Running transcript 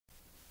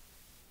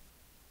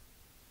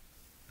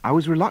I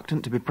was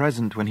reluctant to be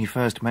present when he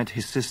first met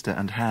his sister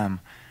and Ham,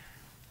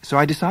 so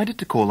I decided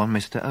to call on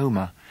Mr.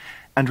 Omer,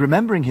 and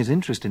remembering his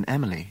interest in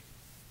Emily,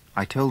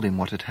 I told him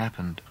what had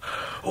happened.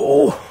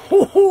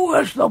 Oh,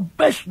 that's the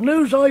best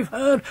news I've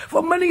heard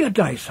for many a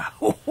day, sir.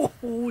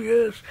 Oh,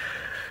 yes.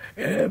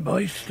 Yeah,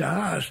 by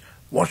stars.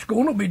 What's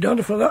going to be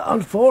done for that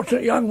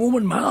unfortunate young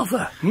woman,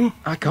 Martha?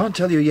 I can't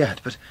tell you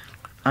yet, but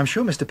I'm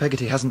sure Mr.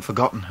 Peggotty hasn't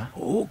forgotten her.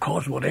 Oh,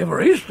 'cause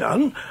whatever is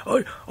done,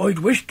 I'd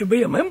wish to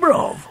be a member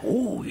of.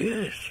 Oh,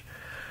 yes.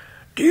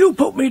 Do you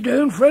put me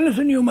down for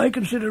anything you may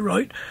consider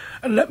right,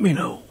 and let me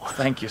know.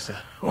 Thank you, sir.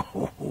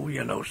 Oh,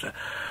 you know, sir,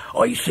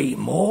 I see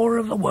more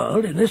of the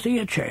world in this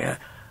here chair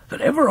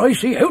than ever I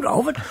see out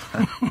of it.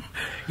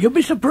 You'd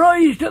be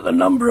surprised at the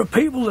number of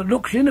people that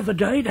looks in of a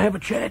day to have a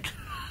chat.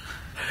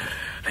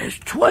 There's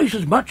twice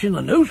as much in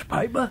the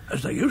newspaper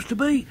as there used to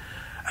be,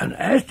 and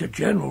as to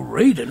general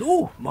reading,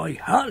 oh, my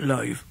heart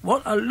alive,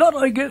 what a lot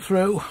I get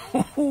through.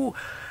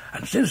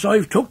 And since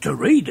I've took to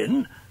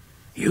reading,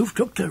 you've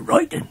took to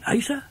writing,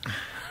 eh, sir?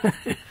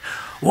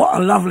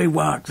 What a lovely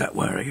work that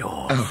were of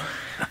yours. Oh.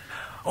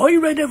 I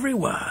read every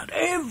word,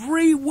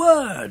 every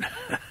word.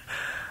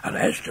 And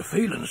as to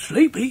feeling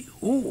sleepy,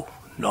 oh,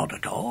 not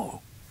at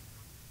all.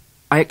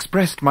 I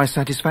expressed my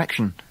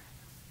satisfaction,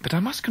 but I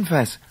must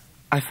confess,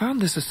 I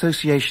found this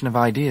association of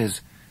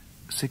ideas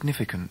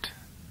significant.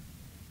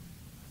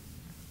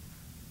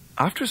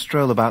 After a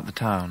stroll about the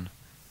town,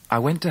 I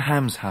went to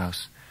Ham's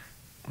house,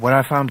 where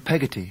I found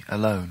Peggotty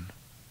alone.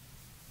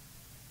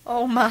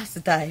 Oh, Master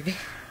Davy,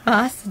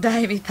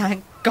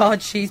 thank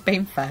God she's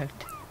been found.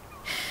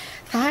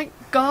 Thank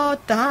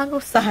God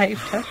Daniel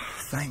saved her.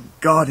 Thank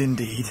God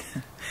indeed.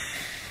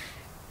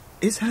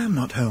 Is Ham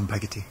not home,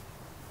 Peggotty?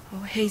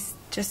 Oh, he's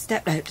just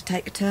stepped out to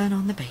take a turn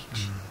on the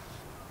beach.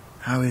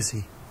 How is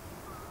he?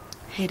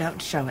 He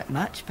don't show it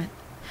much, but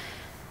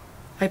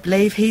I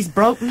believe he's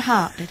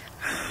broken-hearted.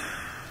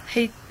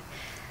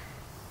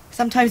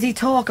 Sometimes he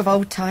talk of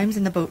old times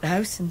in the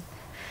boathouse, and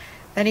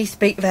then he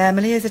speak of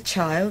Emily as a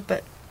child,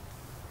 but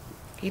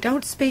he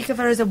don't speak of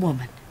her as a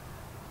woman.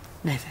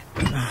 Never.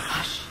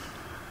 Hush.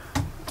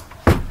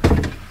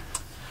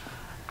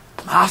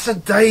 Master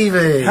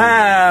Davy!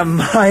 Ham,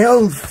 my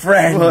old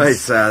friend. Why,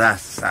 sir,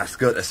 that's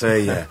good to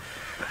see you.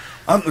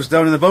 Uncle's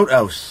down in the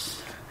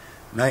boathouse,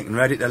 making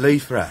ready to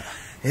leave for her.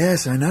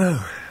 Yes, I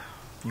know.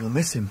 You'll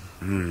miss him.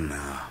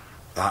 No,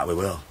 that we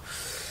will.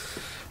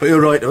 But he'll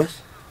write to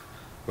us.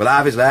 We'll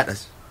have his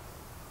letters.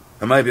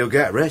 And maybe he'll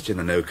get rich in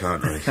the new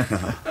country.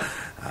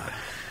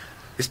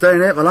 You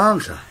staying here for long,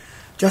 sir?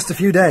 Just a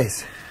few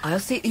days. I'll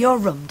see to your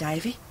room,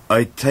 Davy.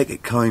 I'd take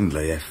it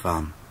kindly if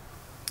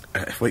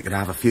we could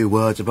have a few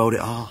words about it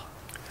all.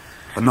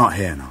 But not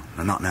here,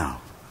 no, not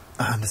now.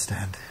 I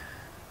understand.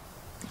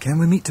 Can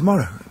we meet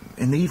tomorrow,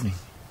 in the evening?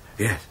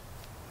 Yes.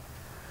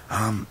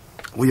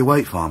 Will you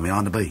wait for me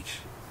on the beach?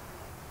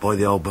 By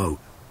the old boat?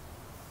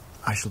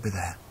 I shall be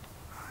there.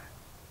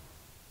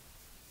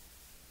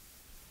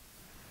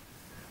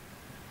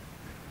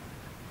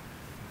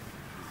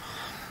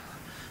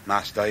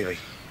 Master Davy.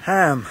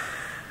 Ham.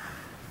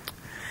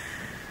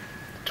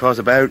 'Twas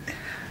about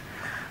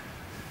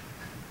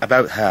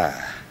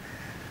her.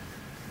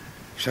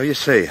 Shall you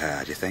see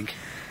her, do you think?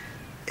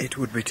 It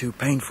would be too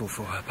painful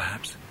for her,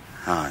 perhaps.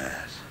 Ah,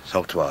 yes.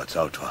 So 'twas.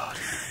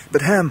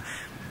 But, Ham,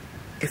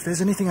 if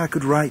there's anything I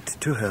could write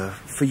to her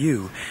for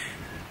you,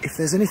 if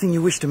there's anything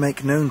you wish to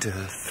make known to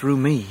her through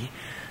me...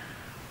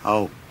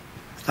 Oh,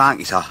 thank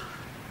you, sir.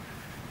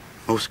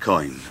 Most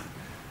kind.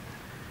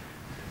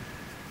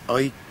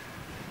 I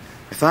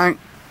think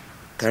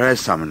there is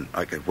something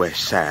I could wish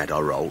said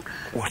or wrote.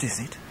 What is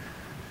it?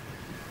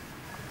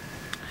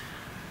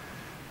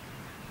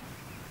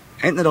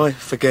 Ain't that I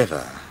forgive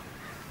her.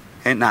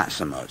 Ain't that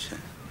so much.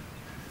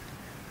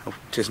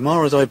 'Tis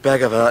more as I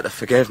beg of her to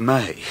forgive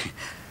me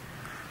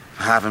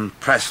for having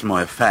pressed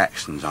my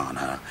affections on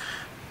her.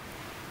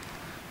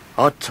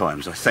 Odd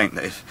times I think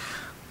that if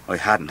I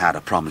hadn't had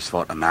a promise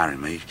for her to marry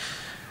me,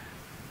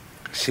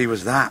 she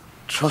was that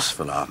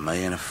trustful of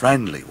me in a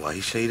friendly way,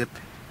 she'd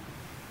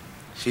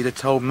have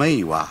told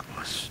me what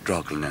was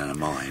struggling in her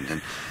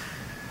mind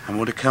and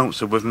would have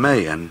counselled with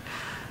me, and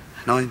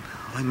I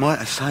might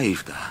have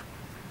saved her.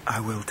 I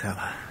will tell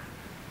her.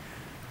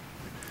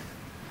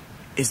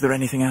 Is there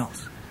anything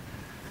else?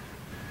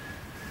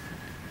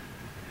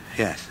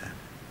 Yes.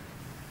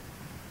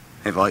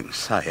 If I can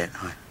say it,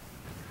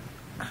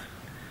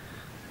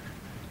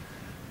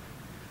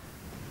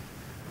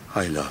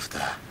 I loved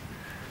her.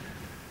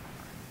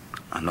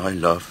 And I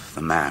love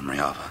the memory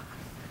of her.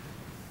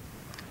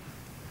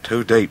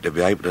 Too deep to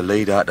be able to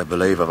lead her to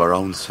believe of her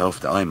own self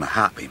that I'm a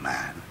happy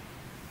man.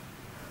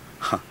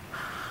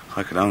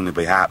 I could only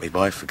be happy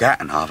by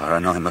forgetting of her,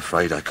 and I'm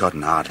afraid I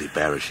couldn't hardly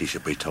bear if she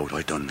should be told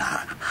I'd done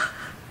that.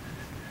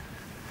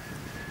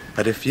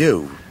 But if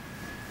you,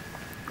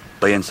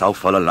 being so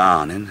full of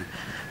learning,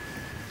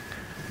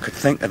 could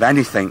think of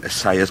anything to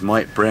say as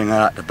might bring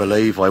her to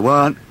believe I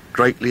weren't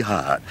greatly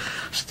hurt,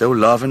 still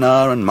loving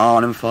her and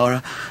mourning for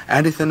her,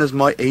 anything as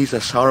might ease her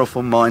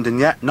sorrowful mind and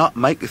yet not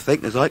make her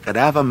think as I could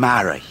ever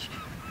marry,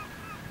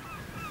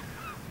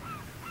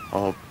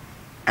 or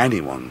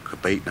anyone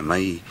could be to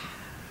me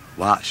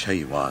what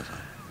she was.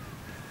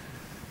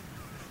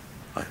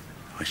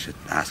 I should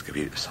ask of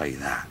you to say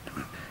that,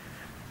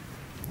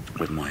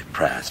 with my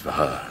prayers for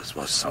her as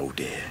was so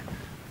dear.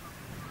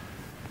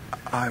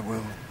 I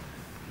will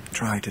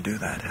try to do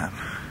that, Ham.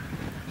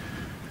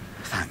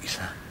 Thank you,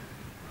 sir.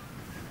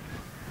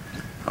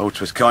 Oh,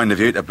 'twas kind of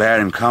you to bear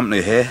him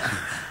company here.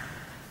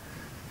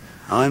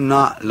 I'm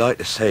not like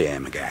to see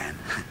him again.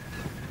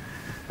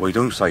 We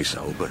don't say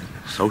so, but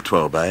so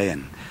 'twill be,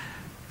 and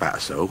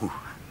better so.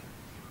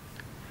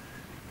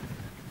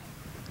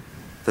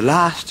 The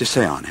last you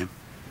see on him,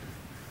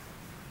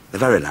 the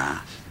very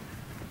last,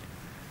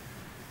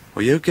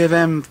 will you give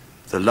him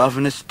the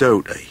lovingest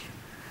duty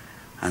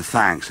and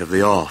thanks of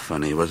the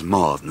orphan he was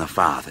more than a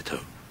father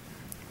to?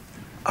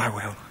 I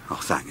will. Oh,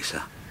 thank you,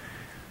 sir.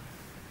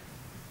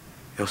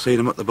 You'll see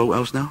them at the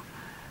boathouse now?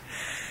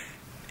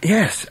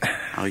 Yes.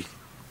 I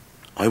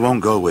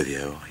won't go with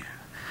you.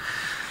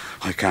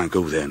 I can't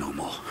go there no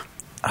more.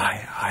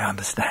 I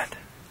understand.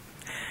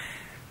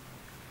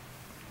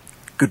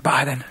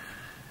 Goodbye, then.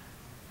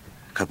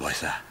 Goodbye,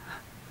 sir.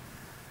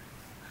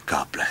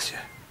 God bless you.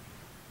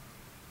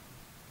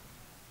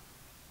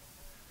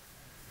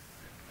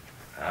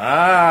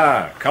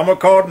 Come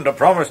according to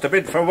promise to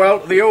bid farewell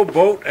to the old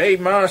boat, eh,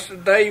 Master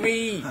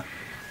Davy?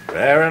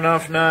 Fair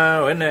enough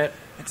now, isn't it?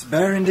 It's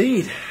bare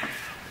indeed.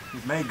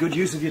 You've made good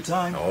use of your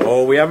time.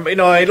 Oh, we haven't been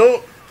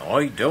idle.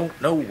 I don't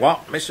know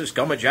what Mrs.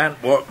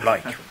 Gummidgeant worked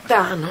like.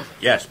 Daniel.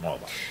 Yes,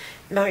 Marla.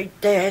 My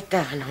dear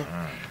Daniel.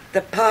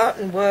 The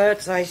parting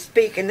words I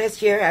speak in this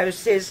here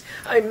house is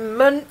I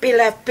mun't be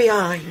left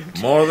behind.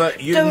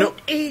 Marla, you know...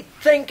 Don't he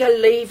think of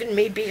leaving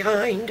me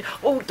behind?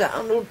 Oh,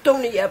 Daniel,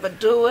 don't he ever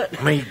do it?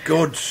 Me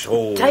good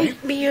soul.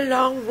 Take me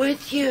along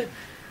with you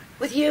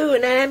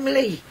and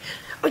Emily.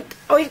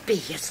 I'd be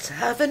your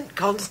servant,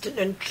 constant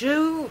and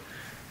true.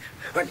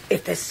 And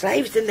if there's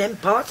slaves in them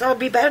parts, I'll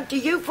be bound to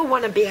you for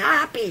one and be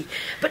happy.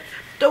 But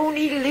don't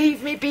he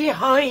leave me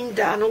behind,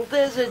 Daniel.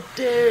 There's a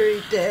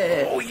dearie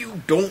there. Oh,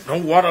 you don't know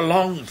what a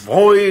long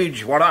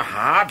voyage, what a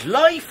hard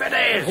life it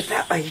is.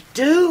 That I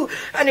do.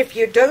 And if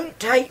you don't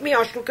take me,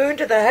 I shall go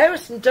into the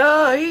house and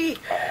die.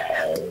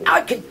 Oh.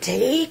 I can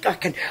take, I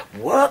can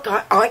work,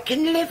 I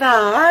can live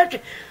hard.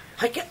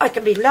 I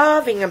can be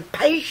loving and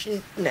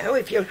patient now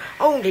if you'll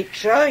only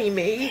try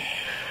me.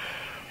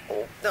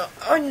 Oh,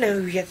 I know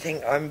you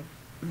think I'm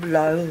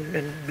lone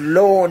and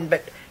lorn,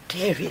 but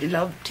dearie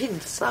love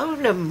didn't so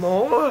no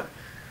more.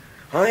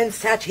 I ain't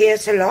sat here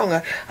so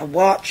long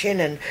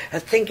a-watching and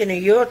a-thinking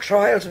of your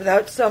trials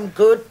without some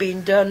good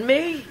being done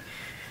me.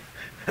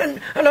 And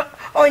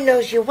I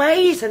knows your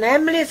ways and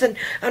Emily's and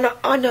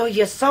I know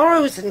your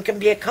sorrows and can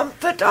be a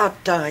comfort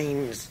at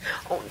times.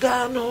 Oh,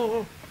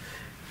 Daniel,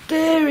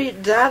 dearie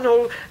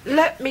Daniel,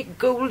 let me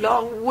go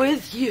along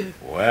with you.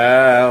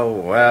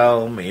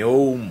 Well, me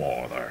old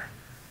mother,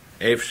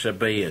 if so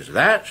be as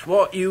that's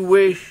what you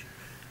wish,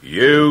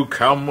 you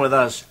come with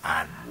us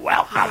and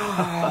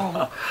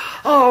welcome.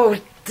 Oh,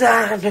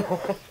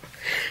 Daniel,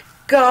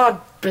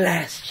 God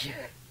bless you.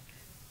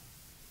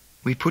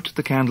 We put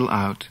the candle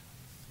out,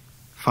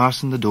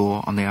 fastened the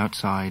door on the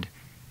outside,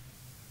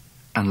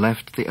 and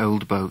left the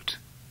old boat,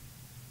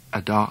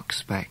 a dark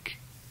speck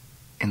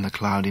in the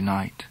cloudy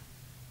night.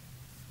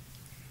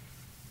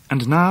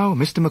 And now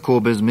Mr.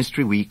 Micawber's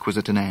mystery week was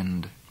at an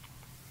end.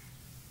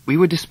 We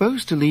were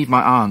disposed to leave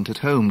my aunt at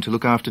home to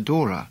look after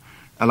Dora,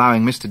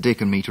 allowing Mr. Dick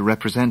and me to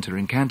represent her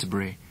in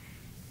Canterbury.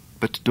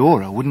 But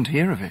Dora wouldn't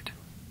hear of it.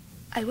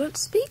 I won't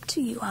speak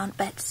to you, Aunt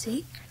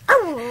Betsy.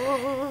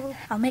 Oh.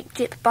 I'll make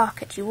Jip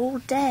bark at you all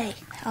day.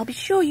 I'll be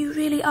sure you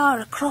really are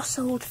a cross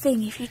old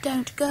thing if you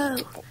don't go.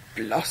 Oh,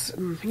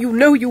 Blossom, you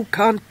know you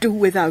can't do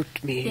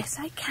without me. Yes,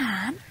 I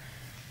can.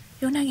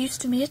 You're no use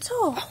to me at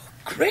all. Oh,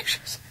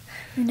 gracious.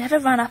 You never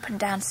run up and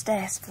down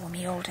stairs for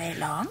me all day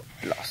long.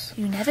 Blossom.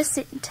 You never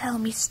sit and tell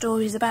me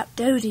stories about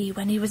Dodie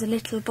when he was a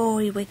little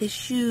boy with his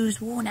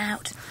shoes worn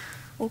out,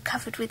 all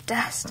covered with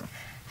dust.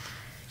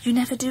 You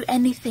never do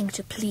anything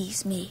to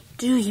please me,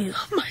 do you?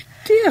 Oh, my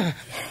dear.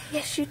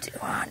 Yes, you do,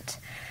 Aunt.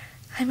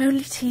 I'm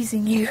only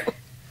teasing you.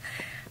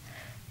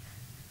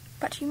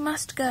 But you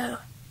must go.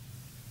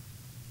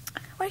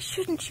 Why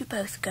shouldn't you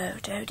both go,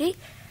 Dodie?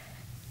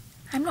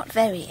 I'm not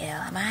very ill,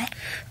 am I?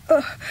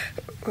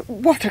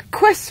 What a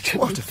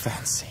question. What a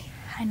fancy.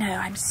 I know,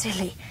 I'm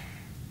silly.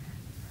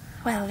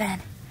 Well,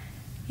 then,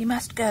 you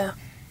must go.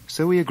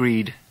 So we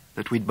agreed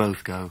that we'd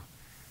both go,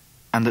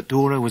 and that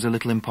Dora was a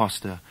little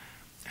impostor,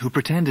 who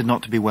pretended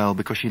not to be well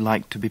because she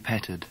liked to be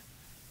petted.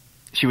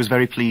 She was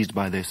very pleased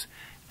by this,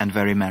 and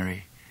very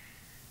merry.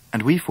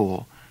 And we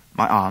four,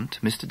 my aunt,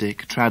 Mr.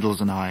 Dick,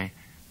 Traddles and I,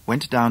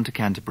 went down to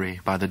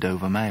Canterbury by the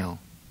Dover mail.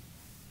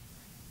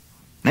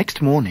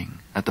 Next morning,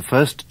 at the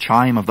first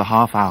chime of the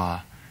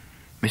half-hour,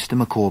 Mr.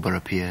 Micawber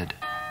appeared.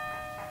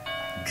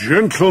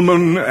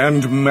 Gentlemen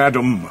and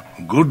madam,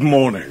 good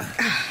morning.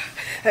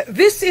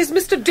 This is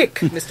Mr. Dick,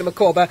 Mr.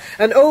 Micawber,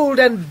 an old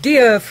and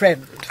dear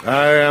friend.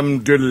 I am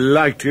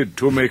delighted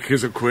to make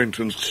his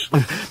acquaintance.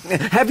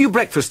 Have you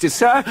breakfasted,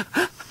 sir?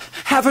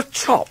 Have a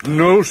chop.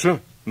 No, sir.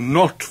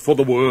 Not for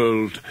the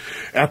world.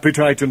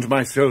 Appetite and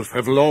myself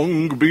have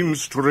long been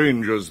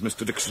strangers,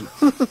 Mr. Dixon.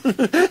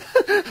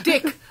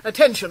 Dick,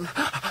 attention.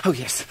 Oh,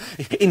 yes,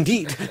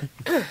 indeed.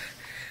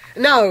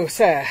 Now,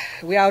 sir,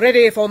 we are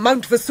ready for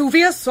Mount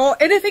Vesuvius or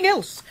anything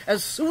else,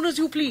 as soon as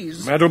you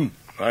please. Madam,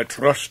 I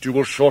trust you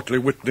will shortly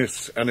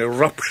witness an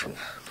eruption.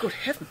 Good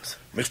heavens.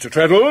 Mr.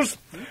 Traddles,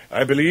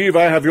 I believe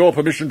I have your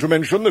permission to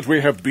mention that we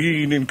have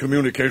been in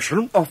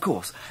communication. Of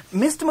course.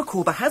 Mr.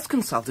 Micawber has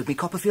consulted me,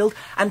 Copperfield,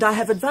 and I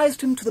have advised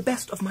him to the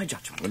best of my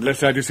judgment.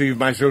 Unless I deceive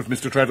myself,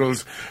 Mr.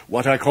 Traddles,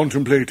 what I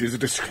contemplate is a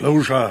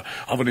disclosure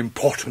of an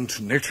important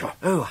nature.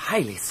 Oh,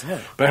 highly so.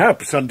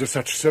 Perhaps under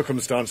such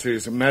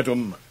circumstances,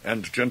 madam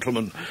and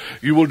gentlemen,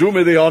 you will do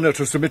me the honour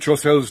to submit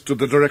yourselves to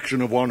the direction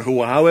of one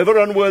who, however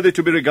unworthy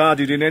to be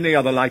regarded in any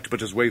other light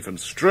but as waif and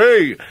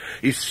stray,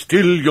 is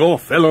still your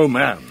fellow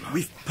man.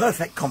 We've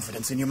perfect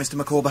confidence in you, Mr.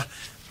 Micawber,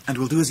 and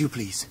we'll do as you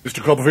please.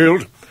 Mr.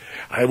 Copperfield,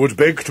 I would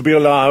beg to be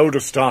allowed to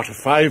start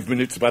 5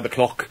 minutes by the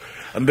clock,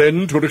 and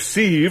then to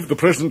receive the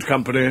present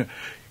company,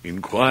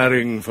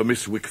 inquiring for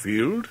Miss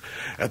Wickfield,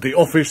 at the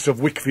office of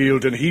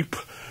Wickfield and Heep,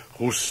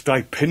 whose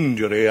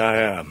stipendiary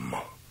I am.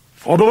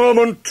 For the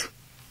moment,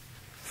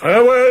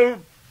 farewell.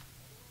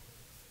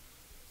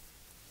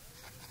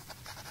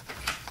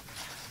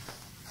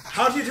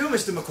 How do you do,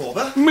 Mr.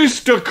 Micawber?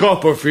 Mr.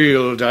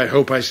 Copperfield, I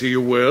hope I see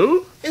you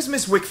well. Is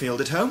Miss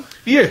Wickfield at home?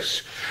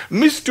 Yes,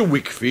 Mr.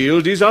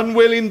 Wickfield is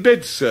unwell in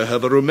bed, sir,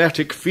 of a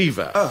rheumatic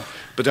fever. Oh.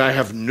 But I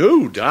have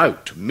no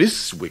doubt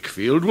Miss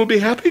Wickfield will be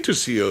happy to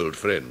see old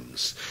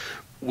friends.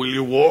 Will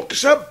you walk,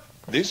 sir?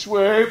 This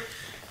way.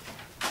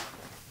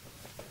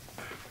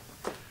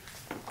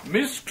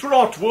 Miss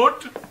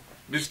Trotwood,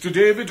 Mr.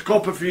 David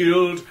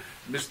Copperfield,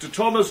 Mr.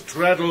 Thomas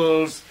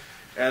Traddles,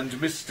 and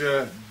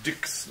Mr.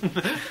 Dixon.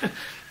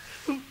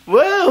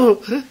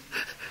 Well,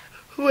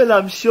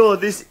 I'm sure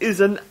this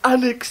is an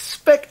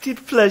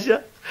unexpected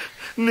pleasure.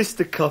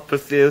 Mr.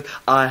 Copperfield,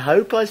 I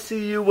hope I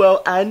see you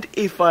well, and,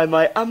 if I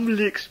may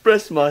humbly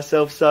express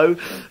myself so,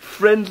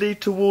 friendly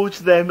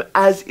towards them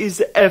as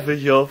is ever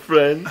your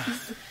friend.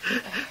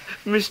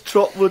 Miss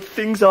Trotwood,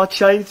 things are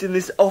changed in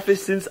this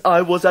office since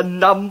I was a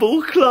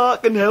numble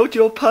clerk and held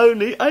your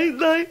pony, ain't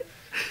they?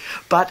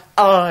 But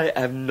I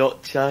am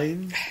not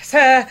changed.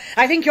 Sir,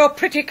 I think you're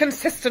pretty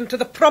consistent to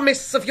the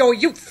promise of your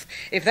youth,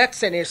 if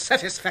that's any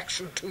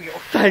satisfaction to you.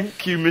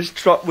 Thank you, Miss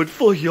Trotwood,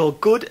 for your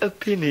good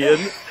opinion.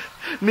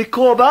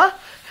 Micawber,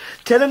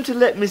 tell him to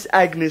let Miss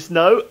Agnes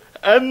know.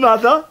 And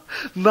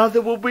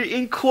Mother will be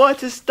in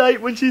quite a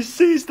state when she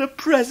sees the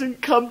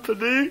present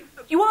company.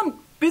 You aren't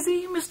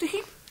busy, Mr.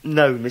 Heep?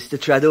 No, Mr.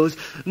 Traddles,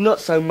 not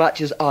so much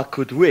as I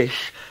could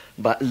wish.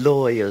 But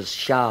lawyers,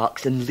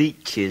 sharks and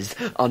leeches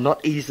are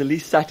not easily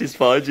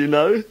satisfied, you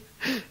know.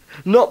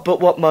 Not but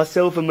what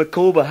myself and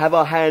Micawber have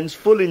our hands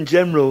full in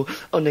general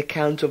on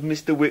account of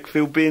Mr.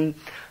 Wickfield being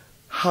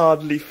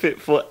hardly fit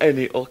for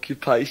any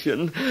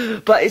occupation.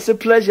 But it's a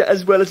pleasure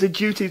as well as a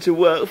duty to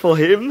work for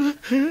him.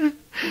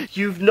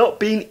 You've not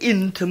been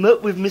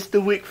intimate with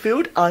Mr.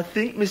 Wickfield, I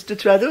think, Mr.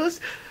 Traddles?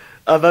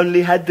 I've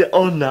only had the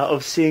honour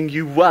of seeing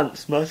you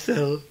once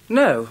myself.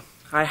 No,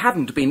 I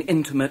haven't been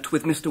intimate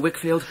with Mr.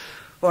 Wickfield,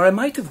 or I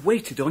might have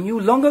waited on you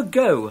long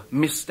ago,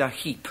 Mr.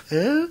 Heep.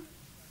 Huh?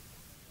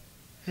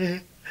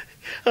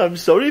 I'm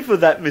sorry for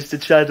that,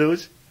 Mr.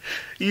 Traddles.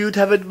 You'd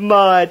have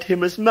admired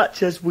him as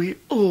much as we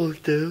all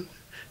do.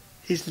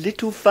 His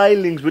little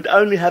failings would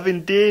only have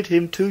endeared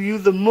him to you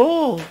the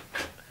more.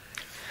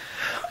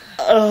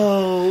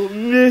 Oh,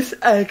 Miss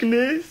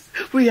Agnes,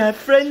 we have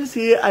friends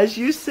here, as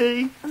you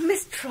see.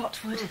 Miss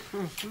Trotwood.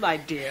 My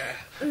dear.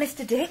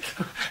 Mr. Dick.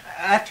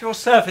 At your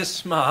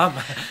service, ma'am.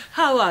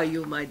 How are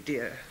you, my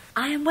dear?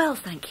 I am well,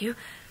 thank you.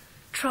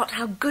 Trot,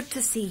 how good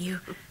to see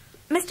you.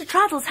 Mr.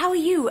 Traddles, how are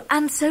you?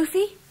 And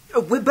Sophie?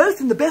 We're both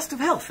in the best of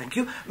health, thank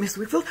you, Miss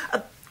Wickfield.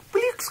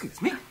 Will you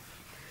excuse me?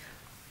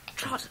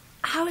 Trot,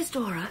 how is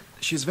Dora?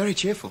 She's very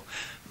cheerful.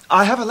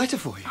 I have a letter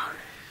for you.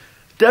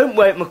 Don't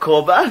wait,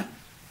 Micawber.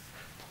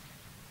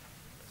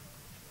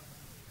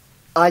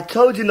 I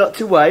told you not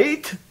to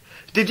wait.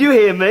 Did you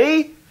hear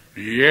me?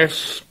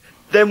 Yes.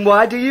 Then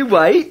why do you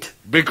wait?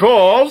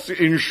 Because,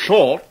 in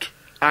short,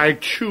 I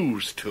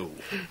choose to.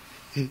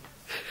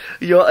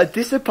 You're a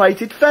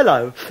dissipated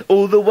fellow.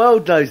 All the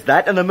world knows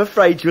that, and I'm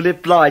afraid you'll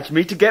oblige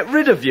me to get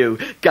rid of you.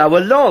 Go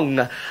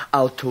along.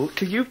 I'll talk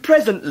to you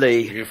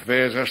presently. If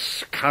there's a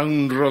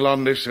scoundrel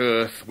on this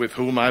earth with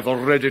whom I've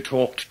already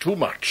talked too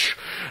much,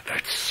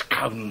 that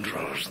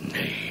scoundrel's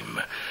name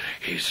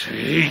is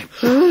Heep.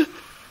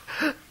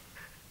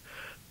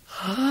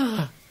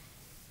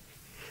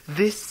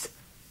 This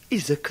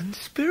is a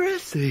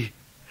conspiracy.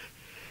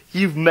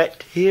 You've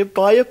met here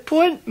by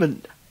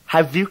appointment.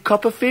 Have you,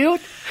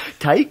 Copperfield?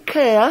 Take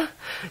care.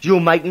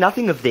 You'll make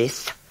nothing of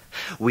this.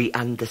 We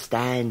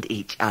understand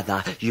each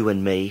other, you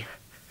and me.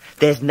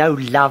 There's no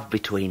love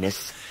between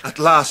us. At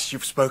last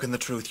you've spoken the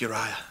truth,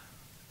 Uriah.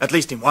 At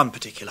least in one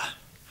particular.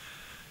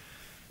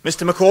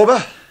 Mr.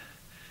 Micawber,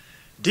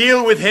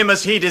 deal with him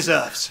as he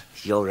deserves.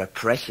 You're a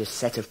precious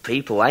set of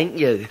people, ain't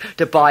you,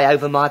 to buy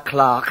over my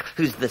clerk,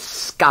 who's the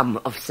scum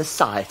of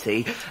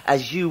society,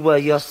 as you were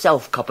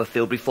yourself,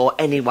 Copperfield, before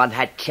anyone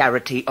had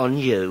charity on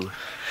you.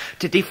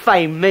 To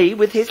defame me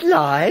with his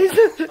lies.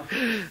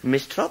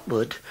 Miss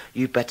Trotwood,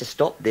 you better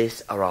stop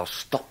this, or I'll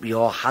stop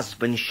your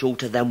husband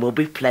shorter than will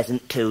be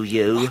pleasant to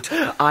you. What?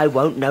 I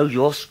won't know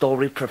your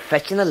story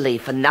professionally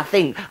for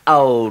nothing,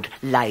 old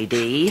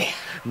lady.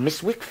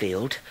 Miss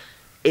Wickfield,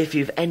 if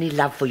you've any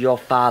love for your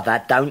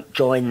father, don't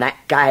join that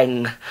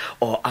gang,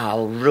 or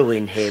I'll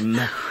ruin him.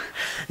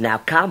 Now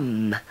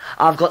come,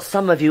 I've got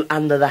some of you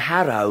under the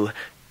harrow.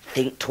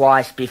 Think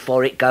twice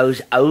before it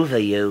goes over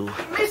you.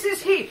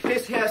 Mrs. Heep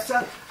is here,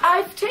 sir.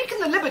 I've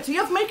taken the liberty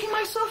of making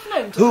myself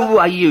known to her. Who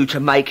are you to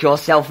make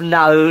yourself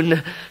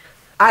known?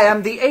 I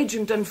am the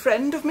agent and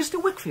friend of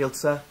Mr. Wickfield,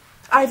 sir.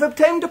 I've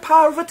obtained a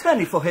power of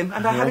attorney for him,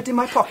 and I have it in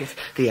my pocket.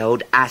 The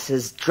old ass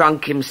has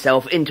drunk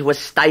himself into a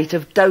state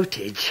of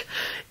dotage.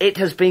 It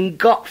has been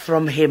got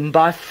from him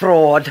by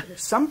fraud.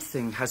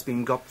 Something has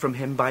been got from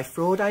him by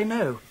fraud, I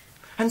know.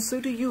 And so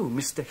do you,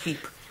 Mr. Heep.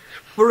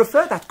 We'll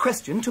refer that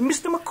question to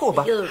Mr.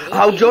 Micawber.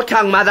 Hold your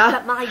tongue,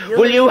 Mother.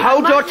 Will you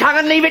hold your tongue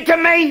and leave it to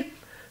me?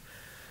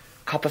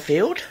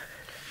 Copperfield,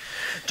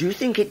 do you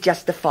think it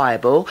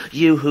justifiable,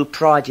 you who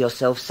pride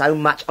yourself so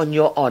much on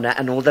your honour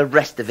and all the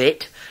rest of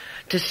it,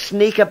 to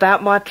sneak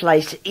about my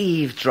place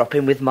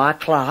eavesdropping with my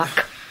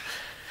clerk?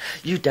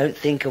 You don't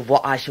think of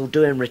what I shall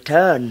do in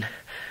return.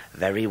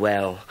 Very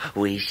well,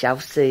 we shall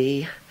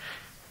see.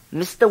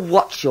 Mr.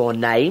 What's your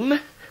name?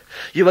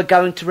 You are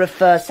going to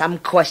refer some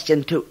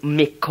question to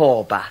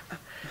Micawber.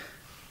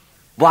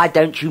 Why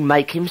don't you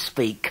make him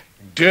speak?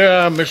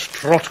 Dear Miss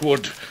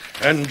Trotwood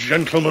and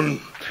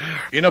gentlemen,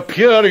 in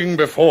appearing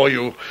before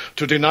you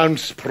to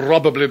denounce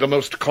probably the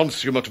most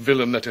consummate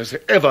villain that has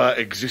ever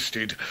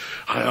existed,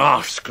 I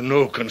ask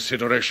no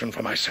consideration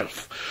for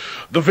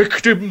myself. The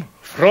victim,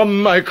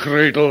 from my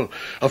cradle,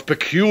 of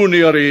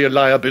pecuniary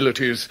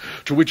liabilities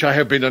to which I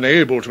have been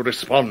unable to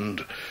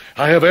respond.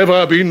 I have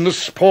ever been the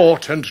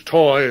sport and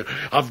toy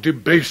of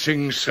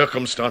debasing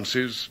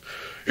circumstances.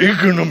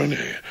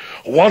 Ignominy,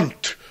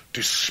 want,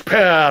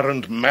 despair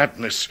and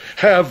madness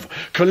have,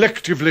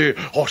 collectively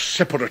or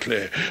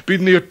separately,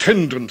 been the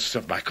attendants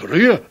of my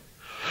career.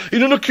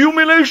 In an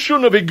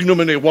accumulation of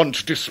ignominy,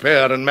 want,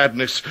 despair and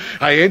madness,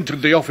 I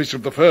entered the office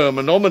of the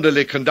firm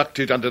nominally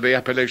conducted under the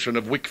appellation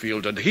of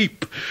Wickfield and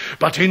Heep,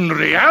 but in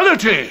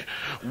reality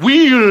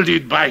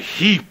wielded by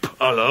Heep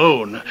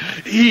alone.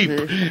 Heep,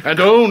 and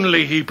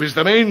only Heep, is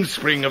the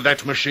mainspring of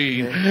that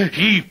machine.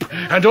 Heep,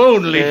 and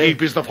only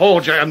Heep, is the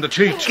forger and the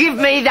cheat. Give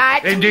me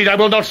that! Indeed I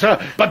will not, sir,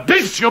 but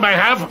this you may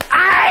have.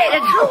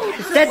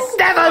 The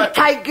devil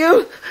take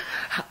you!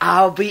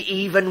 I'll be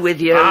even with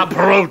you.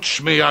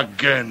 Approach me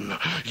again,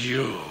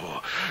 you,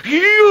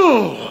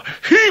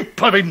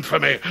 heap of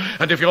infamy,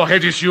 and if your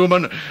head is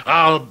human,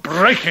 I'll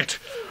break it.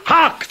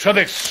 Hark to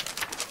this.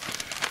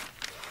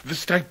 The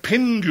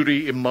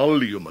stipendiary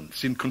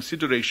emoluments in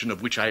consideration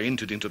of which I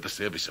entered into the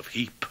service of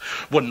Heep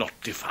were not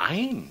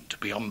defined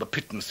beyond the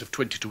pittance of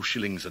 22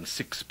 shillings and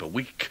 6 per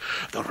week.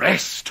 The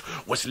rest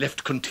was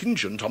left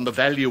contingent on the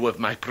value of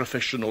my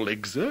professional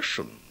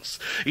exertions.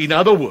 In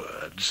other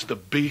words, the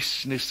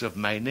baseness of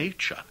my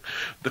nature,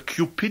 the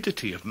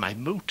cupidity of my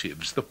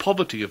motives, the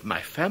poverty of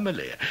my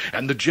family,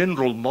 and the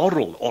general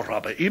moral, or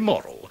rather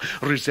immoral,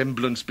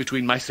 resemblance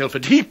between myself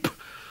and Heep.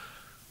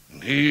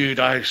 Need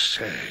I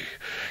say,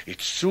 it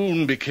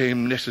soon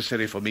became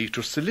necessary for me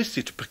to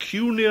solicit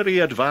pecuniary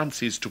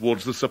advances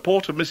towards the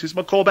support of Mrs.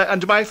 Micawber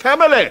and my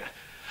family.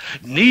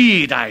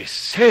 Need I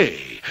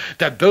say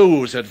that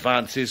those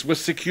advances were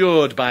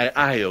secured by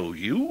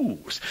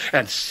IOUs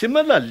and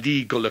similar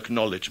legal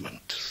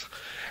acknowledgments,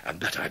 and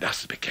that I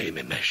thus became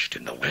enmeshed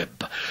in the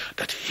web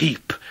that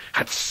Heep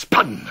had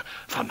spun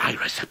for my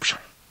reception?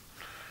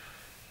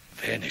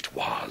 Then it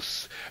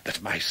was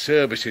that my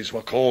services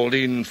were called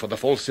in for the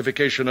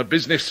falsification of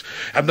business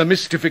and the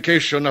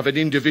mystification of an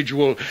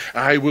individual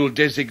I will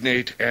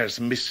designate as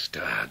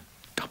Mr.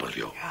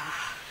 W.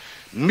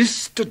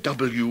 Mr.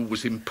 W.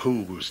 was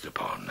imposed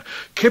upon,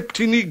 kept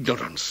in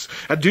ignorance,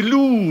 and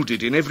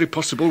deluded in every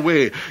possible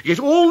way, yet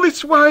all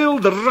this while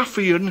the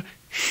ruffian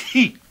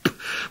Heep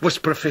was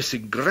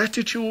professing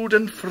gratitude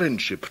and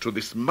friendship to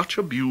this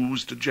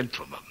much-abused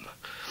gentleman.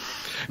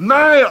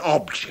 My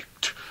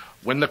object,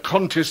 when the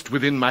contest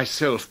within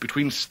myself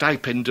between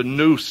stipend and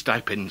no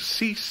stipend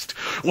ceased,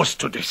 was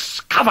to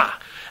discover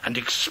and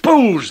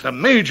expose the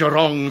major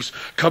wrongs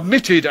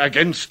committed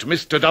against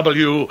Mr.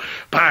 W.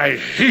 by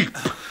Heep.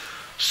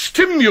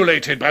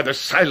 Stimulated by the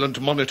silent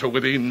monitor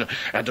within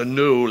and a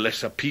no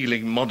less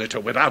appealing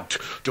monitor without,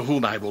 to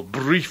whom I will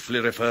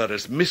briefly refer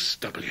as Miss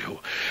W.,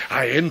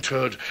 I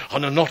entered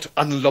on a not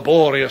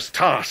unlaborious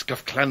task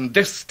of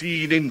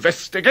clandestine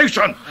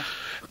investigation.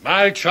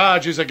 My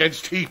charges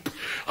against Heep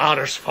are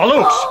as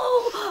follows.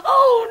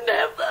 Oh,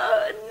 never,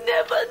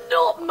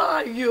 not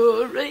my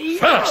Uriah.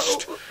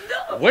 First,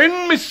 When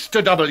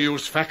Mr.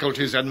 W's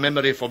faculties and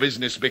memory for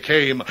business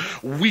became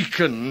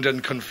weakened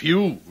and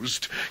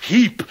confused,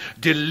 Heep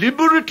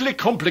deliberately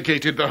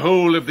complicated the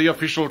whole of the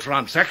official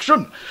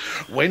transaction.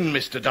 When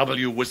Mr.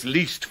 W was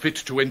least fit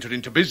to enter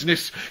into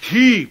business,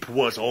 Heep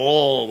was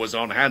always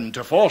on hand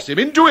to force him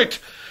into it.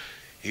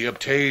 He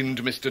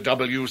obtained Mr.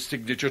 W's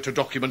signature to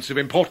documents of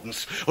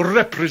importance,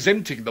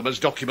 representing them as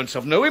documents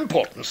of no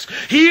importance.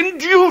 He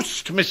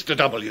induced Mr.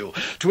 W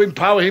to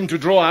empower him to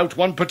draw out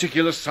one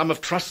particular sum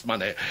of trust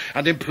money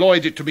and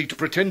employed it to meet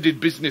pretended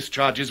business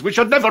charges which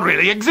had never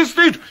really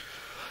existed.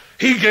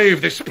 He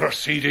gave this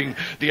proceeding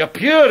the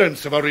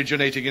appearance of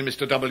originating in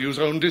Mr. W's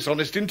own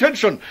dishonest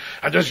intention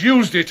and has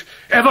used it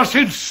ever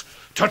since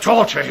to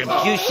torture him.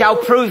 You shall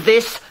prove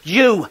this,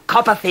 you,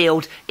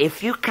 Copperfield,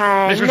 if you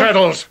can. Mr.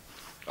 Traddles,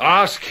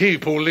 ask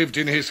Heep who lived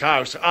in his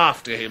house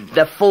after him.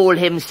 The fool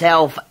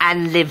himself,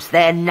 and lives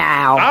there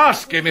now.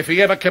 Ask him if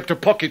he ever kept a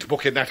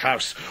pocket-book in that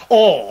house,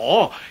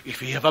 or if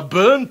he ever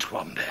burnt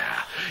one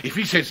there. If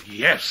he says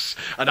yes,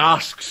 and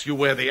asks you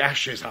where the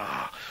ashes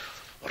are,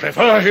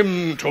 refer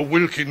him to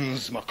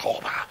Wilkins'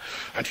 Micawber,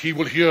 and he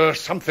will hear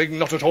something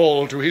not at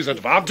all to his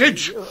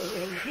advantage.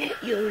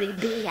 You'll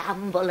be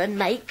humble and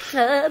make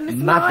terms,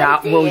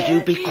 Mother, will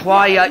you be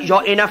quiet?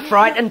 You're in a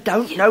fright and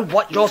don't know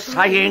what you're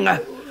saying.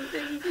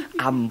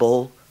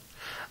 Humble.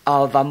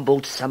 I've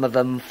humbled some of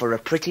them for a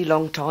pretty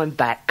long time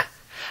back.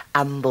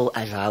 Humble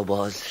as I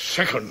was.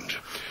 Second,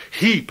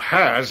 Heep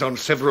has on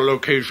several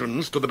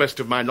occasions, to the best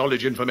of my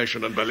knowledge,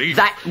 information and belief...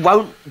 That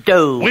won't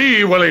do.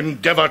 We will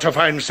endeavour to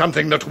find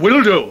something that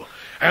will do,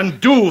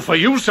 and do for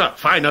you, sir,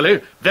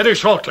 finally, very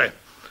shortly.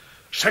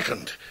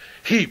 Second,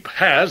 Heep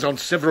has, on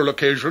several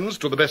occasions,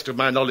 to the best of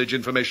my knowledge,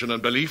 information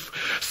and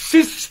belief,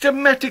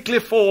 systematically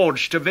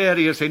forged to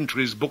various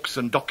entries, books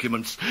and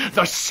documents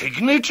the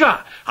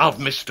signature of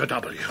Mr.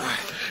 W,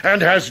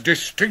 and has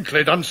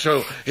distinctly done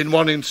so in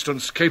one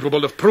instance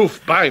capable of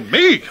proof by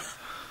me.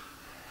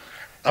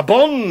 A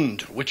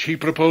bond, which he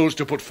proposed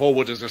to put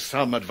forward as a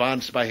sum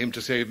advanced by him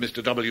to save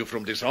Mr. W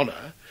from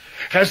dishonour,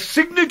 has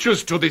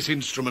signatures to this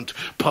instrument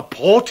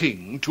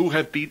purporting to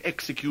have been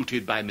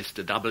executed by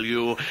Mr.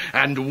 W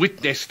and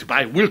witnessed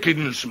by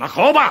Wilkins'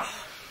 Micawber.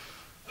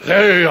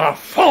 They are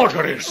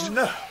forgeries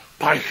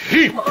by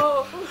Heep.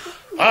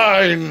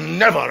 I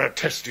never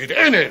attested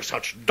any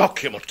such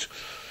document.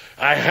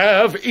 I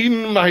have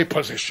in my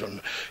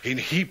possession, in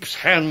Heep's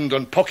hand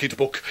and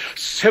pocketbook,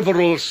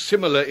 several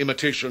similar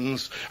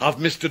imitations of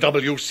Mr.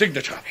 W's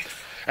signature,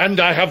 and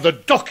I have the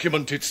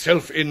document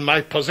itself in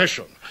my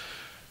possession.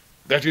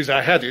 That is,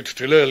 I had it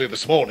till early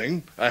this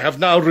morning. I have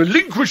now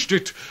relinquished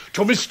it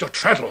to Mr.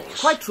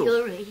 Traddles. Quite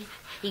true.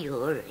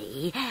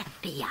 Uri,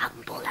 be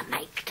humble and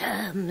make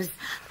terms.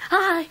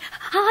 I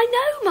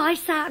know my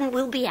son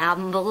will be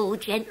humble,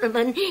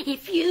 gentlemen,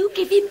 if you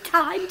give him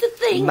time to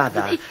think.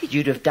 Mother,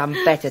 you'd have done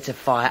better to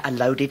fire a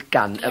loaded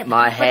gun at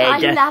my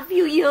head. But I love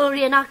you,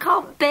 Uri, and I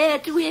can't bear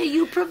to hear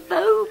you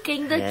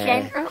provoking the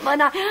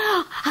gentleman.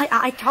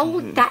 I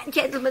told that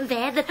gentleman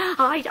there that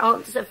I'd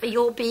answer for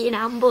your being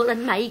humble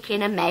and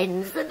making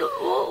amends. And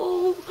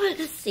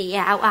see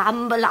how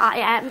humble I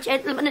am,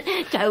 gentlemen,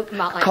 and don't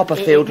mind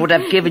Copperfield me. would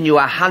have given you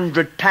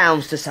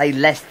 £100 to say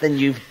less than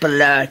you've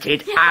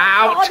blurted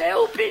out. I can't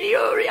help it,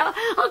 Uriah.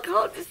 I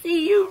can't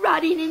see you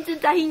running into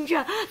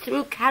danger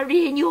through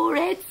carrying your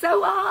head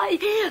so high.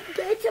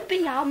 Better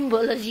be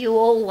humble as you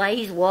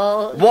always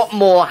was. What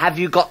more have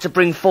you got to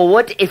bring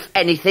forward, if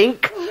anything?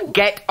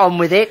 Get on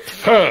with it.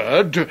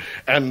 Third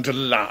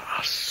and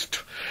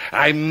last,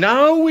 I'm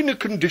now in a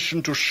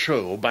condition to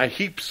show by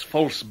Heep's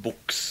false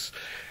books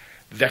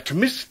that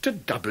Mr.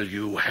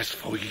 W has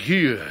for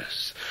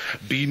years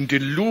been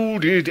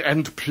deluded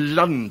and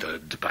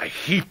plundered by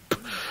Heep,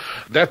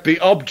 that the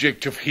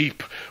object of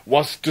Heep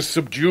was to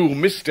subdue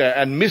Mr.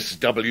 and Miss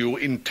W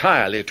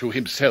entirely to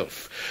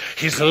himself.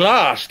 His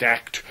last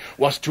act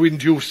was to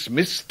induce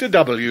Mr.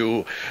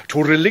 W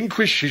to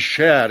relinquish his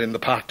share in the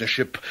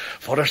partnership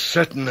for a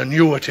certain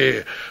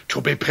annuity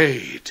to be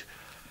paid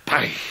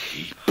by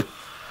Heep.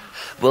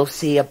 We'll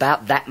see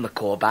about that,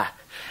 Micawber.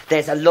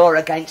 There's a law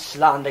against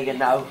slander, you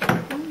know.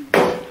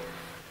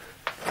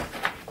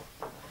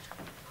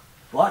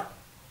 What?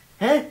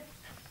 Huh?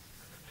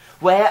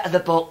 Where are the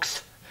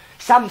books?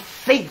 Some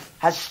thief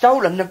has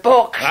stolen the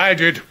books. I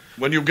did,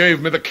 when you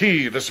gave me the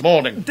key this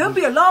morning. Don't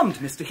be alarmed,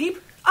 Mr.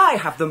 Heep. I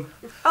have them.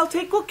 I'll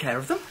take good care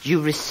of them.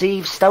 You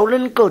receive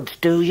stolen goods,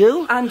 do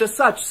you? Under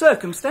such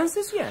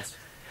circumstances, yes.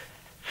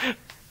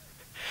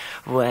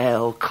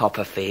 Well,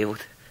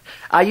 Copperfield,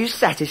 are you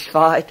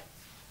satisfied?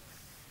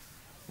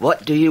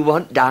 What do you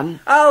want done?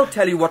 I'll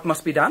tell you what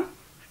must be done.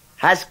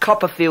 Has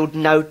Copperfield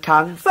no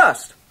tongue?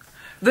 First,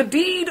 the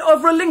deed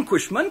of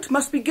relinquishment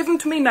must be given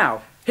to me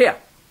now. Here.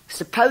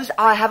 Suppose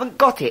I haven't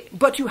got it.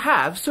 But you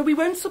have, so we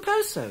won't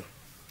suppose so.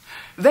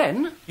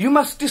 Then you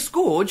must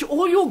disgorge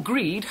all your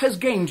greed has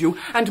gained you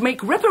and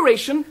make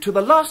reparation to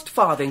the last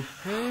farthing.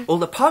 All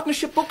the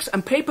partnership books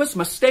and papers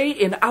must stay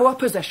in our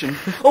possession.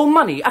 All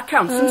money,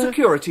 accounts and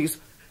securities.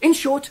 In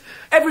short,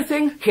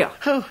 everything here.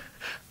 Oh,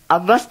 I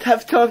must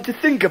have time to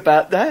think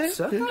about that.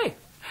 Certainly.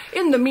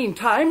 In the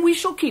meantime, we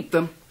shall keep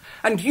them.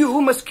 And you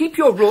must keep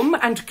your room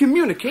and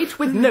communicate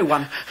with no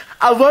one.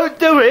 I won't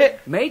do it.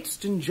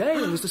 Maidstone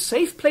Jail is a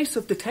safe place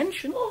of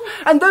detention.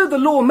 And though the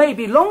law may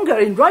be longer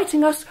in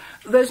writing us,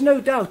 there's no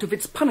doubt of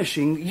its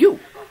punishing you.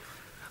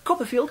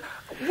 Copperfield,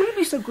 will you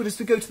be so good as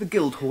to go to the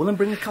Guildhall and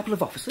bring a couple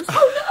of officers?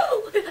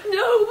 Oh,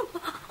 no.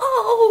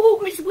 Oh,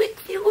 Miss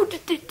Wickfield,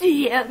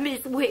 dear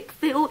Miss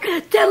Wickfield,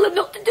 tell them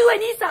not to do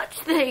any such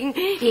thing.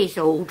 It's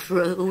all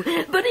true,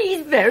 but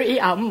he's very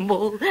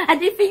humble,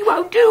 and if he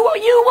won't do what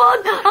you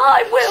want,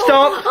 I will.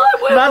 Stop!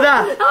 I will.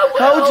 Mother, I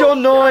will. hold your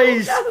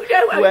noise. No,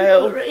 don't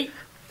Well, worry.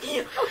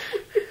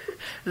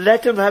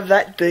 let him have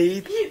that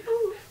deed.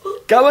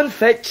 Go and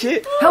fetch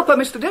it. Help her,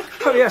 Mr. Dick.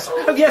 Oh,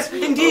 yes,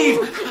 indeed.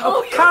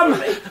 Oh, come,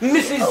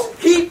 Mrs.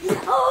 Heep.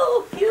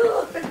 Oh,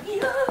 you're...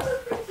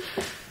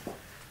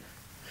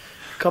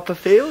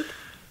 Copperfield,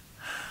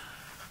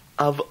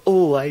 I've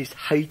always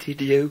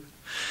hated you.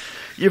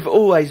 You've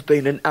always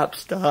been an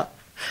upstart,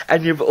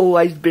 and you've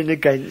always been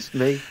against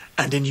me.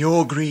 And in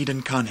your greed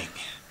and cunning,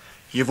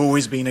 you've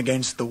always been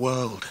against the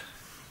world.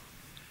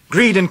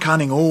 Greed and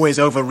cunning always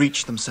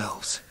overreach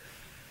themselves.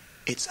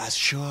 It's as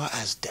sure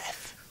as death.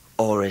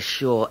 Or as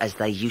sure as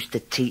they used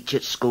to teach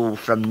at school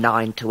from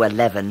 9 to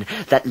 11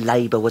 that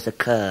labour was a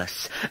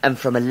curse, and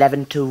from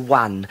 11 to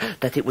 1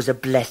 that it was a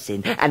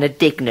blessing and a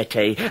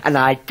dignity, and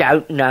I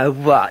don't know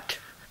what.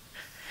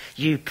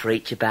 You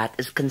preach about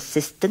as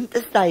consistent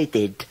as they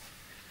did.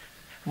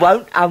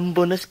 Won't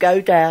humbleness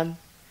go down?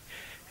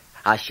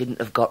 I shouldn't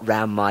have got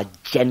round my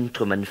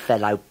gentleman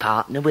fellow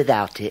partner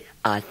without it,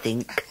 I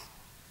think.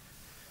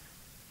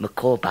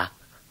 Micawber,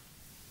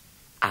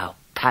 I'll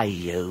pay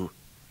you.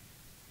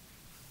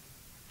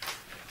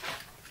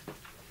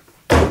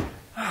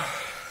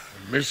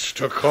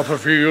 Mr.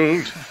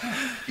 Copperfield,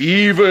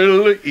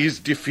 evil is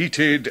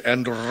defeated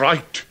and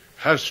right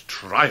has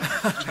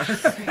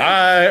triumphed.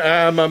 I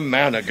am a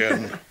man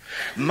again.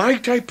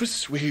 Might I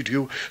persuade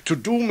you to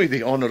do me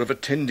the honour of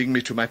attending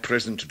me to my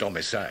present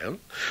domicile,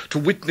 to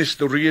witness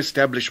the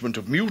re-establishment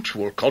of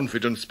mutual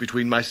confidence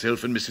between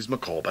myself and Mrs.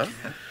 Micawber?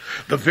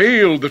 The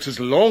veil that has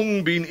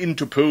long been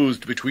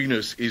interposed between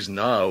us is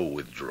now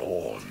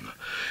withdrawn,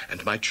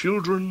 and my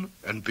children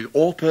and the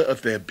author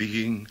of their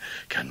being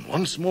can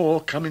once more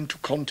come into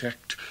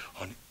contact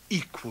on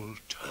equal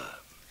terms.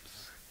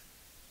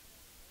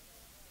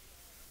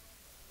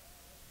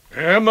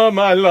 Emma,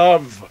 my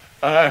love,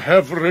 I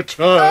have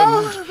returned.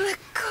 Oh,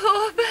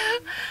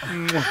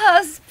 Micawber,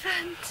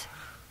 husband.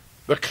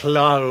 The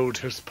cloud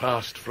has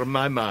passed from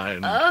my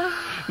mind.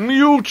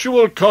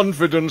 Mutual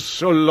confidence,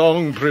 so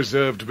long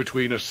preserved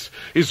between us,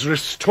 is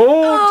restored.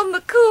 Oh,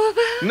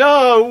 Micawber.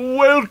 Now,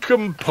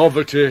 welcome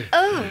poverty.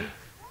 Oh.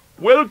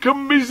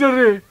 Welcome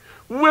misery.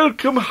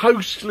 Welcome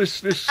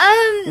houselessness.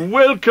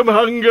 Welcome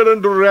hunger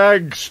and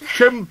rags,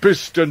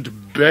 tempest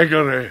and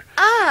beggary.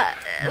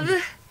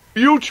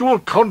 Mutual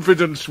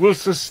confidence will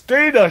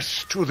sustain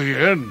us to the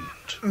end.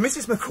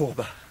 Mrs.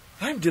 Micawber,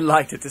 I'm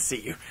delighted to see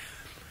you.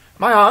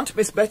 My aunt,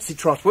 Miss Betsy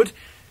Trotwood,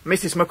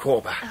 Mrs.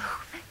 Micawber.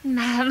 Oh,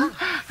 ma'am,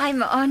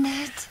 I'm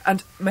honoured.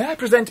 And may I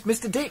present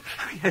Mr. Dick?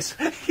 Yes.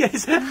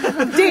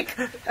 Dick,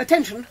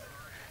 attention.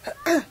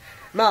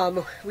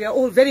 Ma'am, we are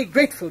all very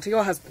grateful to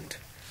your husband.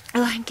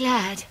 Oh, I'm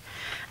glad.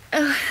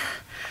 Oh,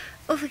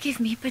 forgive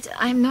me, but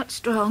I'm not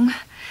strong.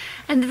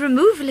 And the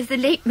removal of the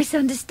late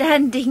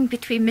misunderstanding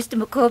between Mr.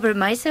 Micawber and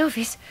myself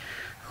is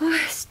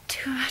it's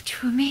too much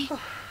for me.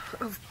 Oh,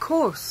 of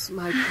course,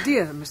 my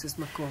dear Mrs.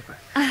 Micawber.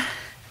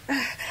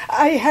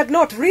 I had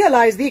not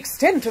realised the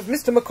extent of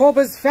Mr.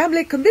 Micawber's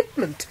family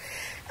commitment.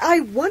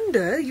 I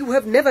wonder you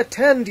have never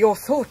turned your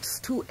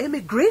thoughts to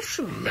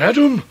emigration.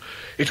 Madam,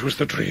 it was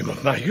the dream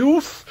of my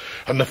youth,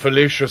 and the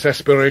fallacious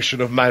aspiration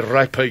of my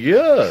riper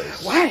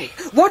years. Why,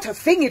 what a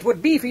thing it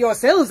would be for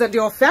yourselves and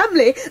your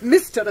family,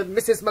 Mr. and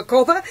Mrs.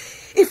 Micawber,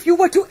 if you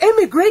were to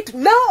emigrate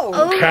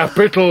now.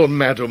 Capital,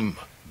 madam.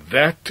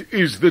 That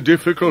is the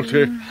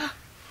difficulty.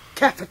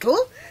 Capital?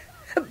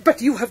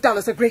 But you have done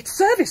us a great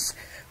service.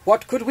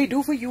 What could we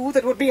do for you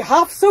that would be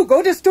half so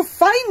good as to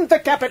find the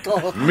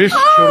capital? Miss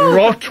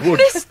Trotwood.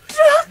 Miss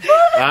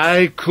Trotwood!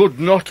 I could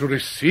not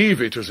receive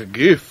it as a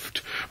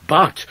gift,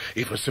 but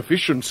if a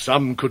sufficient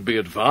sum could be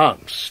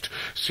advanced,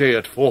 say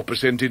at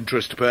 4%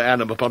 interest per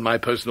annum upon my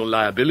personal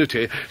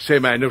liability, say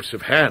my notes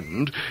of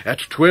hand,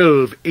 at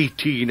 12,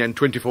 18 and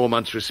 24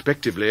 months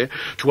respectively,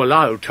 to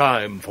allow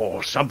time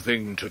for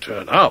something to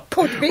turn up.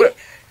 Could be.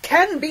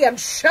 Can be and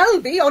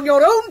shall be on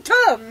your own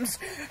terms.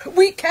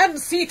 We can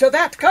see to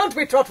that, can't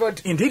we,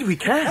 Trotwood? Indeed we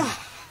can.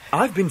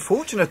 I've been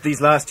fortunate these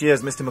last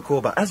years, Mr.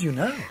 Micawber, as you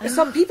know.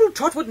 Some people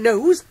Trotwood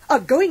knows are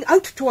going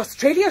out to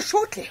Australia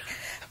shortly.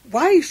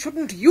 Why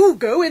shouldn't you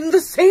go in the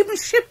same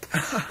ship?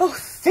 Oh,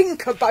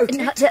 think about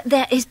it.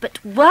 There is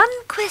but one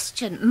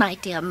question, my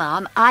dear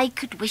ma'am, I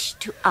could wish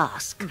to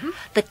ask.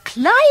 The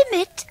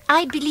climate,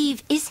 I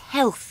believe, is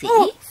healthy.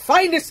 Oh,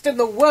 finest in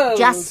the world.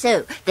 Just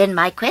so. Then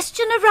my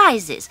question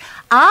arises.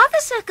 Are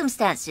the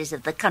circumstances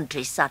of the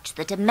country such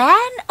that a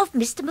man of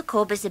Mr.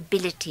 Micawber's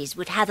abilities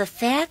would have a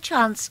fair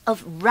chance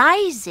of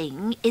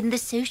rising in the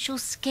social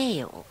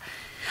scale?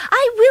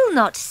 I will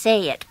not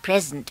say at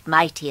present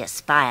might he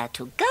aspire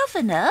to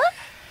governor,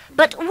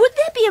 but would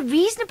there be a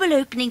reasonable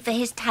opening for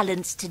his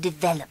talents to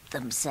develop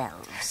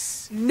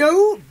themselves?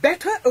 No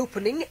better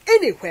opening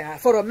anywhere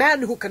for a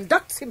man who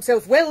conducts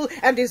himself well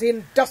and is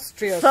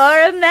industrious. For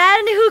a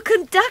man who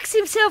conducts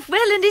himself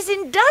well and is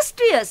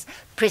industrious.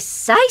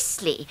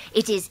 Precisely.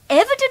 It is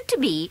evident to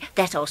me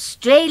that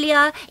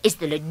Australia is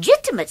the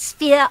legitimate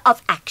sphere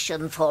of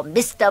action for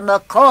Mr.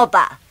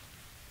 Micawber.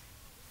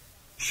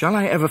 Shall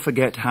I ever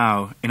forget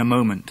how, in a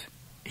moment,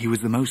 he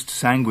was the most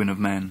sanguine of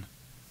men?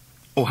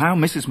 Or how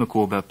Mrs.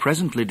 Micawber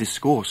presently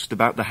discoursed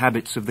about the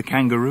habits of the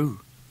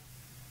kangaroo?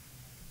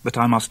 But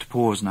I must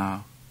pause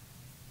now,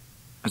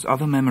 as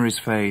other memories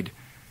fade,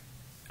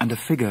 and a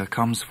figure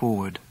comes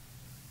forward,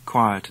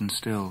 quiet and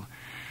still,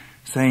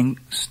 saying,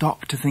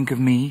 "Stop to think of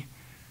me,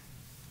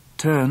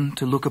 turn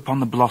to look upon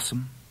the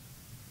blossom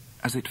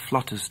as it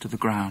flutters to the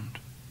ground."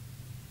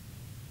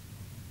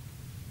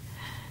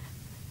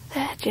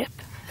 There, Jip,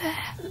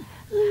 there.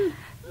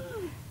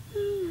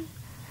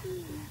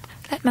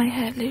 Let my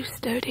hair loose,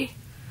 Dodie.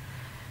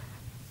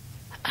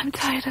 I'm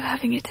tired of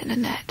having it in a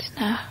net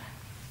now.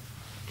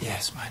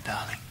 Yes, my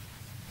darling.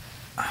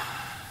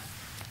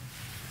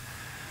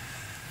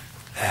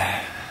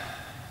 There.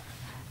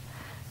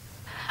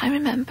 I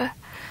remember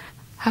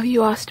how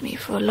you asked me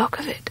for a lock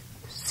of it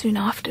soon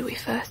after we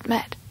first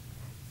met.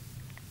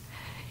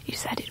 You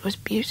said it was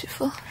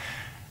beautiful.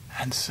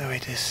 And so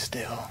it is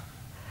still.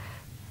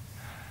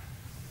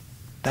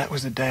 That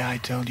was the day I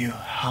told you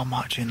how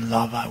much in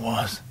love I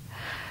was.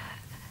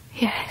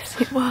 Yes,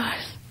 it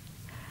was.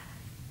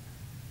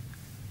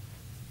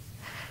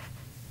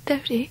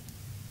 Dodie?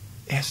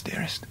 Yes,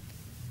 dearest?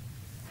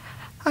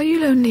 Are you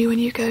lonely when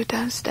you go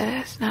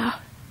downstairs now?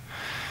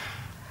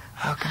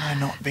 How can I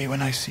not be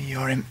when I see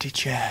your empty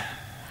chair?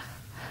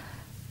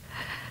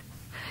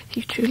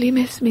 You truly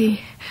miss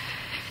me,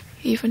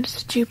 even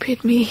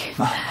stupid me.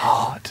 My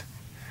heart.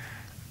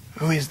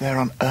 Who is there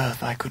on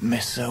earth I could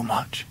miss so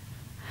much?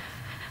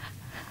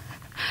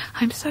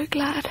 I'm so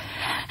glad,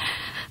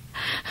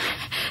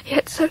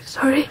 yet so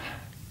sorry.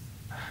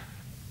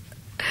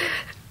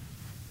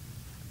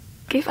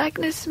 Give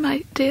Agnes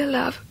my dear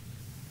love,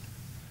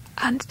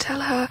 and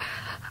tell her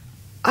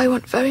I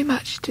want very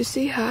much to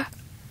see her,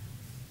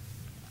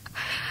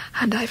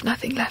 and I've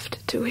nothing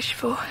left to wish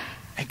for.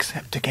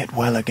 Except to get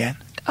well again?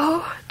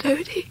 Oh,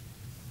 Dodie.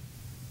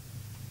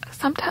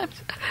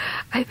 Sometimes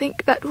I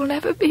think that will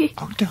never be.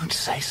 Oh, don't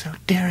say so,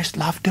 dearest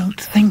love, don't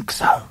think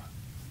so.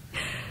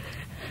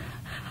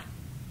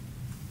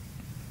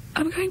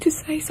 I'm going to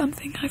say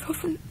something I've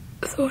often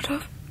thought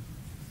of.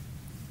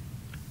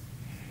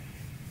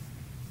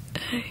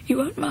 You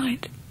won't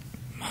mind?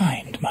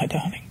 Mind, my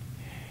darling?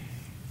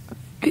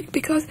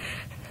 Because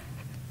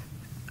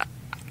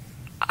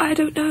I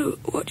don't know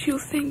what you'll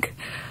think.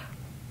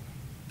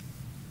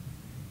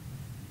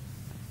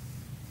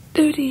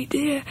 Dodie,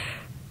 dear,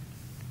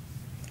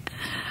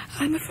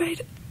 I'm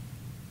afraid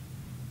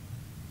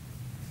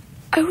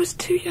I was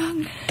too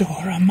young.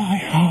 Dora, my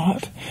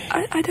heart.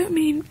 I don't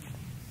mean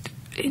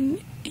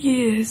in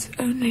years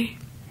only.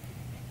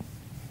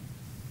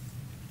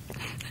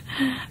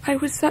 I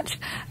was such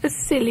a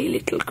silly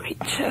little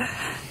creature.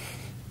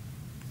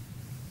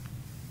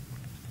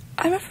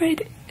 I'm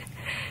afraid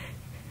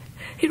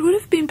it would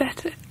have been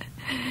better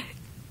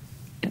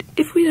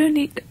if we'd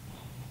only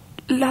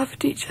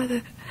loved each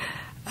other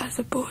as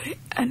a boy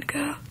and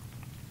girl.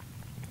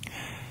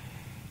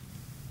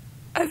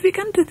 I've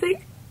begun to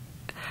think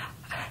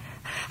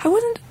I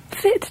wasn't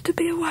fit to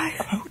be a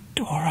wife. Oh,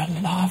 Dora,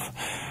 love,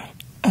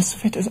 as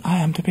fit as I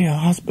am to be a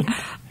husband.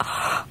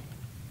 Oh.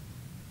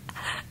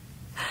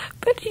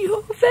 But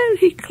you're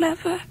very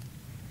clever.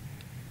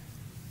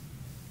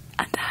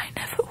 And I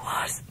never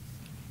was.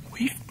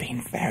 We've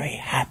been very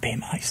happy,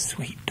 my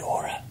sweet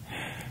Dora.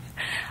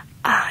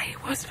 I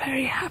was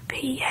very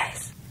happy,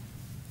 yes.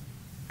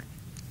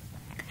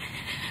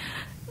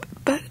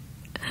 But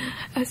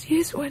as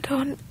years went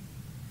on,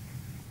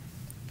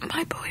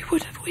 my boy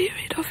would have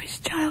wearied of his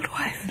child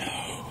wife.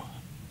 No.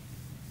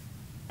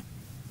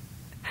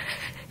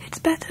 It's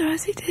better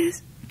as it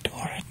is.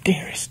 Dora,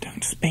 dearest,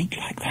 don't speak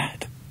like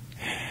that.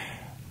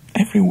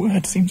 Every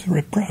word seems a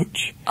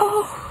reproach.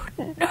 Oh,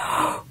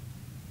 no.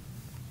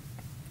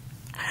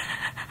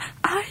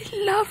 I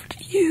loved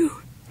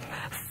you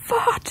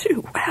far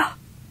too well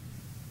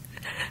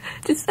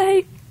to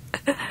say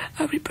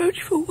a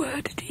reproachful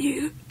word to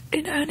you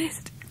in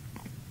earnest.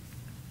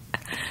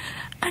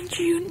 And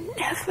you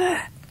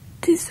never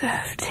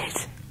deserved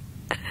it.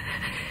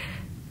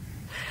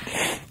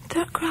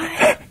 Don't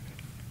cry.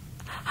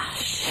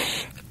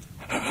 Hush.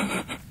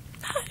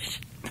 Hush.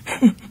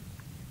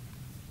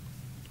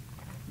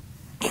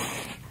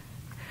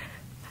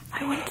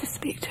 I want to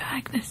speak to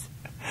Agnes.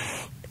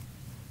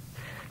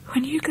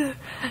 When you go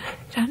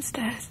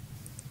downstairs,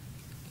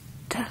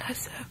 tell her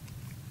so.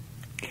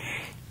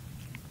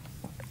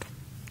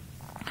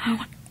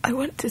 I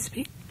want to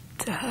speak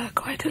to her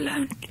quite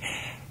alone.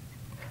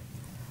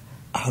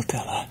 I'll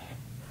tell her.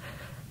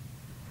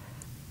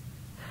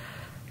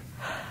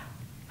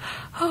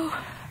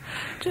 Oh,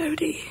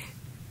 Dodie.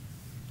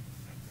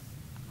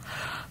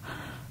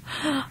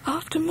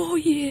 After more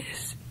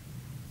years,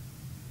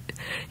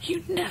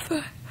 you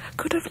never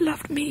could have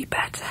loved me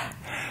better.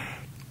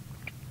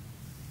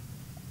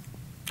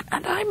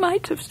 And I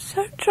might have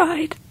so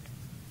tried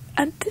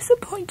and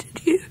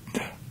disappointed you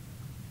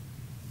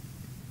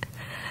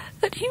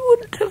that you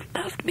wouldn't have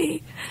loved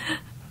me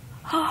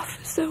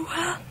half so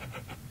well.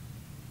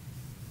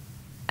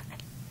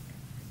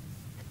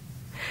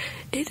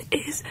 It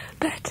is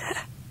better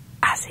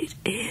as it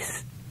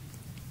is.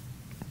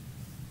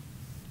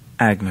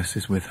 Agnes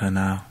is with her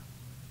now.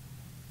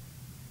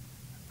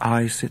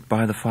 I sit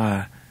by the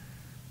fire,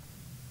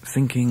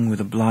 thinking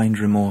with a blind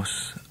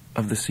remorse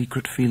of the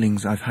secret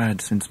feelings I've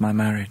had since my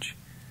marriage.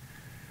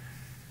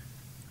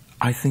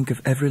 I think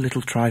of every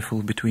little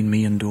trifle between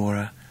me and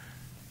Dora,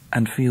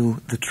 and feel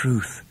the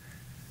truth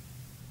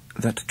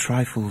that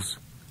trifles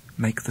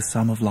make the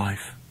sum of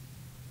life.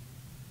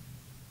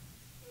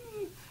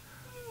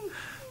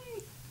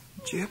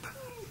 Jip,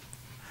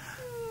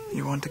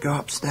 you want to go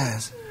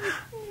upstairs?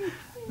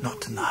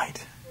 Not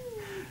tonight.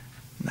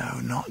 No,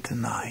 not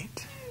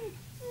tonight.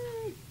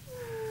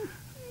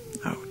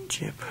 Oh,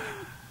 Jip,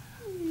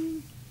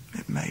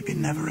 it may be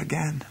never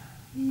again.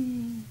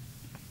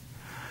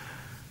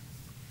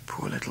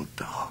 Poor little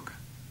dog.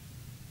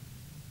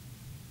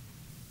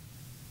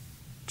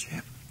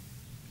 Jip.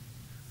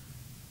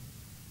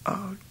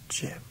 Oh,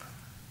 Jip.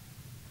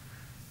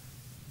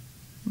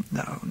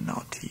 No,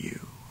 not you.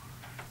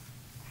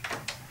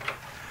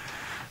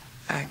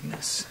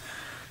 Agnes,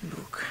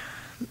 look.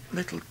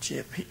 Little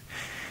Jip, he...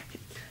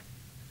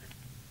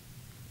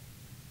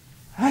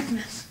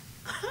 Agnes!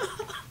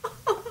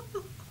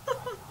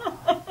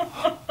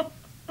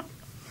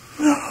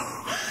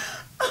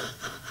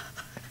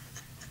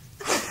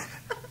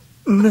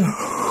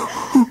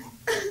 No.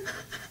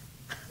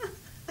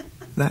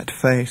 That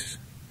face,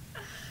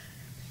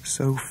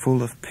 so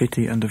full of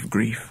pity and of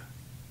grief.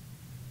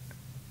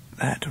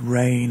 That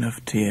rain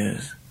of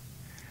tears.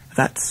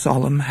 That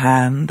solemn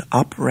hand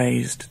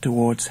upraised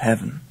towards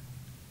heaven.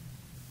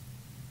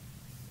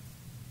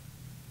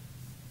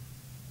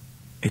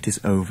 It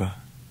is over.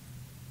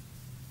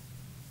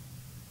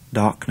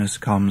 Darkness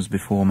comes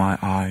before my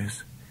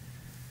eyes,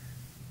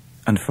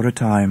 and for a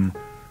time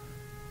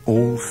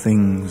all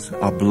things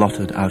are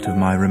blotted out of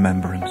my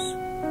remembrance.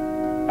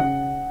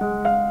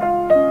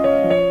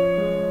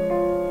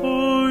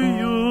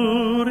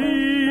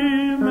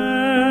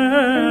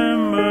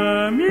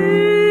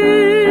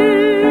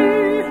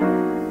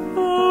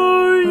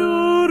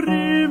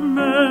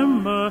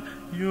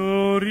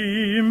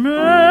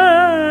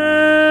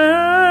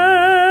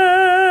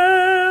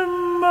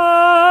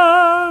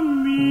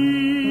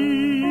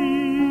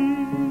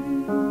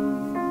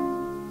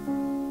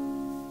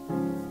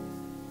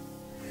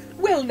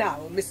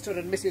 Mr.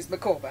 and Mrs.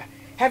 Micawber,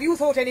 have you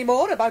thought any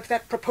more about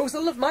that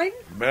proposal of mine?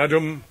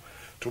 Madam,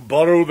 to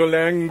borrow the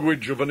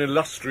language of an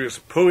illustrious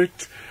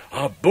poet,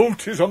 our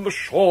boat is on the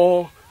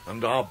shore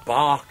and our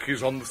bark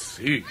is on the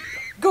sea.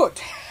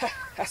 Good.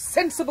 A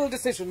sensible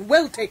decision,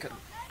 well taken.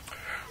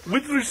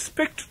 With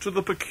respect to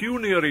the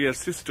pecuniary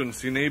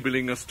assistance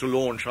enabling us to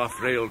launch our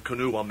frail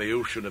canoe on the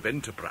ocean of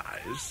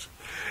enterprise,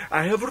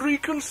 I have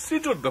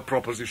reconsidered the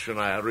proposition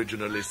I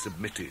originally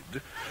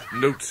submitted,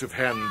 notes of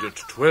hand at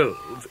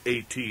 12,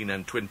 18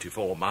 and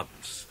 24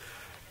 months.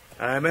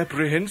 I am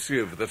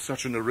apprehensive that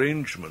such an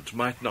arrangement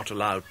might not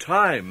allow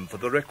time for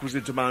the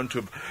requisite amount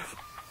of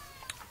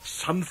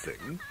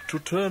something to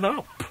turn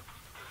up.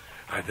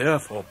 I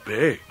therefore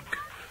beg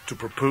to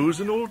propose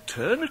an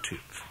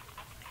alternative.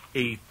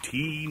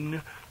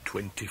 18,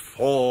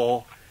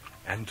 24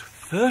 and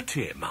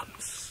 30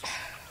 months.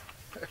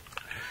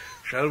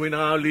 Shall we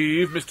now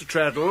leave Mr.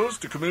 Traddles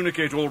to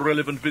communicate all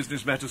relevant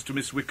business matters to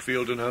Miss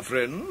Wickfield and her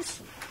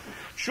friends?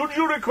 Should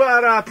you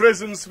require our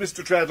presence,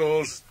 Mr.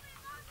 Traddles,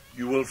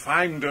 you will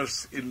find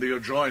us in the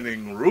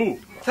adjoining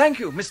room. Thank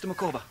you, Mr.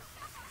 Micawber.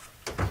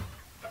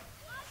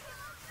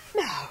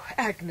 Now,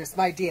 Agnes,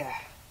 my dear,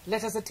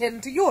 let us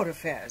attend to your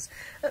affairs.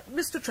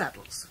 Mr.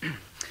 Traddles.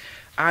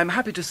 I'm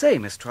happy to say,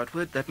 Miss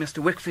Trotwood, that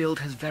Mr. Wickfield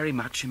has very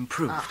much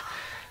improved.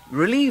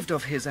 Relieved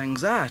of his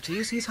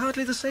anxieties, he's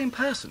hardly the same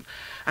person,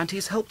 and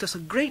he's helped us a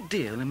great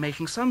deal in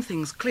making some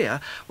things clear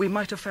we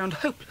might have found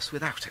hopeless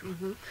without him.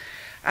 Mm-hmm.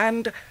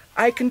 And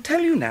I can tell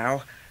you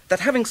now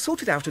that having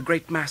sorted out a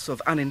great mass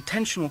of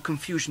unintentional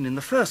confusion in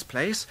the first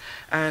place,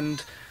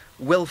 and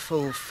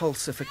willful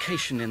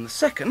falsification in the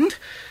second,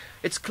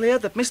 it's clear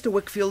that Mr.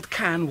 Wickfield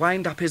can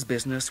wind up his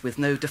business with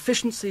no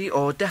deficiency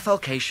or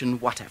defalcation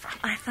whatever.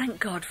 I thank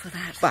God for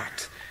that.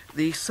 But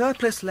the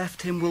surplus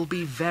left him will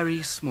be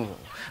very small.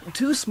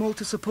 Too small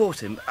to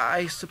support him.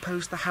 I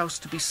suppose the house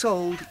to be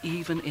sold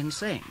even in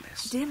saying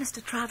this. Dear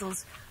Mr.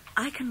 Traddles,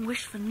 I can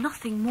wish for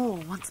nothing more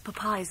once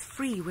Papa is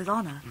free with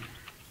honour.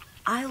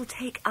 I'll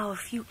take our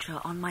future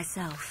on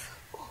myself.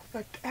 Oh,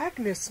 but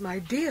Agnes, my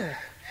dear,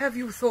 have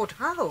you thought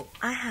how?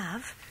 I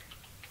have.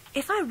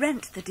 If I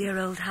rent the dear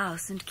old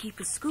house and keep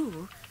a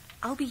school,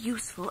 I'll be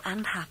useful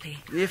and happy.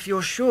 If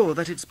you're sure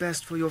that it's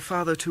best for your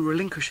father to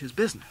relinquish his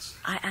business.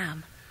 I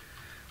am.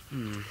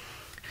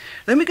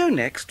 Then we go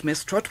next,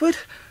 Miss Trotwood,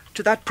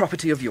 to that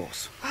property of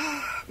yours.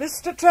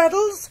 Mr.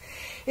 Traddles,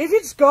 if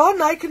it's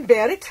gone, I can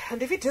bear it,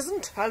 and if it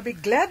isn't, I'll be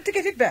glad to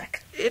get it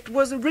back. It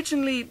was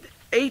originally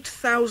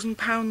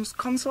 £8,000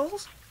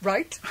 consols?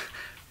 Right.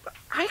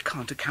 I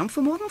can't account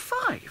for more than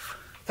 5.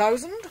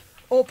 1,000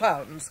 or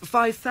pounds?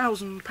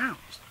 £5,000.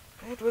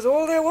 It was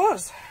all there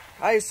was.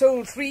 I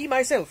sold 3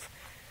 myself.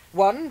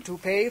 1 to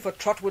pay for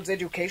Trotwood's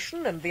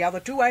education, and the other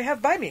 2 I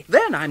have by me.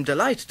 Then I'm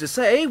delighted to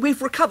say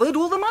we've recovered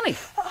all the money.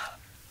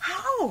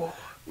 How?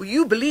 Well,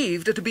 you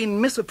believed it had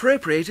been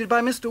misappropriated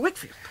by Mr.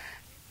 Wickfield.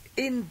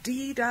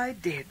 Indeed I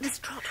did. Miss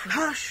Trotwood.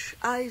 Hush,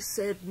 I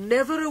said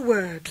never a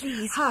word.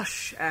 Please.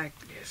 Hush,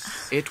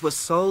 Agnes. It was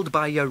sold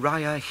by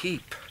Uriah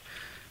Heep.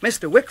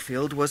 Mr.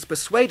 Wickfield was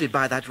persuaded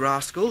by that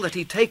rascal that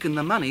he'd taken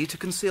the money to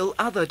conceal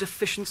other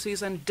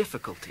deficiencies and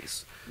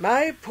difficulties.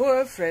 My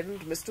poor friend,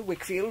 Mr.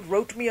 Wickfield,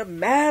 wrote me a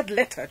mad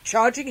letter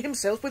charging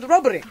himself with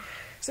robbery.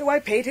 So I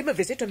paid him a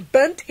visit and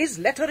burnt his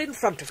letter in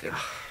front of him.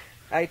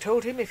 I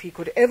told him if he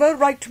could ever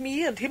write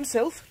me and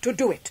himself, to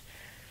do it.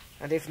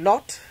 And if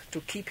not, to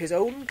keep his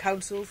own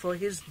counsel for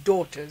his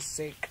daughter's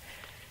sake.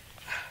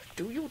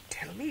 Do you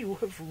tell me you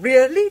have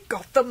really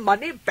got the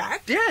money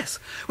back? Yes.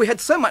 We had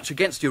so much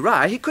against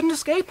Uriah he couldn't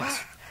escape us.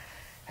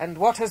 And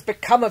what has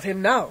become of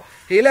him now?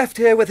 He left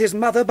here with his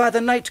mother by the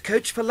night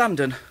coach for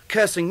London,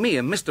 cursing me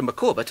and Mr.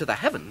 Micawber to the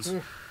heavens.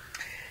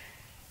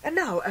 And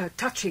now,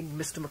 touching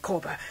Mr.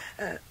 Micawber,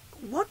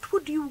 what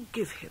would you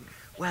give him?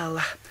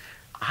 Well,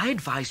 I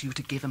advise you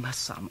to give him a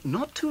sum,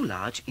 not too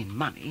large in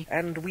money.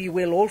 And we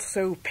will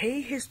also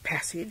pay his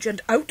passage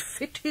and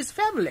outfit his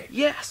family.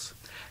 Yes.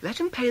 Let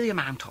him pay the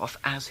amount off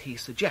as he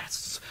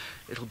suggests.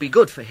 It'll be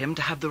good for him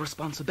to have the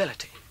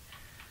responsibility.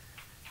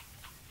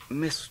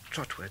 Miss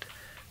Trotwood,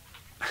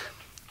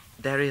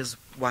 there is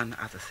one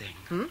other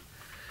thing.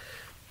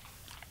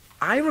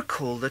 I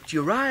recall that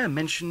Uriah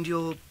mentioned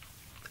your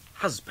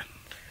husband.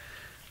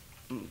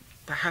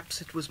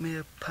 Perhaps it was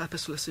mere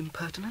purposeless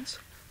impertinence?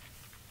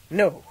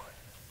 No.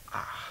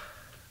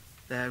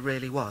 There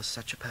really was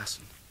such a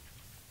person.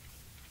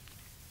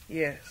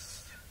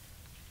 Yes.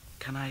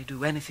 Can I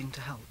do anything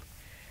to help?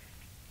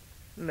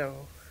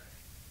 No.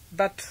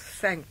 But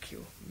thank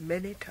you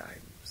many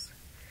times.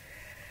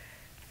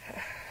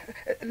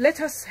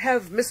 Let us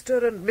have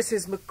Mr. and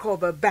Mrs.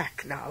 Micawber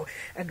back now,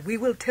 and we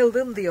will tell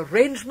them the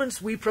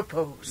arrangements we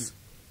propose.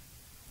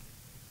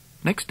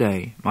 Next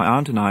day, my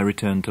aunt and I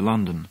returned to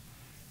London.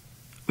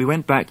 We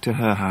went back to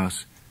her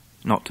house,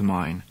 not to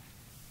mine,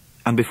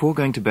 and before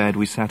going to bed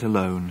we sat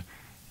alone,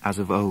 as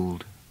of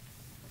old.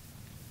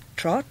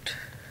 Trot?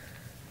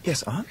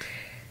 Yes, Aunt?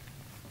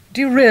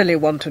 Do you really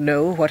want to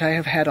know what I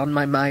have had on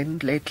my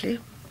mind lately?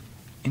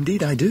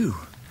 Indeed I do.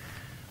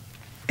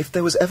 If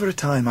there was ever a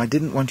time I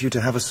didn't want you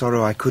to have a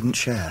sorrow I couldn't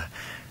share,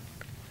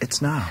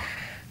 it's now.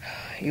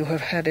 You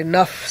have had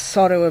enough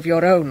sorrow of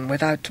your own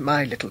without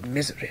my little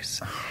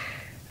miseries.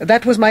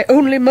 That was my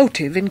only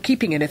motive in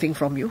keeping anything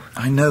from you.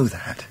 I know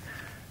that.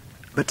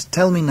 But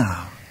tell me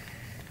now.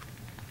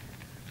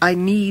 I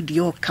need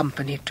your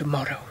company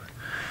tomorrow.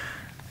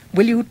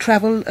 Will you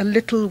travel a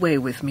little way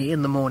with me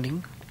in the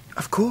morning?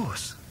 Of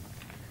course.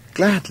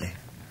 Gladly.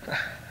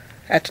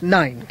 At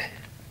 9.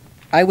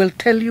 I will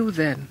tell you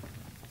then.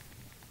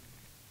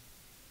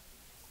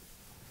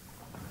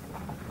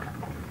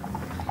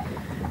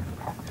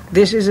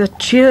 This is a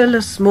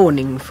cheerless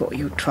morning for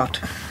you, Trot.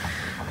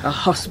 A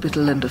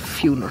hospital and a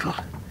funeral.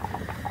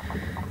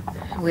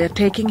 We're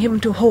taking him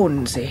to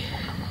Hornsey.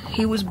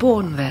 He was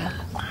born there.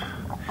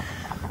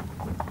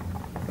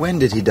 When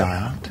did he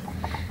die, Aunt?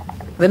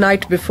 The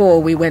night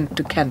before we went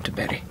to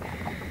Canterbury.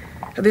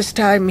 This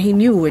time he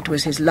knew it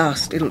was his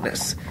last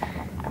illness.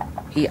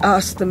 He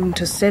asked them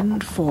to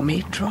send for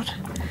me, Trot.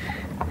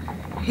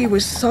 He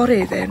was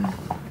sorry then.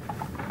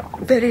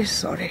 Very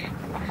sorry.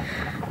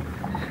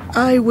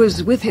 I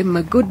was with him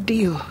a good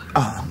deal.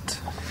 Aunt,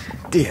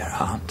 dear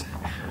Aunt,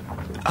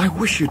 I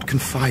wish you'd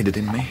confided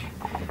in me.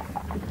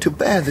 To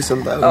bear this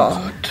alone.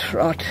 Oh,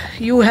 Trot,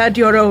 you had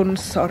your own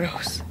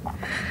sorrows.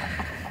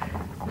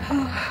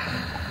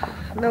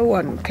 No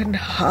one can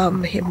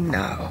harm him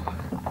now.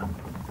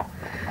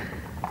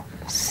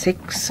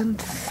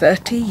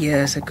 36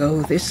 years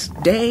ago this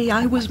day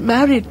I was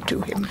married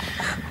to him.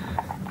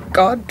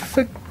 God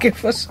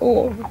forgive us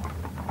all.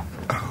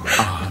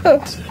 Oh,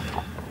 Aunt.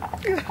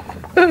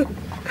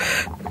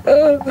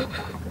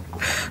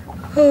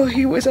 Oh,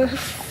 he was a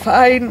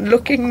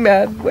fine-looking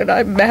man when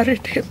I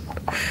married him,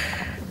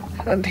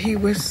 and he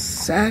was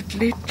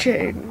sadly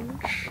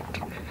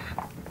changed.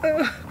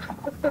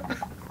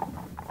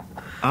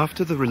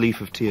 After the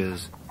relief of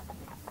tears,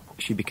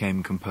 she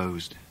became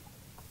composed.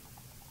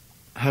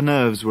 Her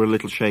nerves were a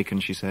little shaken,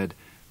 she said,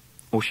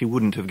 or she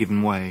wouldn't have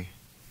given way.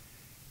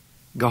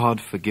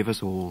 God forgive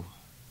us all.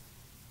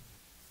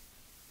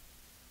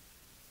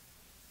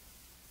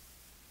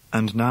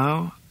 And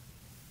now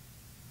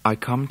I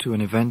come to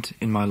an event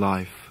in my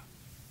life,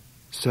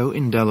 so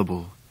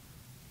indelible,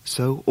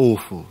 so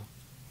awful,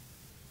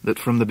 that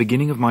from the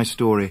beginning of my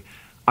story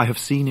I have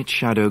seen its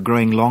shadow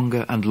growing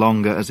longer and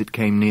longer as it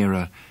came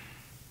nearer,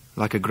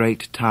 like a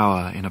great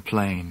tower in a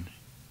plain.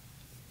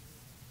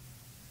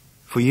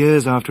 For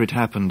years after it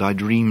happened, I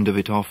dreamed of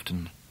it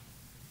often.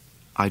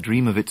 I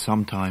dream of it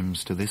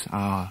sometimes to this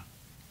hour.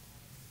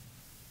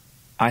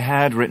 I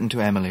had written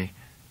to Emily.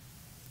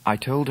 I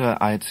told her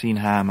I had seen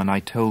Ham, and I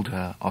told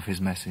her of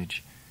his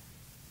message.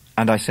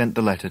 And I sent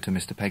the letter to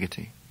Mr.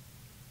 Peggotty.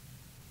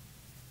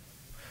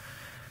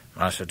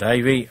 Master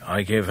Davy,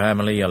 I give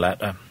Emily a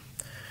letter.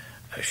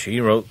 She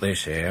wrote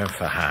this here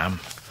for Ham,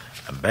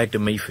 and begged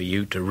of me for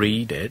you to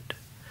read it,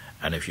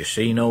 and if you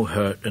see no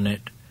hurt in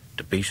it,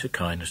 to be so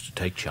kind as to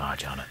take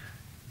charge on it.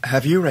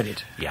 Have you read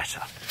it? Yes,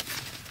 sir.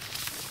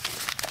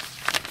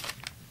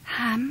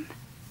 Ham,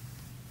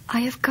 I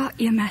have got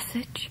your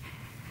message.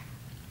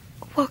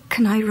 What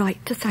can I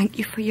write to thank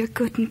you for your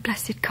good and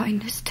blessed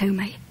kindness to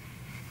me?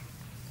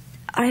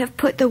 I have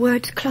put the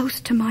words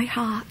close to my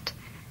heart.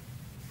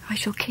 I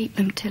shall keep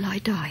them till I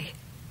die.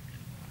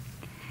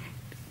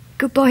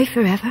 Goodbye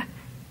forever,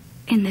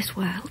 in this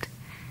world.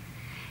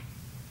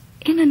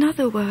 In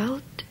another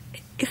world,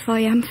 if I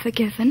am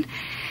forgiven,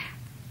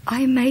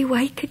 I may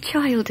wake a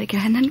child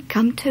again and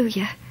come to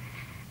you.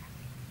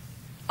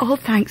 All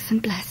thanks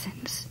and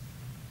blessings.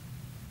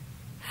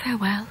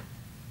 Farewell.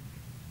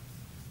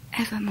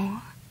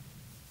 Evermore.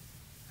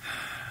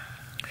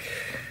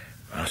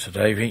 Master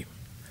Davy,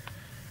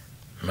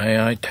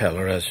 may I tell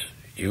her as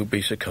you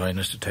be so kind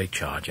as to take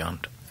charge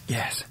on't?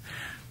 Yes.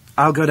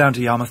 I'll go down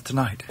to Yarmouth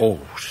tonight. Oh,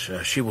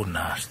 sir, she wouldn't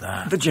ask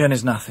that. The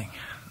journey's nothing.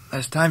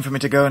 There's time for me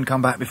to go and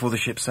come back before the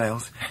ship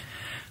sails.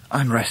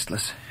 I'm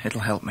restless.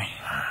 It'll help me.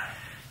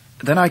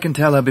 Then I can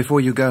tell her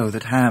before you go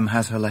that Ham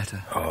has her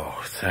letter.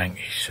 Oh, thank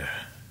you, sir.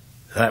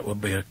 That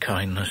would be a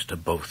kindness to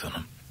both of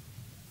them.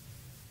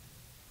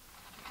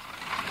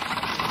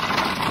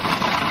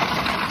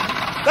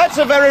 That's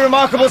a very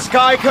remarkable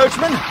sky,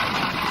 coachman.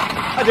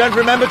 I don't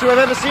remember to have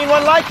ever seen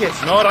one like it.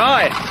 Not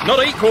I.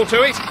 Not equal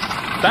to it.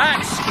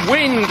 That's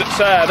wind,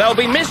 sir. There'll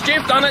be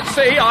mischief done at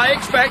sea, I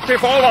expect,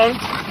 before long.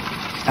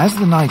 As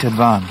the night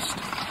advanced,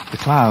 the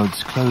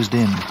clouds closed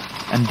in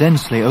and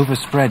densely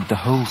overspread the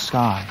whole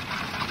sky.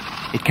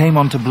 It came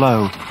on to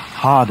blow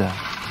harder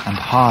and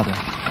harder.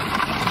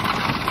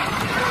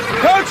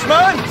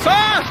 Coachman!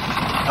 Sir!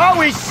 Are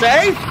we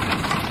safe?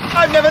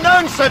 I've never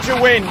known such a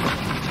wind.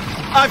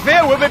 I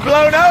fear we'll be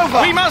blown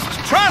over. We must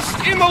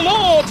trust in the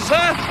Lord,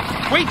 sir.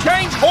 We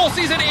changed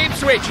horses at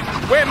Ipswich.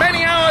 We're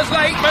many hours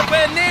late, but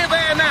we're near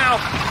there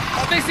now.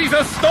 This is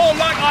a storm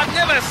like I've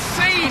never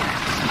seen.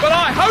 But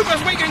I hope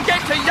as we can get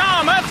to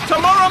Yarmouth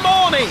tomorrow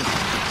morning.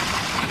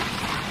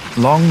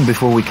 Long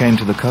before we came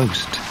to the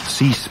coast,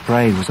 sea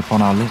spray was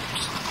upon our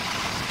lips.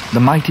 The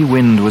mighty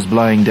wind was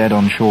blowing dead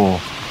on shore,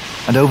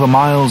 and over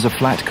miles of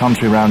flat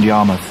country round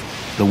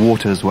Yarmouth, the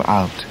waters were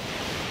out.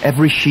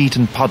 Every sheet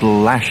and puddle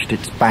lashed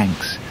its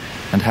banks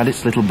and had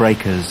its little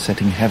breakers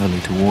setting heavily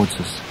towards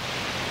us.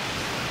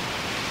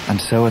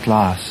 And so at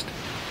last,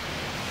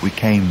 we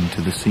came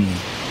to the sea.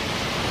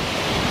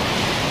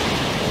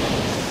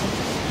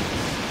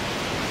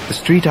 The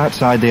street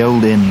outside the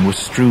old inn was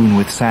strewn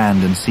with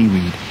sand and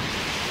seaweed.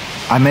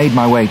 I made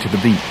my way to the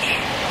beach.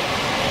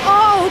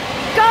 Oh,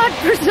 God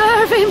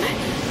preserve him!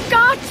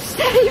 God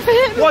save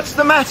him! What's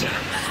the matter?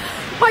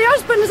 My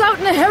husband's out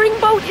in a herring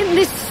boat in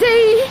this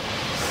sea.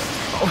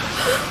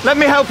 Oh, let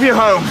me help you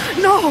home.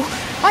 No,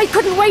 I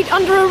couldn't wait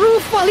under a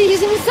roof while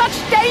he's in such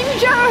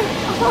danger.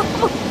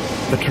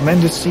 The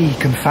tremendous sea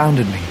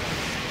confounded me.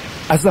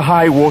 As the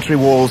high watery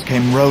walls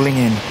came rolling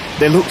in,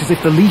 they looked as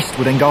if the least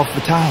would engulf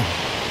the town.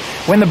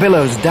 When the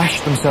billows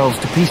dashed themselves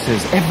to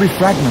pieces, every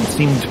fragment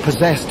seemed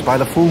possessed by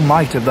the full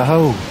might of the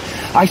whole.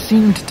 I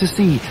seemed to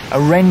see a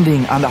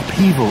rending and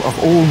upheaval of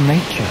all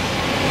nature.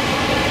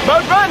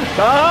 Boatman!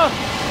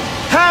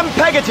 Ham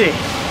Peggotty!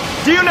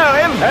 Do you know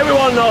him?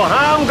 Everyone know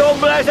Ham, God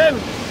bless him.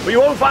 But you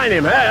won't find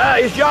him.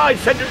 His yard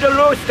sent him to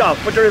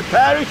Lowestoft for to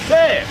repair his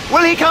ship.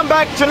 Will he come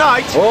back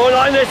tonight? Oh,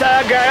 not in this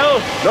gale.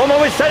 No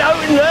more we set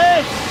out in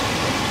this.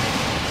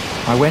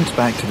 I went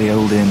back to the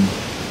old inn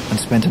and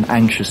spent an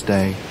anxious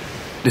day,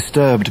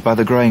 disturbed by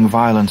the growing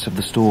violence of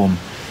the storm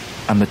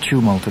and the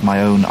tumult of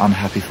my own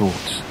unhappy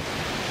thoughts.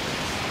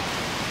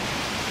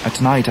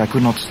 At night I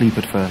could not sleep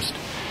at first,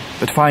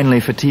 but finally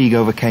fatigue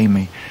overcame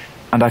me,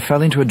 and I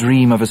fell into a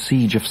dream of a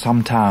siege of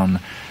some town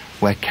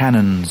where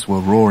cannons were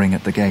roaring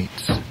at the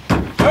gates.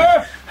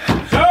 Sir!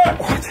 Sir!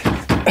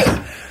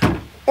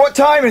 What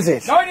time is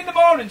it? 9 in the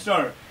morning,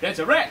 sir. There's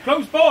a wreck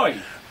close by.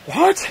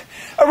 What?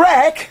 A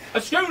wreck?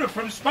 A schooner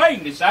from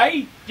Spain, they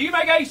say. Do you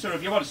make haste, sir,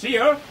 if you want to see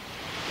her?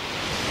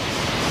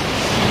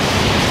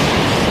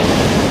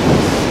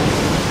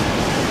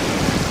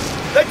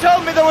 They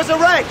told me there was a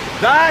wreck.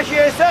 There she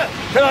is, sir.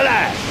 To the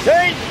left.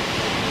 See?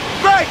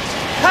 Great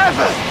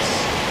heavens!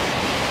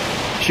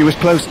 She was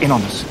close in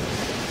on us.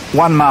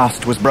 One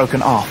mast was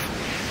broken off.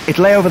 It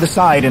lay over the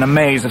side in a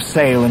maze of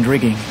sail and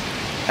rigging,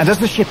 and as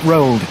the ship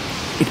rolled,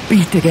 it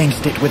beat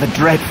against it with a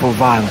dreadful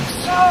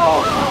violence.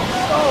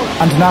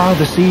 And now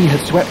the sea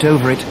had swept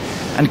over it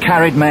and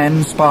carried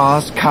men,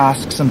 spars,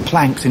 casks and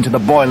planks into the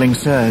boiling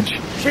surge.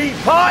 sheet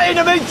parting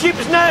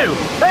amidships now.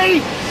 Hey,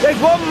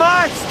 there's one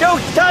mast still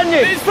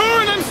standing. There's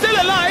 4 of them still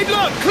alive,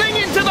 look,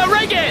 clinging to the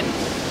rigging.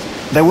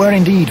 There were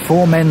indeed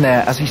 4 men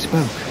there as he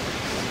spoke.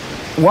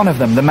 One of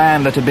them, the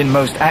man that had been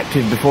most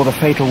active before the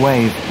fatal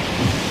wave.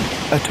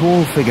 A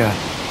tall figure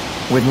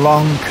with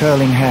long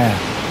curling hair.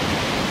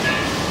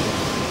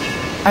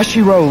 As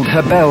she rolled,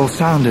 her bell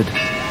sounded.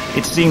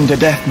 It seemed a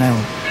death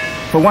knell.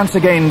 For once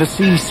again the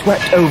sea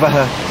swept over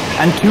her,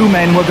 and 2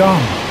 men were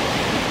gone.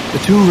 The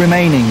 2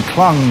 remaining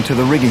clung to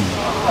the rigging.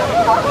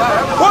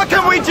 What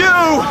can we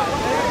do?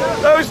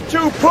 Those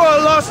 2 poor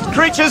lost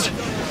creatures.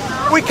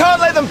 We can't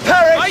let them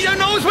perish. I don't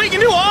know as we can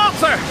do,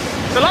 Arthur.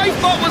 The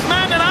lifeboat was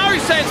manned in our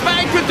sense, but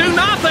it could do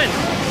nothing.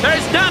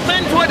 There's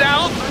nothing to it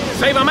out,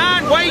 save a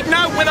man wading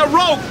out with a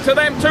rope to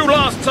them 2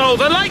 lost souls.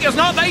 And like as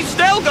not, they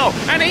still go,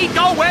 and he'd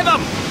go with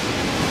them.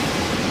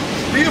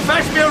 Will you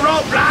fetch me a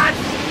rope, lad?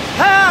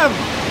 Ham!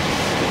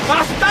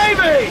 Master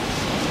Davy!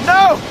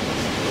 No!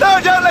 No,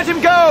 don't let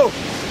him go!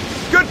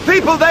 Good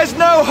people, there's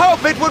no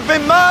hope. It would be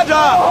murder!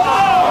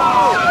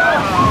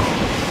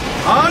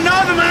 Oh,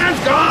 no, the man's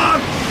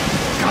gone!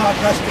 God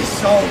rest his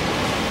soul.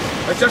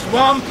 There's just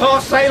one poor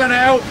sailing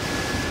out.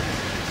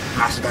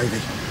 Master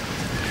Davy,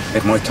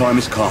 if my time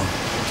is come,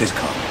 'tis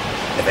come.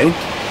 If ain't,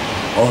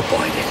 I'll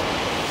bide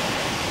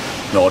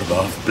it. Lord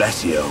above,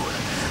 bless you,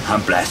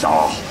 and bless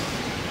all.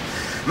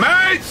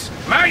 Mates,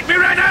 make me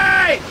ready!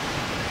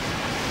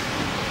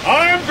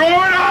 I am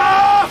going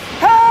off!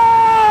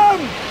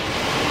 Ham!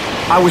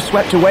 I was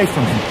swept away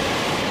from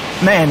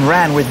him. Men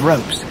ran with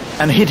ropes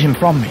and hid him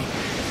from me.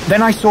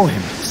 Then I saw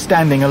him,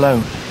 standing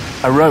alone,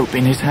 a rope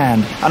in his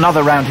hand,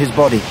 another round his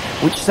body,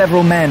 which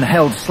several men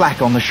held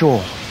slack on the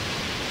shore.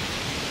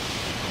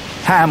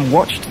 Ham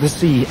watched the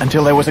sea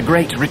until there was a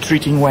great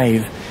retreating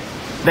wave.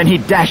 Then he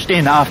dashed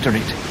in after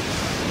it.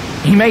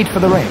 He made for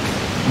the wreck,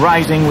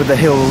 rising with the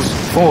hills,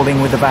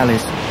 falling with the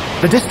valleys.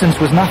 The distance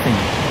was nothing,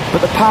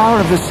 but the power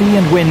of the sea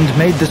and wind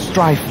made the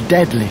strife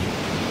deadly.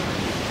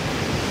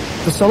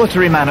 The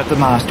solitary man at the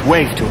mast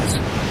waved to us.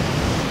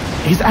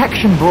 His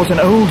action brought an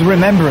old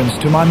remembrance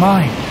to my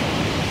mind.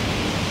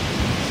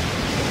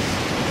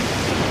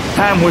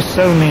 Ham was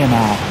so near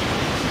now.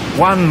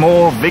 One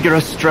more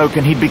vigorous stroke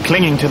and he'd be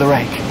clinging to the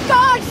wreck.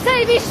 God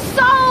save his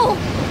soul!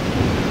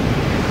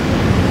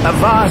 A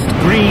vast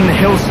green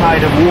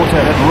hillside of water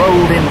had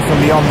rolled in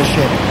from beyond the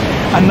ship,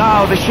 and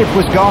now the ship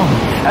was gone,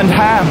 and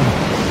Ham,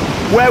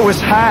 where was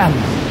Ham?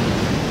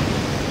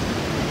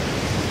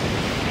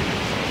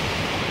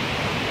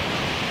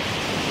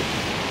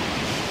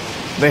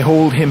 They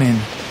hauled him in.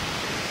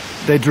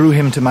 They drew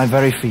him to my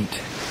very feet,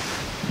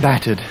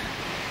 battered,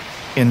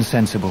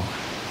 insensible.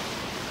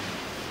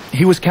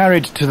 He was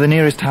carried to the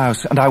nearest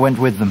house, and I went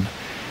with them.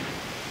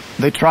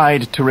 They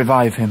tried to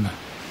revive him,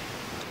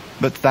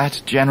 but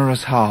that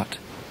generous heart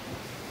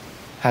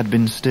had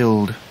been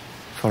stilled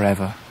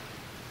forever.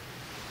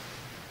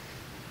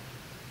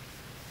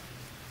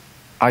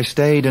 I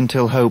stayed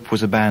until hope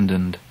was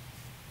abandoned,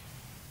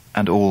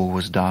 and all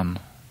was done.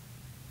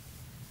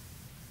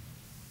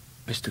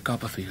 Mr.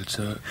 Copperfield,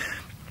 sir.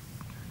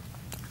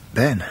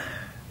 Ben,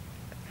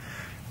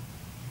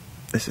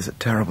 this is a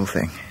terrible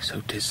thing.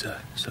 So 'tis, sir,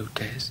 so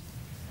 'tis.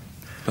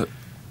 But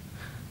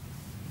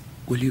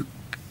will you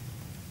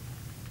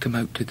come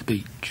out to the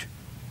beach?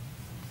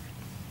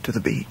 To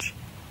the beach?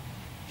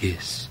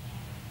 Yes.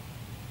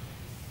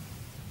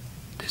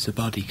 There's a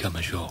body come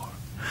ashore.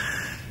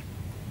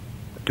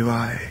 Do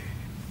I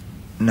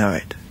know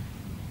it?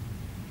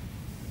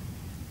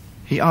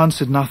 He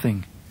answered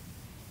nothing,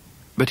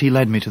 but he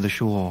led me to the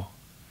shore.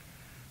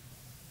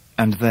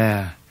 And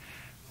there,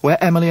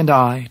 where Emily and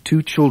I,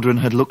 2 children,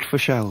 had looked for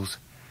shells,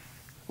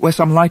 where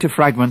some lighter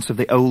fragments of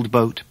the old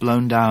boat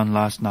blown down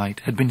last night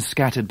had been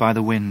scattered by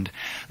the wind,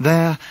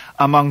 there,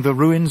 among the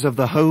ruins of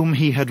the home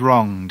he had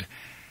wronged,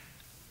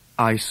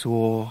 I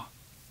saw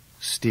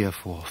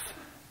Steerforth,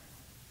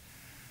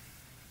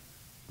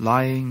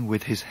 lying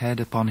with his head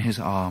upon his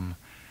arm,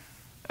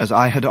 as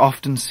I had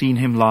often seen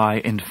him lie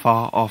in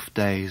far-off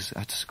days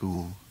at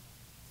school.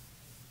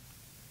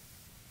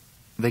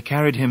 They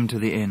carried him to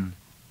the inn.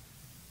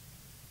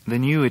 They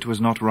knew it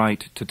was not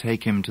right to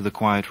take him to the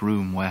quiet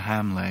room where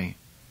Ham lay.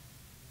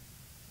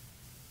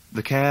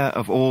 The care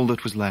of all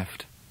that was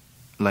left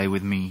lay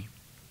with me.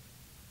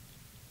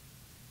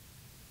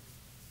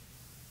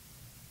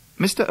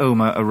 Mr.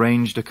 Omer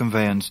arranged a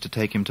conveyance to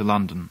take him to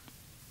London.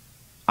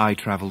 I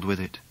travelled with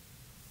it.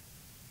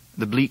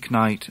 The bleak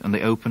night and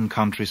the open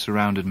country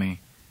surrounded me,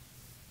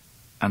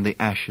 and the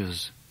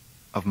ashes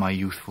of my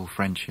youthful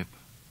friendship.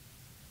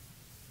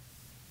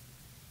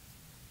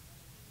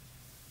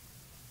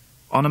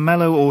 On a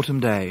mellow autumn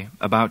day,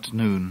 about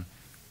noon,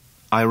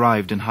 I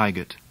arrived in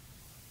Highgate.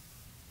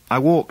 I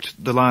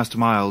walked the last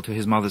mile to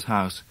his mother's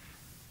house,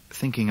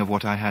 thinking of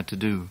what I had to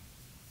do.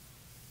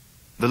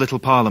 The little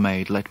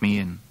parlour-maid let me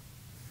in.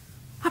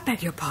 I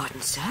beg your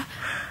pardon, sir.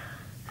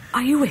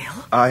 Are you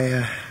ill?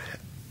 I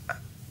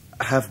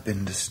have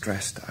been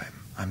distressed.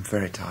 I'm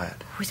very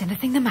tired. Oh, is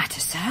anything the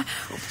matter, sir?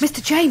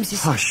 Mr. James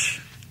is...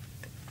 Hush.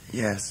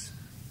 Yes.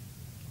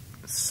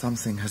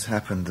 Something has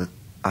happened that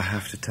I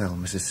have to tell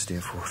Mrs.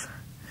 Steerforth.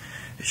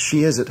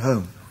 She is at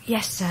home.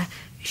 Yes, sir.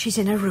 She's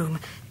in her room.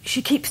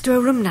 She keeps to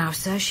her room now,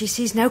 sir. She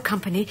sees no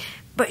company,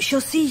 but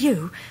she'll see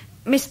you.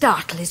 Miss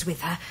Dartle is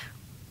with her.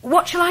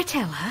 What shall I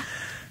tell her?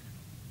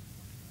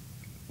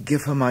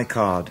 Give her my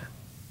card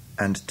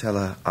and tell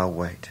her I'll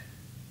wait.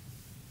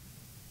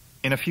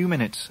 In a few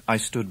minutes I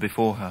stood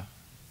before her.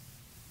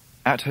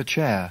 At her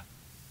chair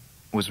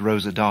was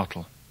Rosa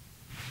Dartle.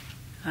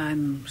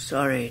 I'm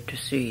sorry to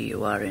see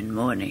you are in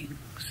mourning,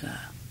 sir.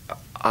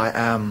 I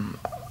am,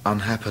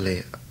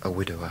 unhappily, a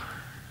widower.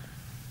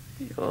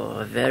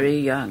 You're very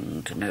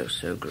young to know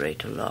so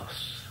great a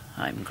loss.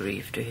 I'm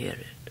grieved to hear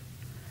it.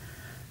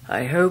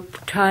 I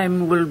hope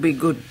time will be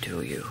good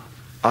to you.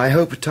 I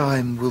hope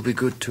time will be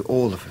good to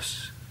all of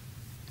us.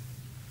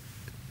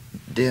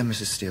 Dear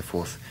Mrs.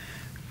 Steerforth,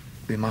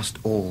 we must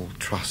all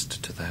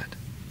trust to that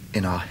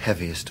in our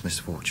heaviest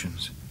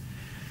misfortunes.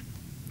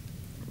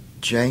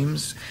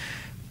 James...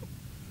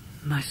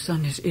 My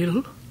son is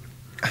ill?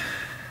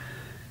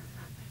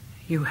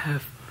 You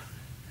have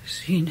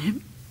seen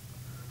him?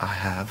 I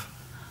have.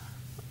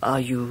 Are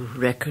you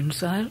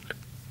reconciled?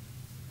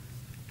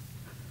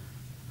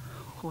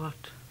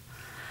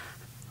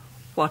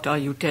 What are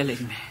you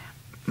telling me?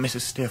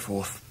 Mrs.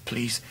 Steerforth,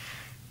 please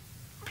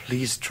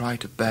try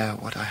to bear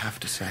what I have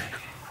to say.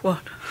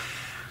 What?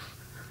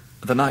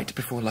 The night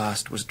before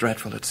last was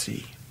dreadful at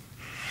sea.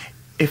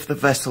 If the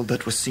vessel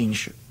that was seen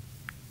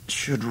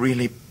should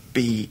really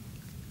be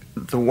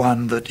the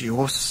one that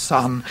your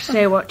son...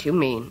 Say what you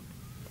mean.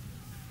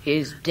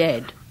 He's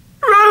dead.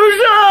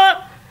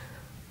 Rosa!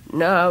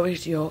 Now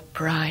is your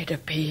pride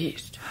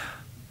appeased.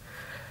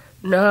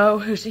 Now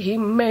has he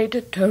made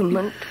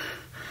atonement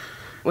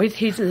with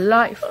his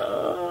life.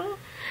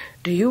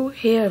 Do you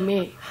hear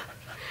me?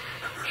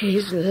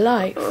 His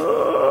life.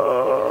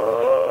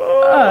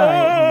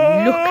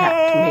 Aye, look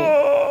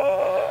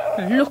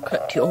at me. Look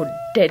at your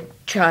dead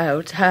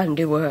child's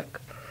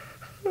handiwork.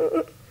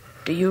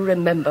 Do you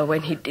remember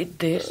when he did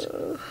this?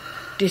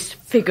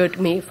 Disfigured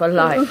me for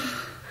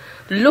life.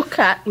 Look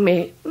at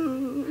me.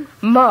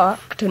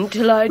 Marked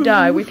until I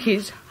die with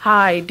his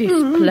high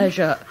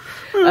displeasure.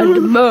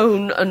 And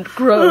moan and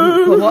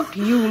groan for what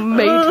you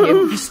made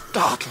him. Miss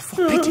Dartle,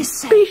 for pity's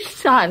sake. Be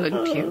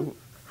silent, you.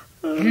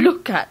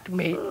 Look at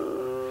me.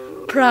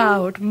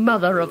 Proud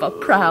mother of a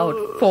proud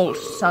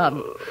false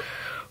son.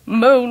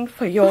 Moan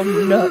for your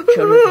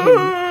nurture of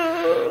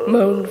him.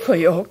 Moan for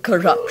your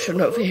corruption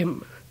of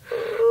him.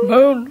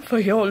 Moan for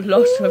your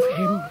loss of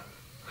him.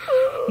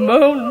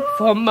 Moan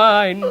for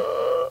mine.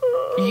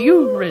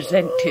 You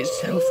resent his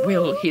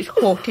self-will, his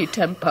haughty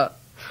temper.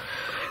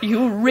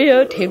 You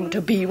reared him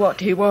to be what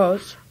he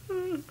was,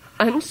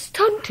 and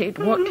stunted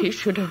what he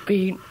should have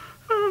been.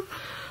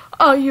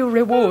 Are you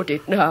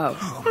rewarded now?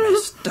 Oh,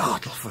 Miss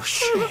Dartle, for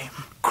shame.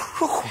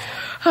 Cruel.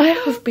 I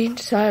have been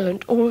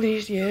silent all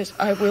these years.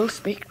 I will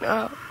speak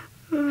now.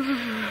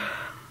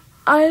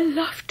 I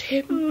loved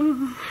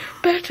him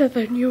better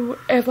than you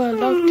ever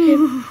loved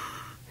him.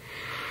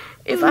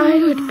 If I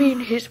had been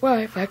his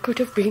wife, I could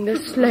have been the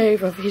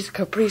slave of his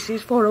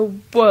caprices for a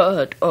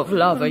word of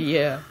love a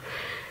year.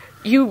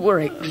 You were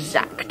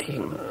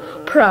exacting,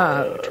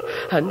 proud,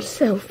 and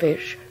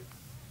selfish.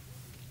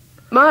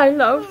 My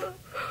love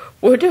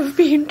would have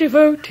been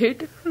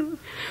devoted,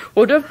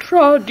 would have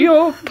trod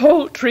your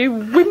paltry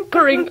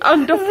whimpering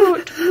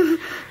underfoot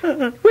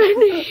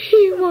when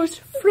he was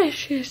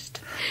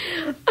freshest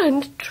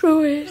and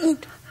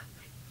truest.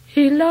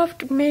 He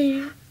loved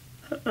me.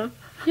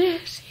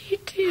 Yes, he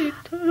did.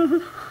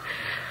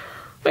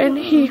 When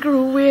he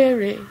grew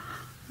weary,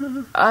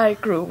 I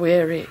grew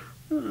weary.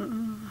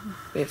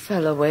 We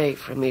fell away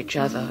from each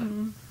other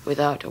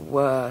without a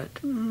word.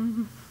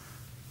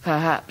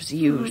 Perhaps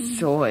you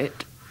saw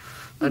it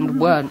and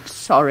weren't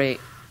sorry.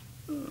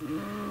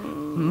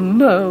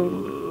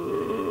 Moan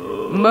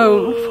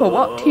for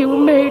what you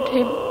made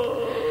him,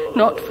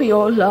 not for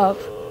your love.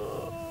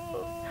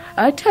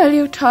 I tell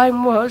you,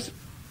 time was.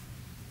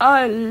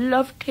 I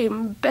loved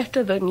him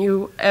better than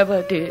you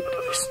ever did.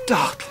 Miss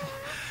Dartle,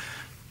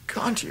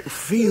 can't you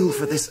feel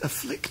for this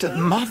afflicted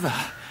mother?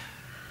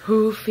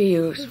 Who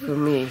feels for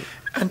me?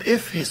 And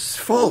if his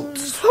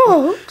faults...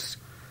 Faults?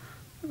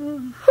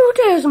 Who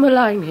dares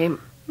malign him?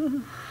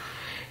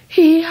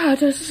 He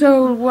had a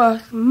soul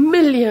worth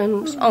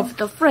millions of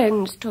the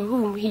friends to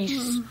whom he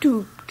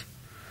stooped.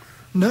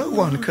 No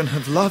one can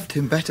have loved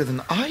him better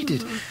than I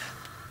did.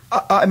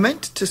 I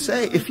meant to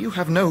say, if you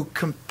have no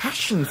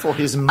compassion for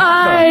his mother...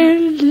 I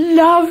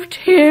loved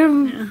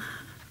him.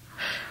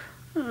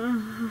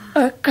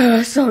 A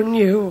curse on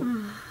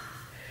you.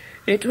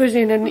 It was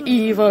in an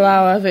evil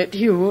hour that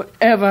you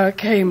ever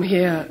came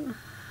here.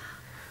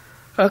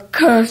 A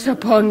curse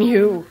upon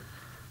you.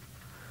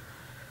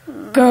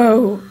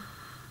 Go.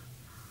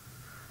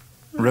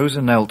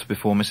 Rosa knelt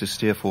before Mrs.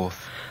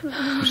 Steerforth,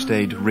 who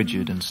stayed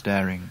rigid and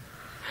staring.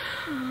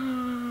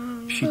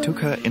 She took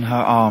her in her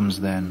arms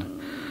then,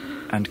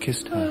 and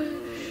kissed her,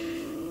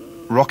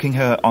 rocking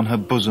her on her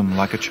bosom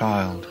like a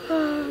child.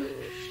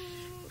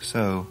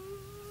 So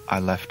I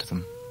left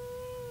them.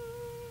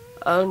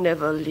 I'll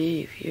never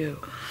leave you.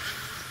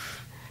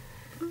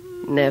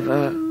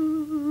 Never.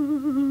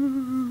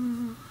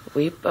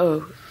 We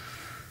both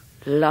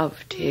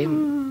loved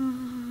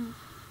him.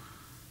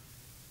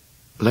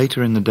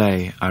 Later in the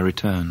day I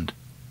returned,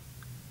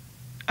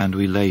 and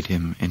we laid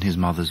him in his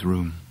mother's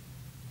room.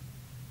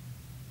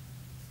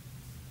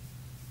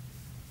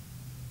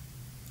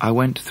 I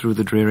went through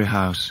the dreary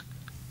house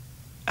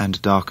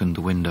and darkened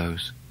the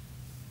windows.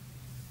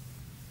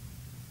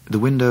 The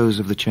windows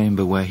of the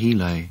chamber where he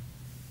lay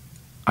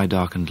I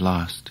darkened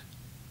last.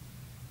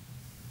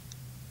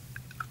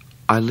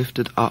 I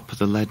lifted up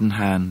the leaden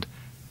hand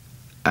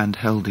and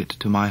held it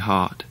to my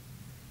heart,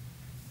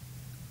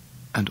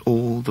 and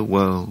all the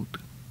world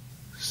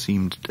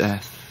seemed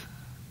death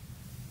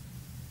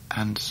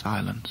and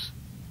silence.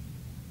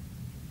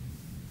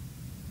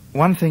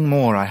 One thing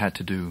more I had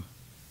to do,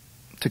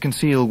 to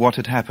conceal what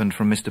had happened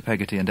from Mr.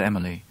 Peggotty and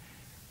Emily.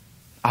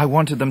 I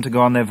wanted them to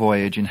go on their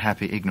voyage in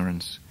happy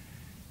ignorance.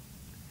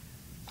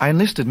 I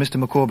enlisted Mr.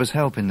 Micawber's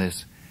help in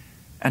this,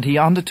 and he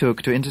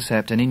undertook to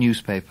intercept any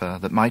newspaper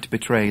that might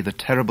betray the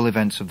terrible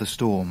events of the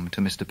storm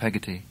to Mr.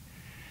 Peggotty.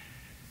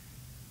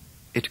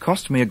 It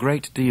cost me a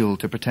great deal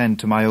to pretend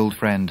to my old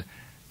friend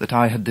that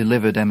I had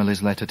delivered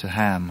Emily's letter to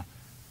Ham,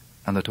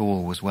 and that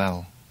all was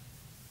well.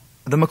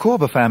 The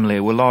Micawber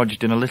family were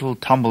lodged in a little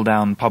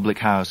tumble-down public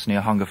house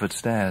near Hungerford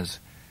Stairs.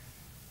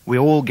 We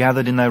all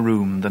gathered in their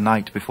room the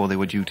night before they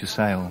were due to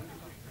sail.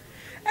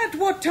 At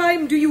what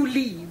time do you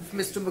leave,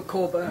 Mr.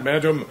 Micawber?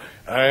 Madam,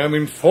 I am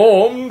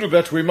informed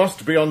that we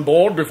must be on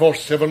board before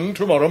 7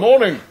 tomorrow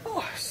morning.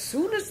 Oh, as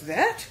soon as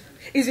that?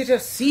 Is it a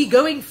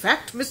sea-going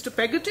fact, Mr.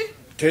 Peggotty?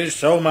 'Tis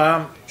so,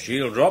 ma'am.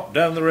 She'll drop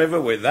down the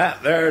river with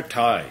that there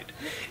tide.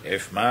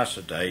 If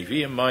Master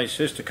Davy and my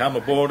sister come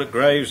aboard at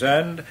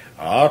Gravesend,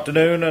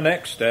 afternoon the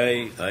next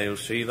day, they'll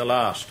see the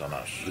last on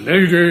us.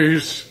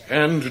 Ladies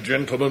and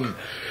gentlemen,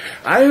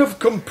 I have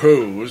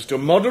composed a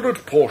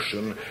moderate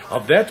portion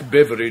of that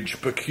beverage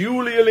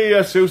peculiarly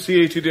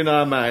associated in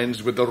our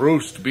minds with the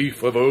roast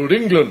beef of old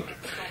England.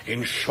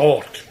 In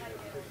short,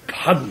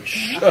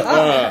 punch.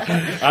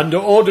 Under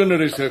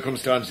ordinary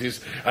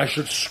circumstances, I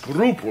should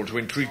scruple to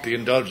entreat the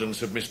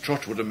indulgence of Miss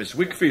Trotwood and Miss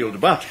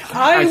Wickfield, but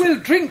I will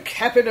drink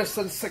happiness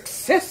and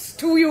success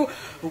to you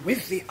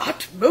with the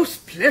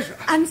utmost pleasure.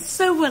 And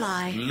so will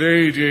I.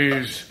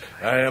 Ladies,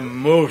 I am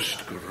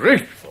most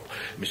grateful.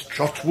 Miss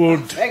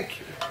Trotwood. Thank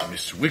you.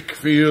 Miss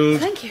Wickfield.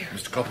 Thank you.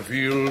 Mr.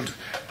 Copperfield.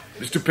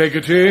 Mr.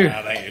 Peggotty.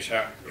 Thank you,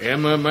 sir.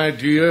 Emma, my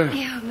dear.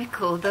 Oh,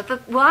 Micawber,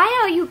 but why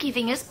are you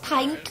giving us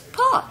pint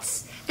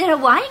pots? There are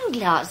wine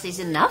glasses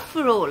enough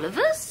for all of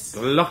us.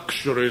 The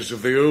luxuries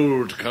of the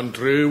old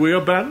country we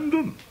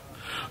abandon.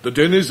 The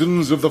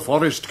denizens of the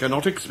forest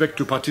cannot expect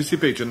to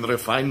participate in the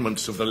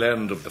refinements of the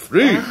land of the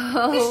free.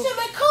 Oh. Mr.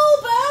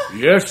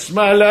 Micawber! Yes,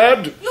 my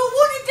lad? You're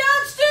wanted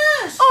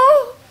downstairs!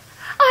 Oh,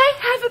 I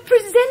have a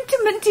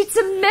presentiment it's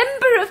a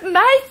member of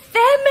my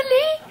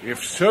family.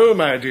 If so,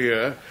 my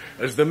dear,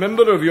 as the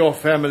member of your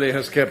family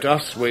has kept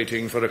us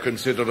waiting for a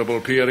considerable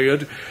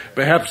period,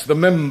 perhaps the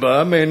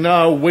member may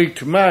now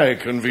wait my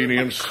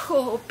convenience.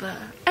 Micawber,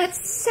 at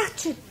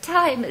such a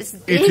time as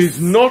this... It is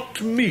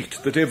not meet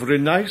that every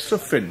nice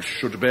offence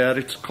should bear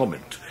its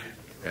comment.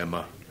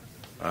 Emma,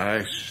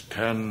 I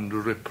stand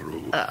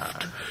reproved.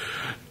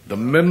 The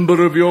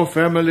member of your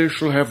family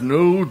shall have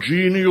no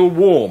genial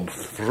warmth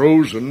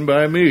frozen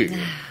by me.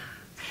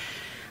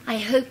 I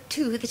hope,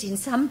 too, that in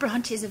some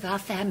branches of our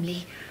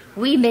family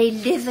we may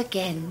live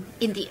again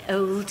in the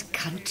old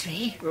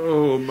country.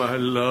 Oh, my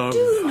love.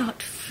 Do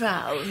not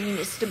frown,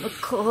 Mr.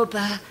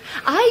 Micawber.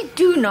 I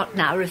do not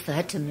now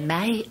refer to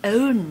my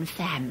own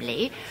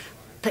family,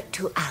 but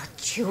to our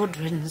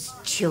children's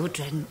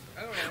children.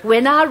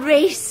 When our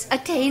race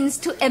attains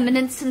to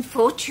eminence and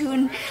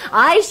fortune,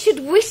 I should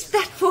wish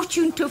that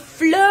fortune to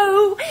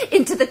flow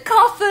into the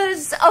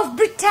coffers of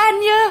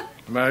Britannia.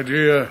 My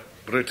dear,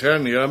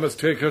 Britannia must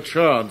take her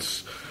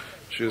chance.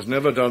 She has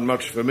never done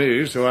much for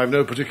me, so I've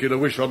no particular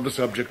wish on the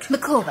subject.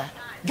 Micawber,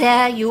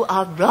 there you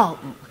are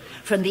wrong.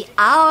 From the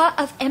hour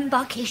of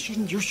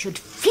embarkation, you should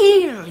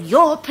feel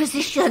your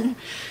position.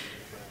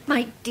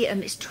 My dear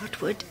Miss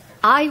Trotwood,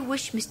 I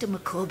wish Mr.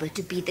 Micawber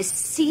to be the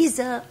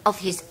Caesar of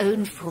his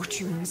own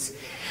fortunes.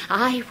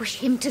 I wish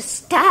him to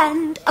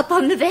stand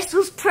upon the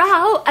vessel's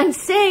prow and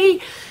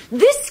say,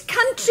 "This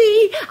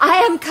country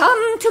I am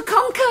come to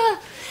conquer.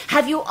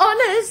 Have you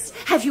honours?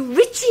 Have you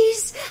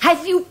riches?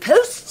 Have you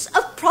posts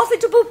of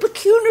profitable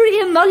pecuniary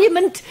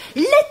emolument?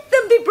 Let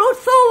them be brought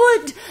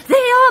forward. They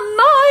are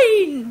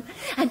mine."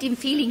 And in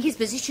feeling his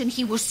position,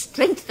 he will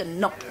strengthen,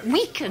 not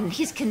weaken,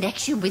 his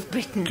connection with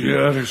Britain.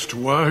 Dearest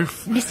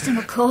wife. Mr.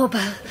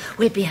 Micawber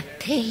will be a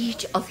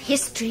page of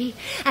history,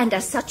 and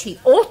as such he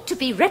ought to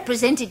be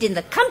represented in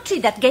the country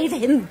that gave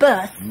him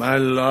birth. My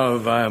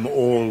love, I am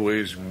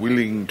always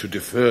willing to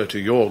defer to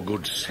your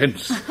good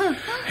sense.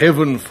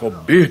 Heaven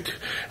forbid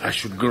I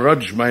should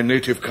grudge my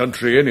native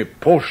country any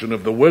portion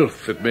of the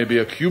wealth that may be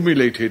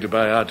accumulated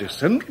by our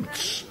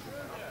descendants.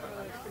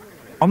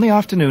 On the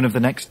afternoon of the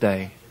next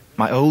day,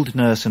 my old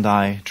nurse and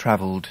I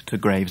travelled to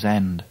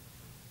Gravesend.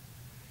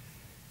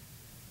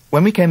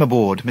 When we came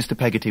aboard, Mr.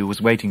 Peggotty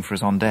was waiting for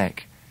us on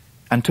deck,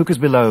 and took us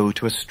below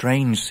to a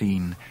strange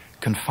scene,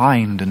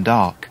 confined and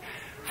dark,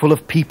 full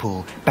of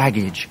people,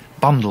 baggage,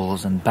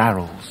 bundles and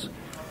barrels.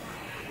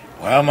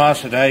 Well,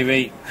 Master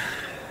Davy,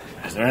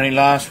 is there any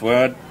last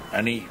word,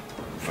 any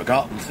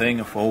forgotten thing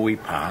afore we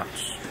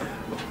parts?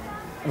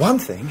 One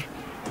thing.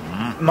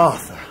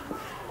 Martha.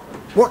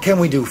 What can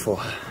we do for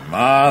her?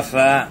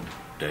 Martha,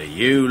 do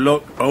you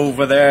look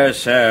over there,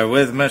 sir,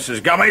 with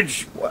Mrs.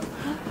 Gummidge? What?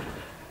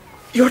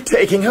 You're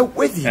taking her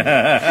with you.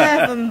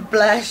 Heaven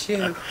bless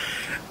you.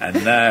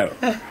 And now,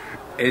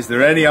 is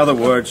there any other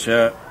word,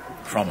 sir,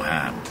 from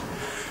Ham?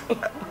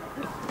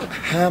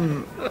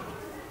 Ham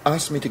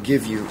asked me to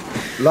give you,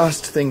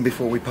 last thing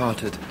before we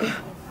parted,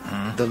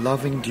 the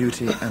loving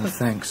duty and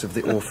thanks of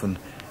the orphan.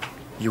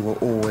 You were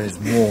always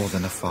more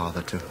than a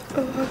father to.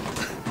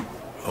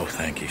 Oh,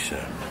 thank you,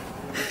 sir.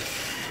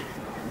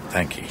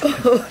 Thank you.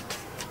 Oh,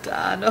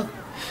 Daniel.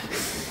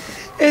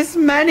 It's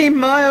many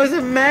miles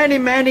and many,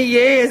 many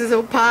years as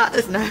will part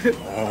us now.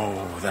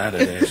 Oh, that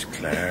it is,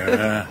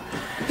 Clara.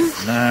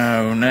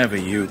 Now, never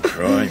you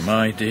cry,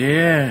 my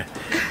dear.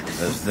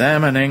 There's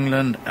them in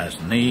England as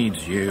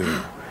needs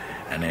you,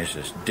 and is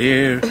as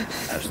dear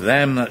as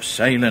them that's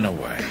sailing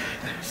away.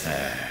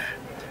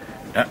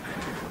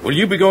 Will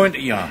you be going to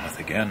Yarmouth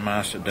again,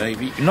 Master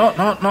Davy?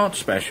 Not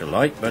special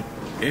like, but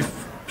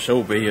if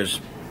so be as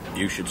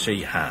you should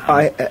see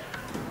Ham.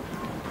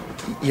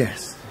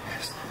 Yes.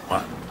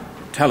 Well,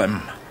 tell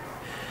him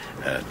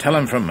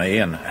from me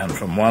and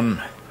from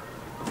one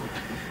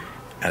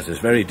as is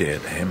very dear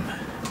to him.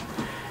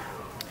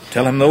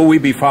 Tell him though we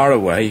be far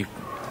away,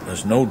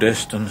 there's no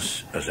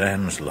distance as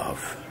ends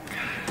love.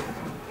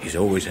 He's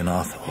always in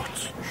our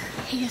thoughts.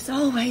 He is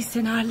always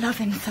in our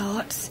loving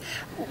thoughts.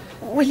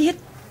 Will you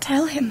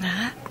tell him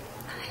that?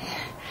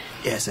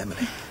 Yes,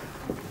 Emily.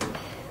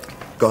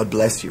 God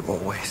bless you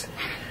always.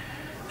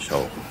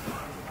 So,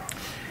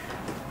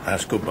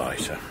 that's goodbye,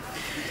 sir.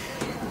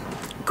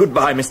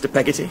 Goodbye, Mr.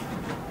 Peggotty.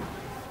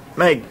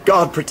 May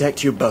God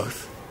protect you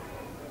both.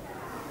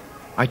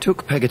 I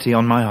took Peggotty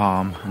on my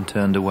arm and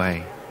turned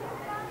away.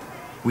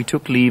 We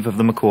took leave of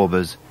the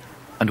Micawbers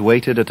and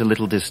waited at a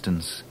little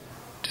distance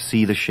to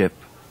see the ship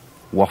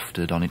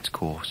wafted on its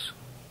course.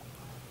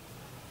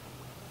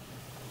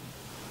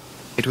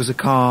 It was a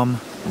calm,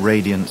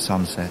 radiant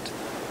sunset,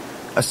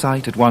 a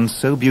sight at once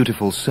so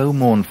beautiful, so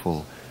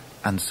mournful,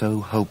 and so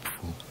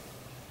hopeful.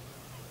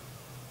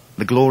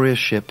 The glorious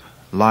ship,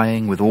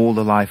 lying with all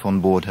the life on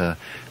board her,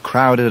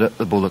 crowded at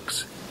the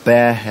bulwarks,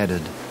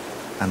 bareheaded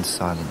and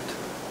silent.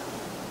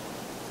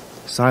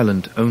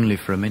 Silent only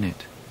for a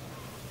minute.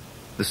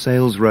 The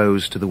sails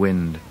rose to the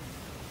wind.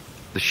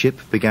 The ship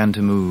began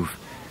to move.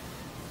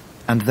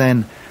 And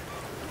then,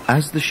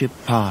 as the ship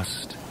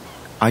passed,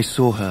 I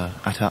saw her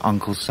at her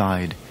uncle's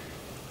side,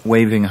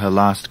 waving her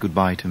last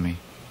goodbye to me.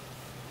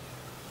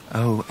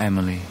 Oh,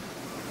 Emily,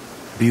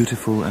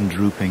 beautiful and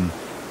drooping,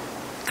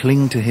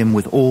 cling to him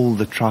with all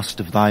the trust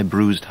of thy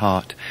bruised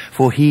heart,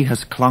 for he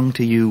has clung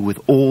to you with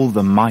all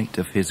the might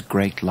of his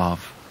great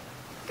love.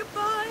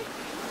 Goodbye.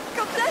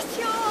 God bless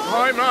you all.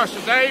 Bye,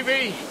 Master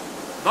Davy.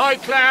 Bye,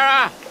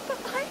 Clara.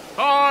 Goodbye.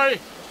 Bye.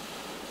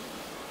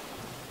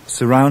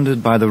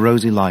 Surrounded by the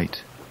rosy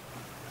light,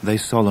 they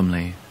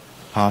solemnly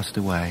passed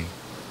away.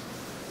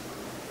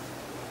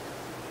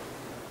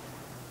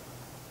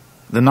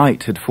 The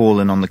night had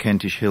fallen on the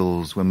Kentish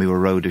hills when we were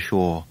rowed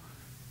ashore,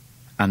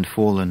 and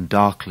fallen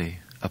darkly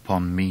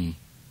upon me.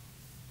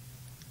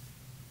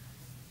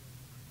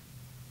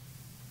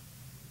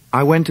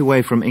 I went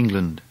away from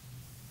England,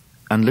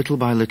 and little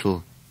by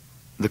little,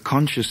 the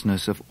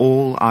consciousness of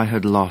all I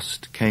had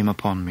lost came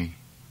upon me.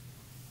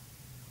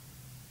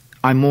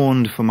 I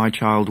mourned for my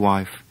child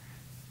wife,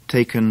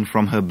 taken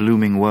from her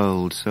blooming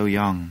world so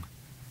young.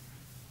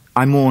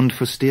 I mourned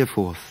for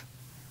Steerforth,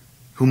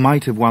 who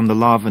might have won the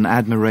love and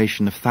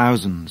admiration of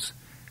thousands,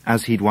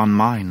 as he'd won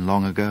mine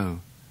long ago.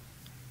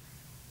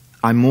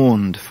 I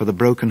mourned for the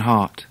broken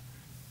heart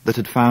that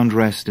had found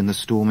rest in the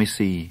stormy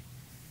sea,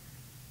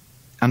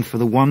 and for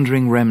the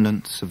wandering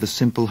remnants of the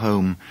simple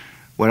home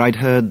where I'd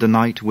heard the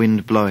night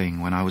wind blowing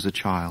when I was a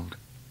child.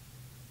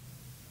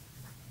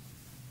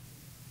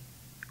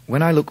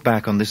 When I look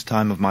back on this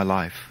time of my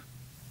life,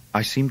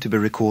 I seem to be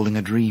recalling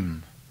a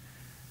dream.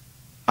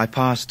 I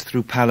passed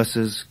through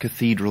palaces,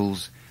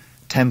 cathedrals,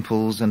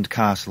 temples and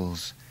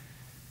castles,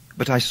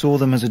 but I saw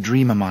them as a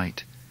dreamer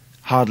might,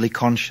 hardly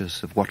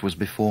conscious of what was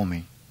before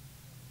me.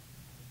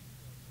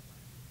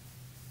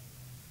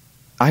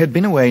 I had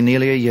been away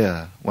nearly a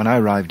year when I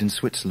arrived in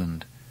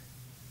Switzerland,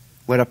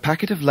 where a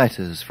packet of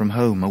letters from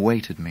home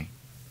awaited me,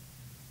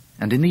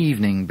 and in the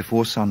evening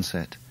before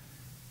sunset,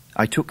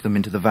 I took them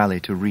into the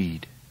valley to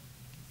read.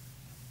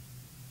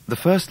 The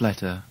first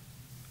letter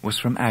was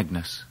from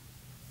Agnes.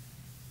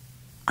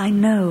 I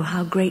know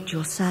how great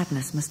your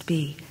sadness must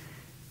be,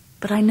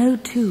 but I know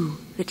too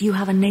that you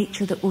have a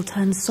nature that will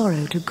turn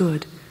sorrow to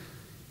good.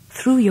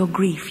 Through your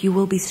grief you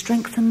will be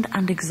strengthened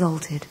and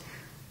exalted.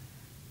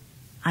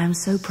 I am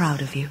so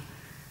proud of you.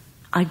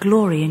 I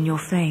glory in your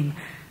fame,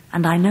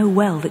 and I know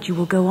well that you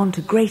will go on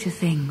to greater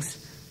things.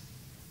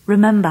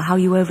 Remember how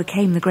you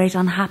overcame the great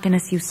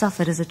unhappiness you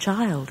suffered as a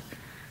child.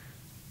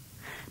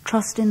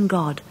 Trust in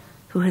God,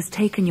 who has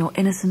taken your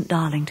innocent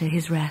darling to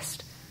his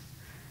rest.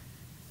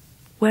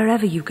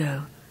 Wherever you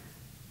go,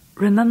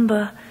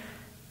 remember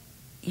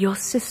your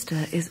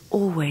sister is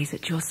always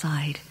at your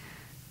side,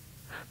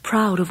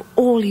 proud of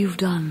all you've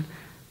done,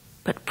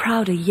 but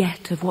prouder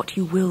yet of what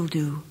you will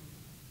do.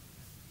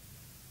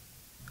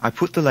 I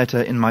put the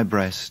letter in my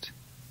breast,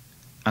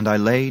 and I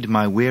laid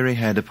my weary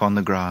head upon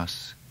the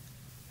grass,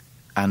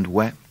 and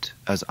wept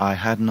as I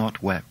had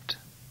not wept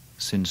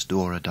since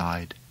Dora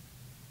died.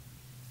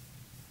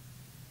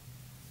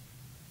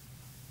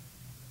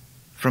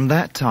 From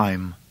that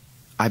time,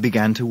 I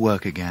began to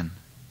work again.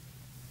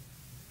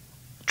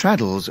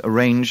 Traddles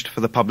arranged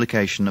for the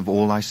publication of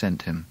all I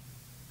sent him,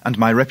 and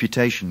my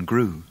reputation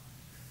grew.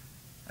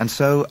 And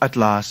so, at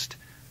last,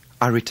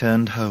 I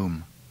returned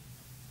home.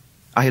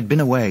 I had been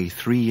away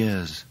 3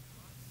 years.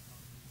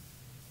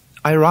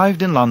 I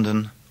arrived in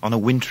London on a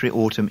wintry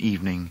autumn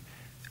evening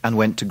and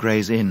went to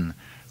Gray's Inn,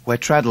 where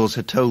Traddles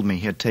had told me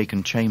he had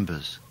taken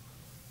chambers.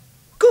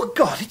 Good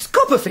God, it's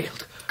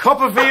Copperfield!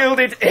 Copperfield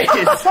it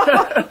is!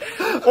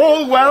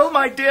 All well,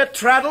 my dear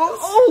Traddles?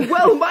 Oh,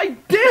 well, my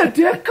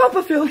dear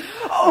Copperfield!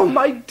 Oh,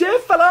 my dear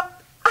fella,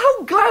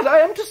 how glad I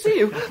am to see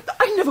you!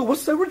 I never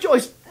was so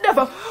rejoiced,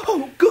 never!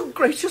 Oh, good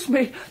gracious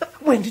me!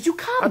 When did you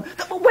come?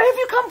 Where have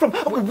you come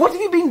from? What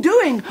have you been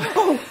doing?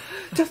 Oh,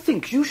 to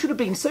think you should have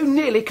been so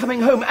nearly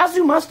coming home as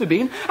you must have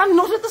been, and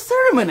not at the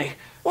ceremony!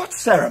 What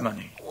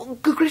ceremony? Oh,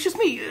 good gracious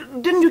me,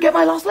 didn't you get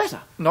my last letter?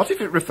 Not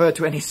if it referred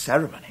to any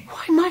ceremony.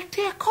 Why, my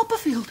dear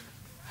Copperfield,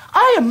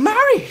 I am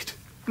married!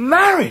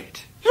 Married?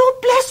 Lord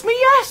bless me,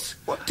 yes!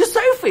 What? To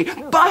Sophie,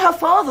 by her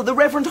father, the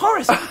Reverend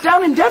Horace,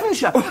 down in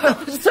Devonshire.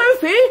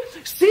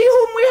 Sophie, see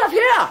whom we have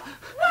here!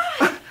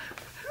 Why,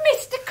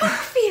 Mr.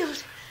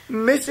 Copperfield!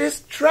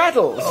 Mrs.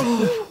 Traddles!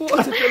 Oh,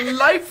 what a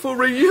delightful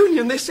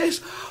reunion this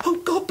is!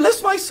 Oh, God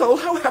bless my soul,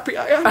 how happy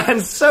I am!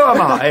 And so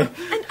am I.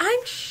 And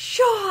I'm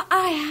sure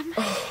I am.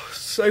 Oh,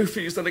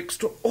 Sophie's an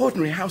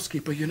extraordinary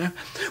housekeeper, you know.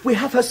 We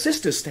have her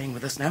sisters staying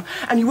with us now,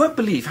 and you won't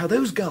believe how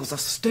those girls are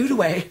stowed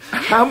away.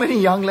 How many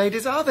young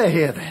ladies are there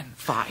here, then?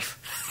 5.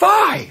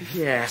 5?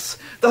 Yes.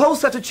 The whole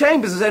set of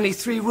chambers is only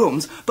 3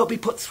 rooms, but we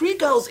put 3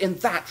 girls in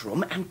that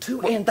room and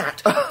 2 in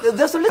that.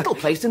 There's a little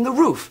place in the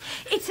roof.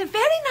 It's a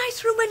very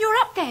nice room when you're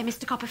up there,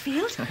 Mr.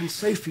 Copperfield. And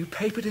Sophie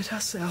papered it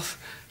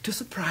herself to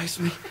surprise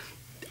me.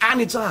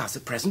 And it's ours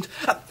at present.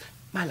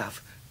 My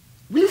love,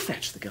 will you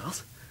fetch the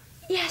girls?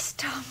 Yes,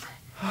 Tom.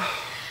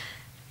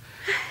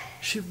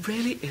 She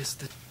really is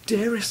the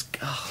dearest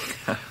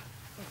girl.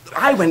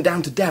 I went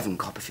down to Devon,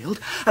 Copperfield,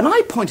 and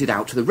I pointed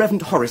out to the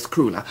Reverend Horace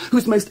Cruller,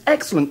 who's a most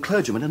excellent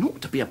clergyman and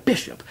ought to be a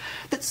bishop,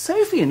 that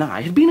Sophie and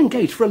I had been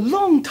engaged for a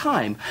long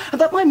time,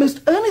 and that my most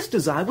earnest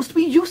desire was to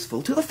be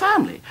useful to the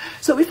family.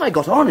 So if I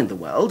got on in the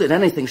world, and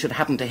anything should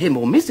happen to him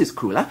or Mrs.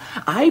 Cruller,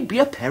 I'd be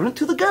a parent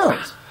to the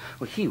girls.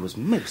 Well, he was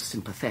most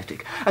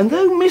sympathetic, and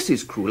though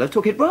Mrs. Cruller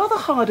took it rather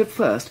hard at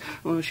first,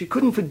 she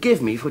couldn't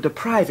forgive me for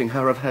depriving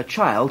her of her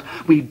child,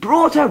 we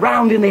brought her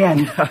round in the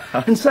end.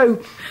 And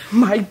so,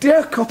 my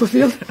dear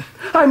Copperfield,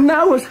 I'm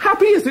now as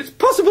happy as it's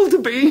possible to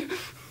be.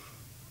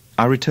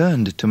 I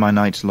returned to my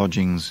night's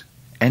lodgings,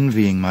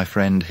 envying my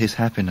friend his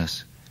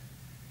happiness.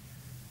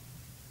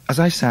 As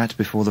I sat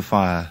before the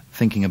fire,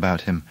 thinking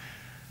about him,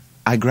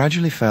 I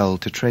gradually fell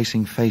to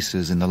tracing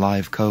faces in the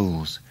live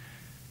coals,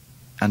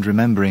 and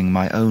remembering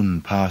my own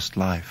past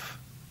life.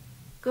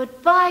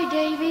 Goodbye,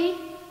 Davy.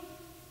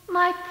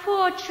 My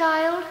poor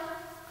child.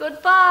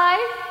 Goodbye.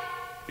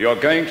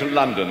 You're going to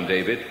London,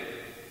 David,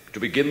 to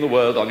begin the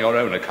world on your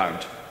own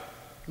account.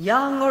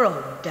 Young or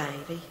old,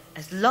 Davy,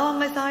 as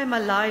long as I'm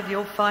alive,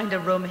 you'll find a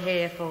room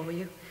here for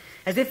you,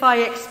 as if I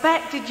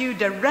expected you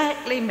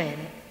directly minute.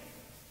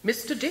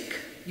 Mr. Dick,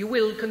 you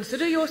will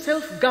consider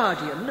yourself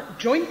guardian,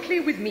 jointly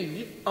with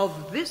me,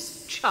 of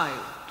this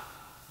child.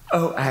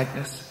 Oh,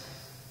 Agnes,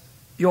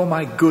 you're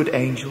my good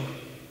angel.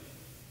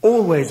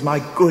 Always my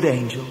good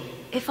angel.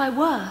 If I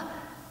were,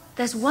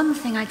 there's one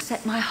thing I'd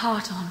set my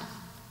heart on.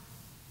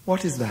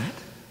 What is that?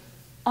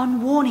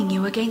 On warning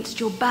you against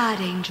your bad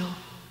angel.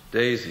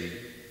 Daisy,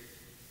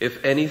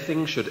 if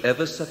anything should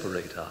ever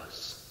separate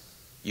us,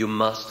 you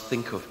must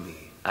think of me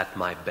at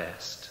my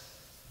best.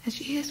 As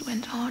years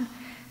went on,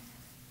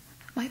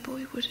 my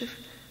boy would have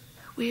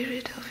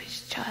wearied of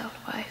his child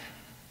wife.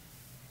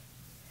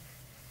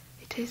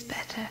 It is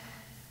better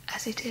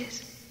as it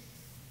is.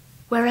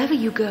 Wherever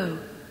you go,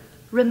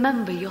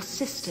 remember your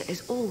sister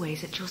is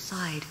always at your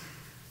side,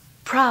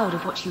 proud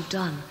of what you've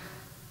done,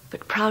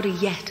 but prouder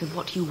yet of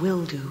what you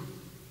will do.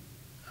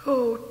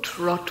 Oh,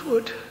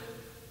 Trotwood,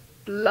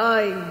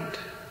 blind,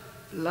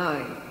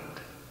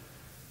 blind,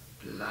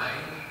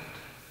 blind.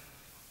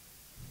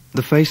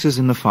 The faces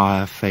in the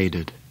fire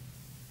faded.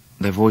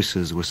 Their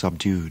voices were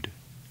subdued.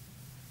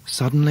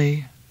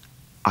 Suddenly,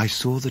 I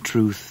saw the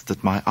truth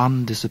that my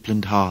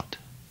undisciplined heart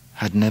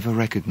had never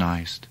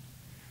recognized.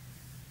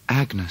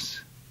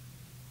 Agnes.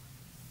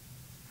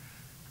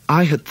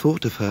 I had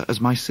thought of her as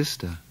my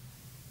sister.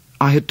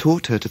 I had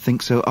taught her to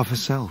think so of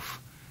herself.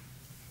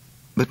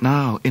 But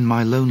now, in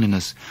my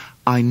loneliness,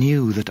 I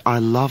knew that I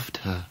loved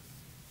her,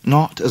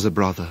 not as a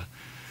brother,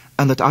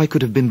 and that I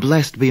could have been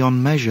blessed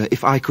beyond measure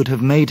if I could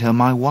have made her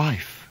my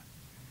wife.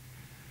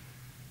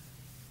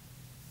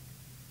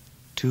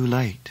 Too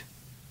late.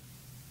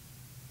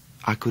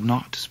 I could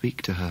not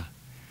speak to her.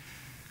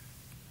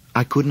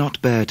 I could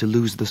not bear to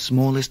lose the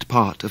smallest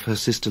part of her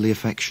sisterly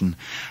affection,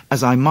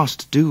 as I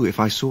must do if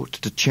I sought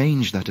to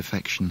change that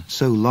affection,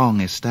 so long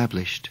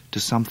established, to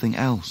something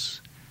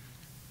else.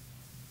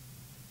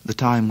 The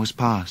time was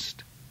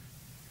past.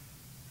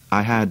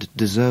 I had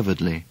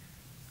deservedly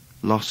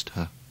lost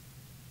her.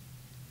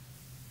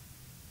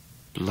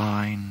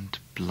 Blind,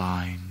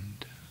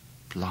 blind,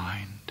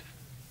 blind.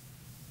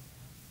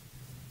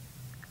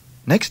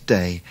 Next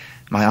day,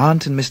 my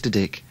aunt and Mr.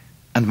 Dick,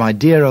 and my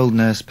dear old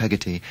nurse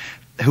Peggotty,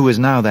 who was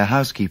now their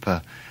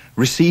housekeeper,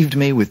 received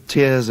me with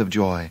tears of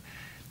joy,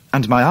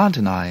 and my aunt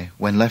and I,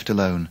 when left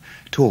alone,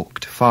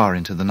 talked far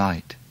into the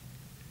night.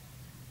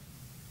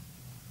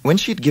 When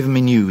she had given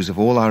me news of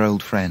all our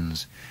old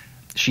friends,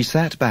 she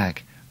sat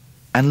back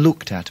and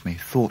looked at me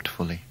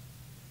thoughtfully.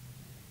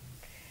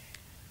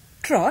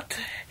 Trot,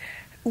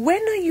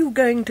 when are you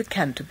going to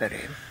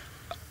Canterbury?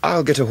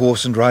 I'll get a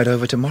horse and ride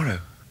over tomorrow,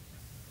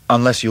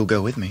 unless you'll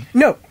go with me.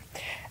 No,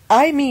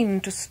 I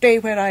mean to stay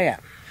where I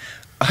am.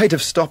 I'd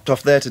have stopped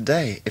off there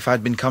today if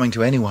I'd been coming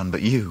to anyone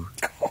but you.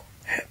 Oh,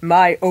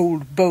 my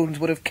old bones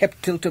would have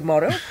kept till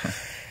tomorrow.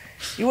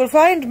 You will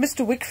find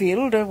Mr.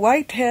 Wickfield a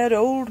white-haired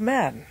old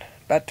man,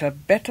 but a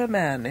better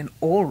man in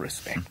all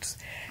respects.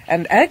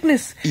 And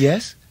Agnes...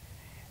 Yes?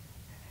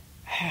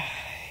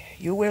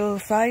 You will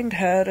find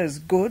her as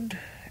good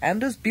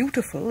and as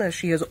beautiful as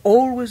she has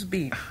always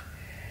been.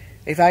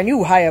 If I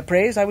knew higher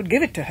praise, I would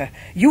give it to her.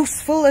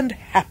 Useful and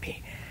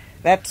happy.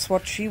 That's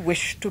what she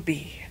wished to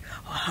be.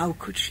 How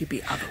could she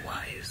be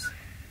otherwise?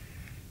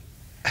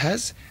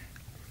 Has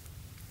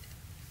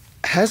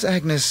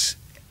Agnes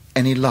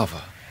any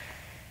lover?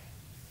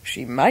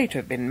 She might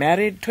have been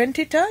married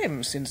 20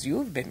 times since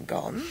you've been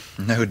gone.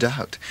 No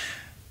doubt.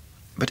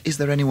 But is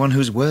there anyone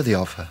who's worthy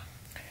of her?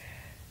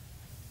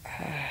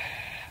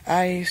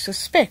 I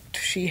suspect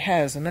she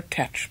has an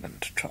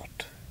attachment,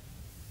 Trot.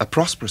 A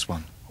prosperous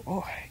one?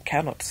 Oh, I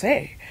cannot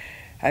say.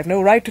 I've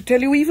no right to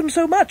tell you even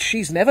so much.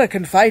 She's never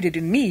confided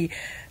in me,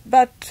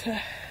 but...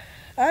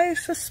 I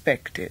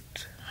suspect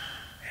it.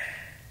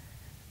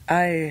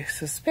 I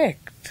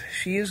suspect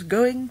she is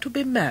going to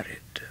be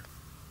married.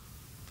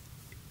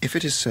 If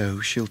it is so,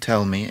 she'll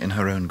tell me in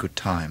her own good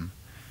time.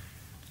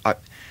 I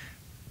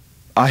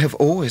have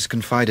always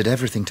confided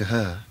everything to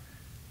her.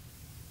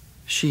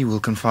 She will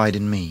confide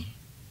in me.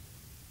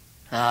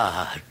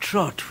 Ah,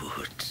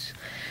 Trotwood.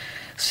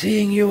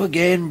 Seeing you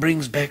again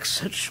brings back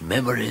such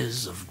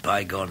memories of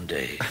bygone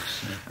days.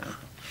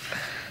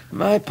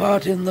 My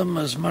part in them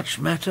has much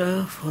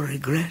matter for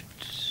regret,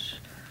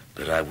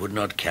 but I would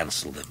not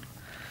cancel them,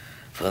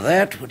 for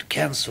that would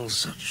cancel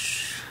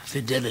such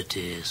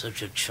fidelity,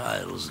 such a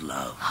child's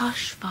love.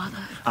 Hush,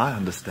 Father. I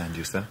understand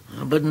you, sir.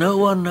 But no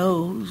one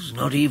knows,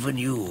 not even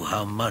you,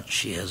 how much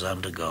she has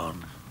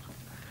undergone.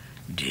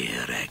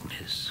 Dear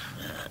Agnes,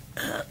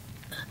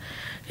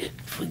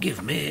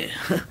 forgive me.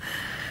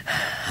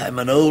 I'm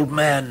an old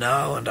man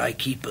now, and I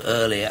keep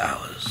early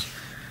hours.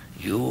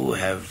 You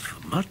have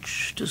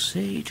much to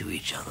say to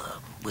each other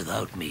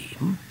without me.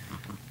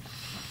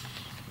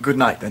 Good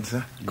night, then,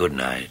 sir. Good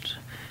night.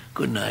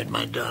 Good night,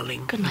 my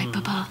darling. Good night,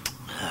 Papa.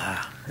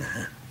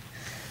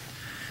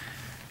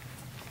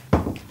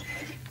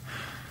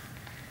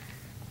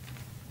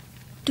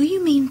 Do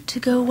you mean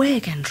to go away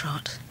again,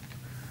 Trot?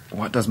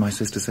 What does my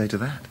sister say to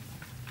that?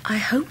 I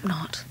hope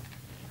not.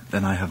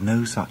 Then I have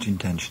no such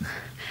intention.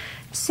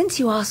 Since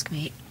you ask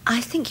me, I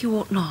think you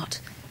ought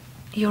not.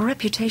 Your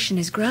reputation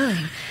is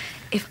growing.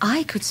 If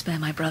I could spare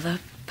my brother,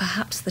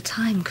 perhaps the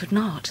time could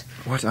not.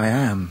 What I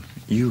am,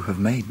 you have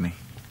made me.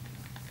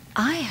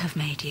 I have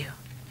made you?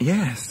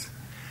 Yes.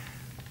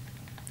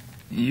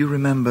 You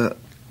remember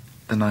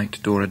the night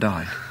Dora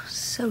died?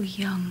 So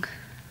young,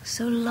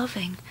 so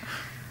loving.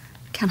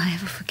 Can I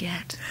ever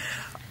forget?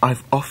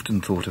 I've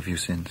often thought of you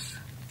since,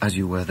 as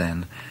you were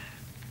then,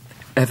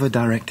 ever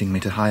directing me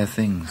to higher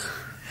things.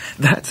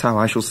 That's how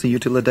I shall see you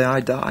till the day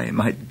I die,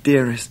 my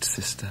dearest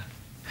sister.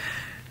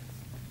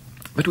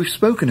 But we've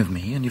spoken of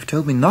me, and you've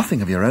told me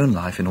nothing of your own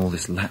life in all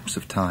this lapse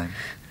of time.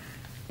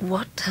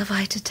 What have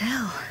I to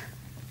tell?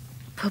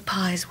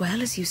 Papa is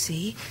well, as you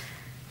see.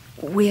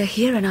 We are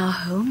here in our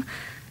home.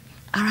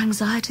 Our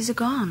anxieties are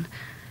gone.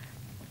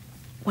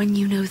 When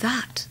you know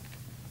that,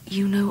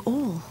 you know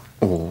all.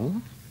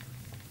 All?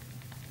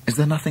 Is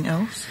there nothing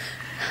else?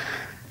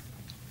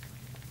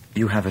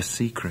 You have a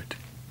secret.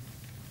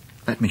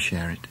 Let me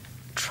share it.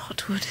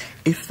 Trotwood.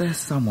 If there's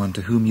someone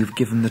to whom you've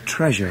given the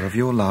treasure of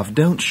your love,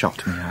 don't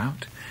shut me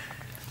out.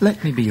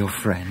 Let me be your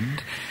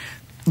friend,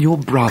 your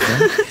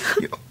brother,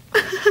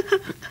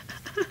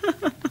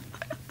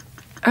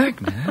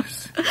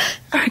 Agnes,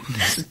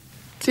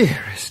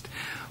 dearest,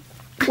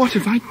 what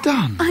have I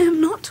done? I am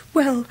not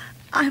well.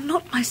 I am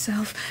not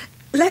myself.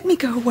 let me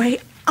go away.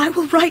 I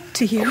will write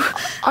to you.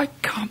 I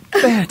can't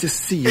bear to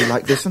see you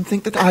like this and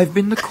think that I've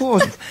been the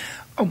cause.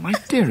 Oh, my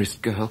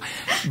dearest girl,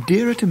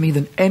 dearer to me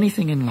than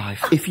anything in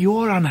life. If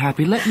you're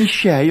unhappy, let me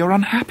share your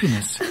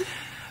unhappiness.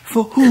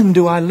 For whom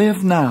do I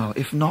live now,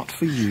 if not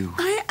for you?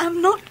 I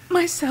am not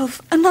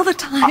myself. Another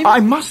time.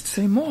 I must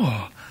say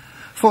more.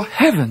 For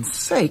heaven's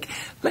sake,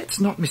 let's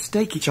not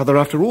mistake each other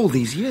after all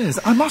these years.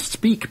 I must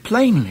speak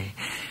plainly.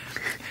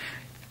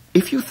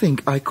 If you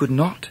think I could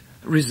not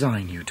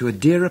resign you to a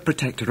dearer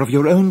protector of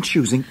your own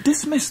choosing,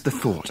 dismiss the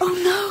thought. Oh,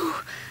 no.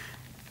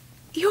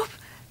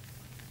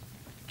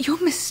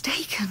 You're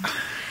mistaken.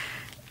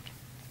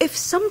 If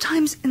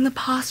sometimes in the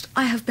past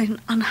I have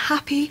been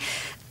unhappy,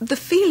 the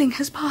feeling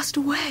has passed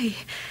away.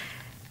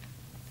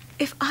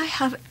 If I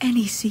have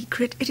any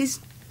secret, it is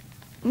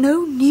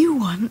no new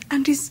one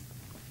and is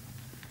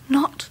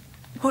not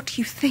what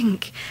you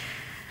think.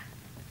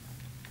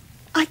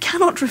 I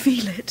cannot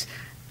reveal it.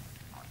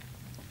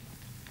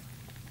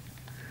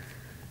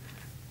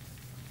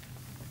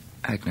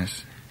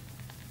 Agnes.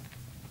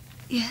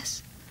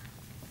 Yes?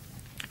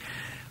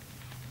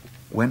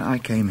 When I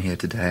came here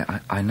today,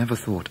 I never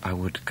thought I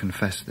would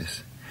confess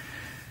this.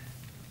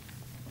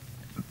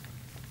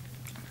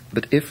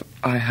 But if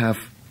I have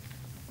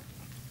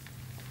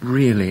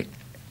really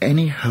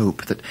any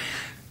hope that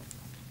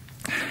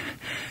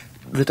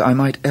I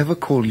might ever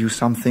call you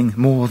something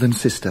more than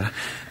sister,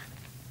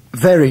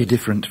 very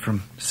different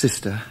from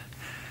sister.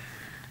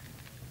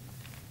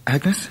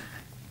 Agnes?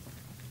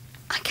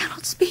 I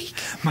cannot speak.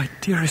 My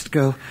dearest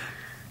girl,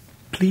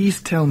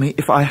 please tell me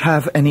if I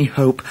have any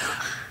hope.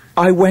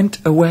 I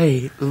went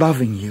away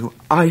loving you.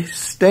 I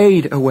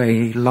stayed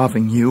away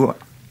loving you.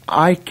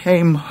 I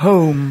came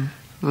home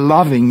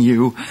loving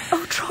you.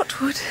 Oh,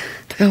 Trotwood.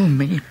 Tell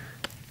me,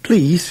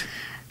 please.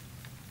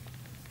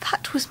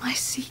 That was my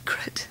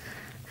secret.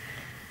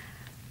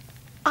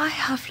 I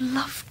have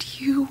loved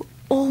you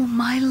all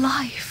my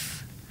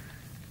life.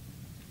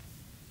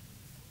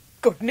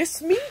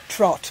 Goodness me,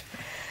 Trot.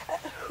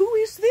 Who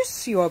is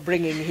this you are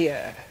bringing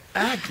here?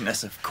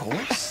 Agnes, of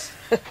course.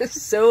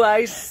 So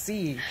I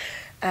see.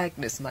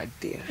 Agnes, my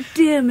dear.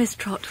 Dear Miss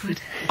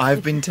Trotwood.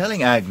 I've been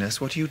telling Agnes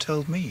what you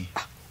told me.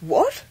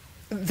 What?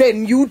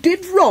 Then you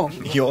did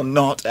wrong. You're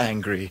not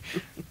angry.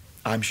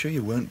 I'm sure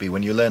you won't be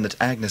when you learn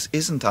that Agnes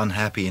isn't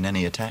unhappy in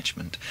any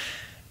attachment.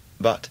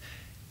 But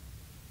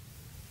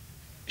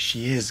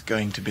she is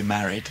going to be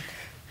married.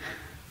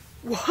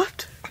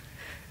 What?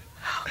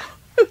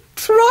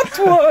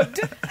 Trotwood!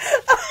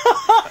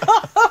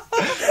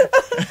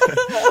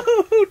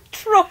 Oh,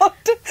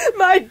 Trot,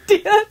 my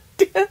dear,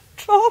 dear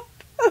Trot.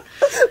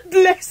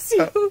 Bless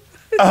you.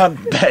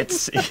 Aunt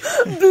Betsy.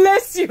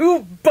 Bless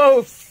you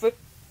both.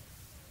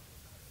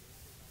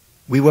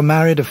 We were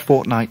married a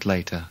fortnight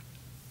later.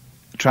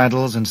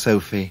 Traddles and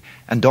Sophie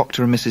and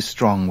Dr. and Mrs.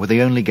 Strong were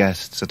the only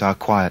guests at our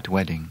quiet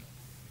wedding.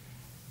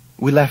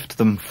 We left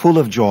them full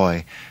of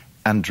joy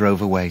and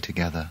drove away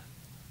together.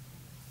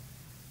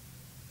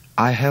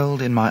 I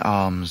held in my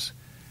arms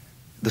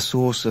the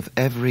source of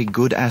every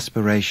good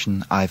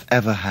aspiration I've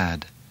ever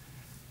had,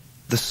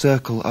 the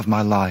circle of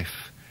my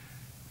life,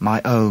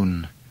 my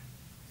own,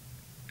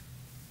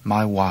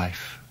 my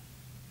wife.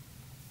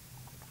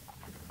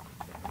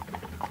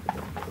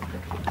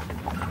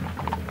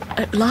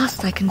 At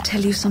last I can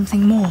tell you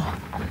something more.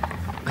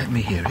 Let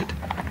me hear it.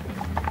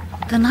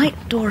 The night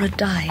Dora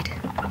died,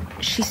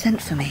 she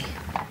sent for me.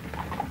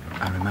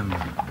 I remember.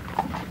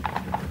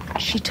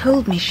 She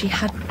told me she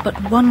had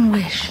but one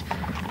wish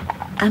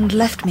and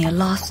left me a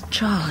last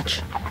charge.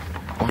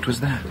 What was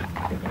that?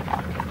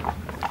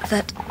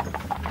 That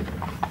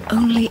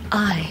only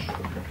I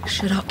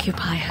should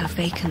occupy her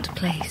vacant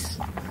place.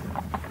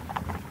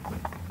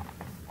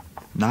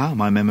 Now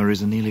my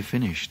memories are nearly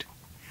finished,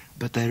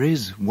 but there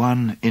is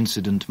one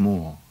incident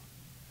more.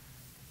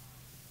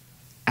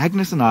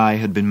 Agnes and I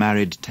had been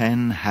married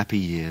 10 happy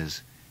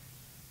years.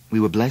 We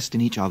were blessed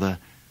in each other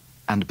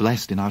and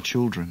blessed in our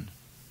children.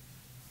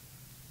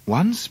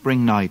 One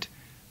spring night,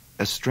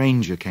 a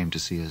stranger came to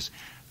see us,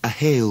 a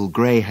hale,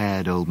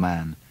 grey-haired old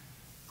man,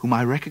 whom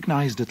I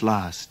recognized at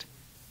last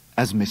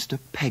as Mr.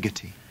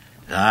 Peggotty.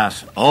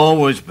 That's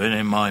always been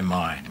in my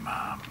mind,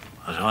 ma'am,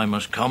 as I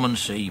must come and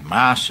see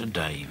Master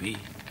Davy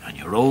and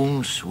your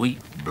own sweet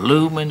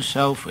blooming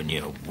self and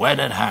your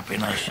wedded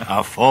happiness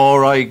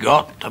afore I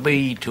got to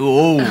be too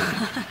old.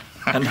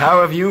 And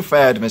how have you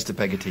fared, Mr.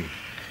 Peggotty?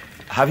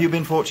 Have you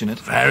been fortunate?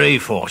 Very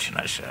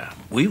fortunate, sir.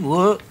 We've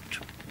worked,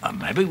 and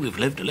maybe we've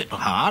lived a little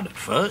hard at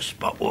first,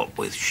 but what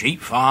with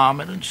sheep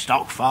farming and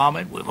stock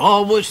farming, we've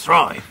always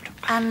thrived.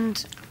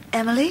 And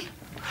Emily?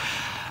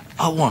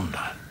 I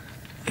wonder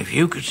if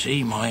you could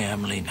see my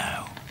Emily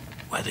now,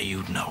 whether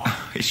you'd know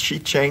her. Is she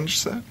changed,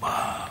 sir?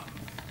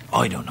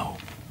 I don't know.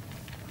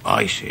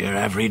 I see her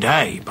every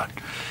day, but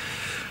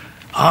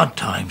odd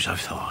times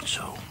I've thought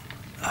so.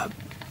 A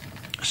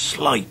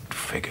slight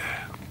figure,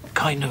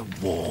 kind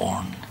of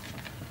worn,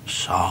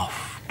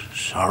 soft,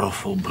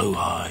 sorrowful blue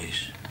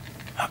eyes,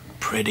 a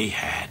pretty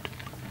head,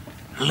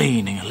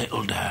 leaning a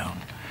little down,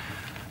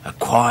 a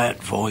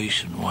quiet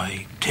voice and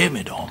way,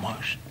 timid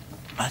almost,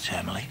 That's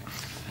Emily.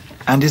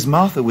 And is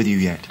Martha with you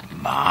yet?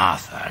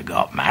 Martha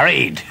got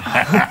married.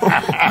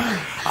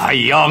 A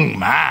young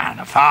man,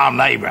 a farm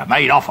labourer,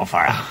 made off of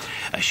her.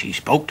 She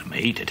spoke to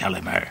me to tell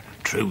him her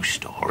true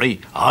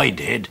story. I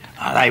did.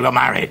 They were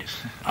married.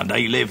 And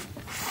they live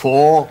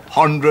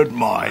 400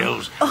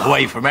 miles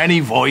away from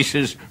any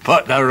voices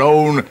but their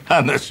own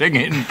and the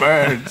singing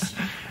birds.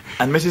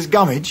 And Mrs.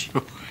 Gummidge?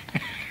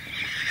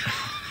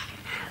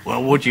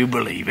 Well, would you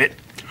believe it?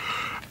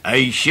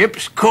 A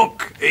ship's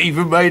cook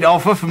even made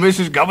offer for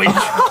Mrs. Gummidge.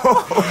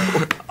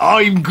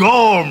 I'm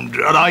gormed,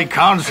 and I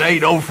can't say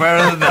no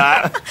further than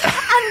that.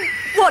 And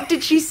what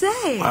did she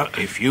say? Well,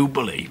 if you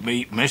believe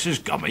me,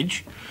 Mrs.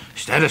 Gummidge,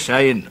 instead of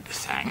saying,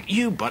 thank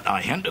you, but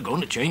I ain't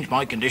going to change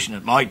my condition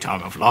at my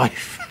time of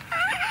life,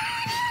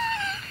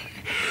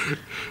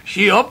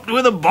 she upped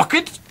with a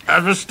bucket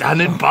as was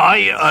standing by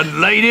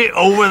and laid it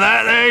over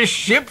that there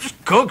ship's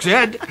cook's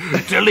head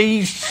till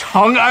he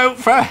hung out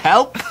for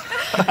help.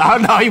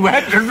 And I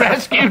went and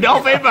rescued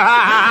of him.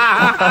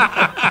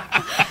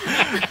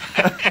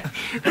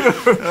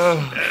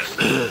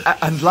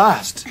 And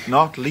last,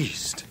 not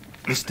least,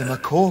 Mr.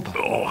 Micawber.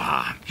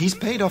 He's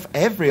paid off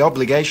every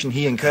obligation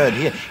he incurred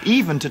here,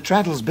 even to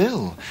Traddles'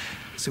 bill.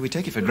 So we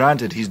take it for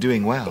granted he's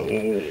doing well.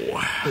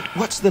 But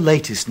what's the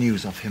latest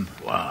news of him?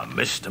 Well,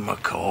 Mr.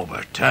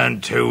 Micawber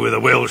turned to with a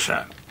will,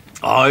 sir.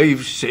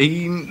 I've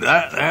seen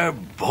that there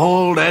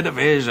bald head of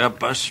his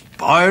up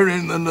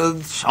aspiring in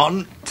the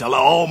sun till I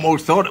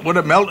almost thought it would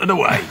have melted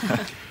away.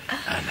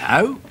 And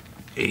now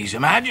he's a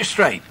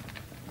magistrate.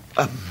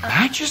 A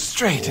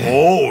magistrate?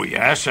 Oh,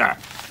 yes, sir.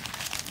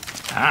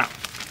 Now,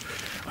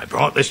 I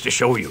brought this to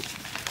show you.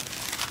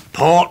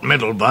 Port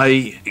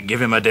Middlebay,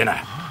 give him a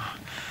dinner.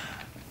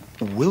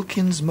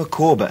 Wilkins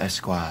Micawber,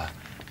 Esquire,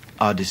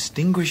 our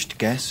distinguished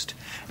guest,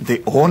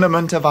 the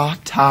ornament of our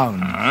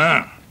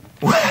town.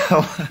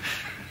 Well,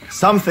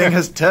 something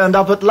has turned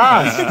up at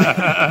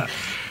last.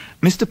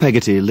 Mr.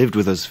 Peggotty lived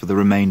with us for the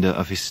remainder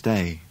of his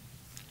stay.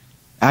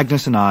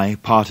 Agnes and I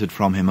parted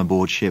from him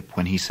aboard ship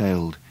when he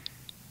sailed,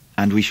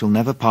 and we shall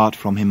never part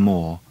from him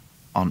more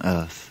on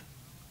earth.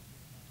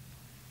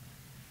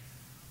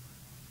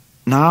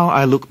 Now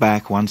I look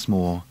back once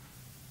more,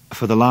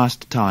 for the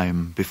last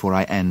time before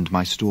I end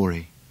my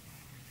story.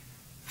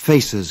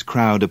 Faces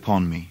crowd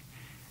upon me.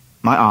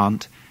 My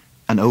aunt,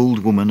 an old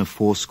woman of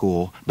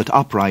 80, but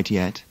upright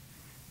yet.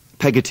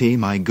 Peggotty,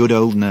 my good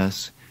old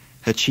nurse,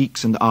 her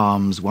cheeks and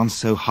arms, once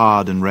so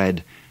hard and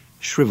red,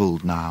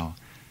 shrivelled now,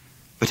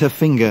 but her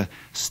finger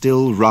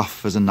still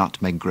rough as a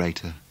nutmeg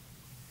grater.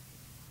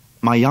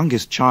 My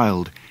youngest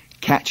child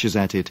catches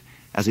at it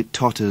as it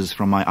totters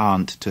from my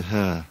aunt to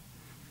her.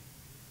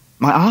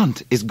 My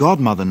aunt is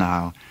godmother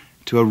now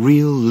to a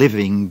real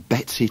living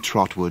Betsy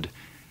Trotwood,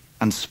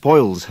 and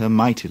spoils her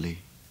mightily.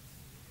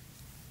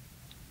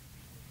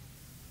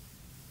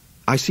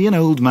 I see an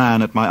old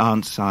man at my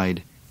aunt's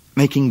side,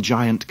 making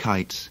giant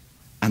kites,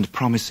 and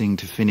promising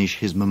to finish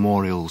his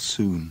memorial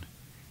soon.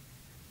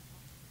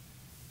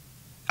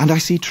 And I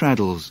see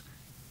Traddles,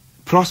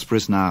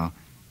 prosperous now,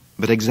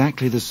 but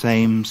exactly the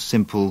same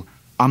simple,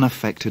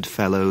 unaffected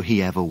fellow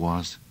he ever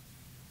was.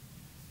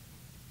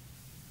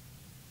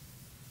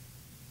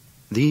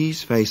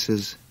 These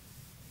faces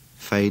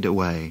fade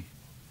away,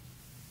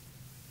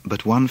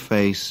 but one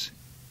face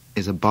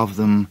is above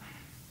them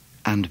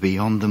and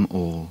beyond them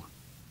all,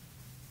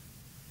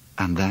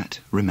 and that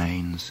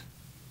remains.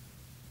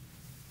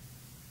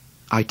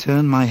 I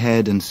turn my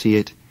head and see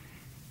it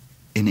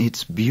in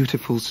its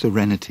beautiful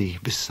serenity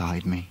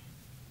beside me.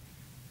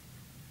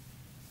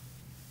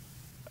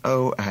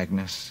 Oh,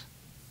 Agnes,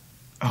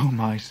 oh,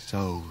 my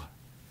soul,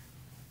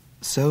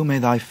 so may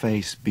thy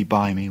face be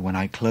by me when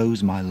I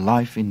close my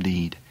life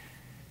indeed.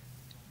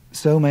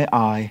 So may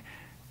I,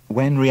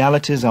 when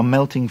realities are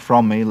melting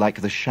from me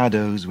like the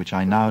shadows which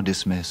I now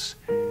dismiss,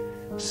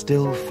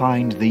 still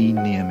find thee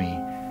near me,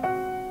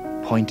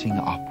 pointing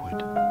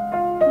upward.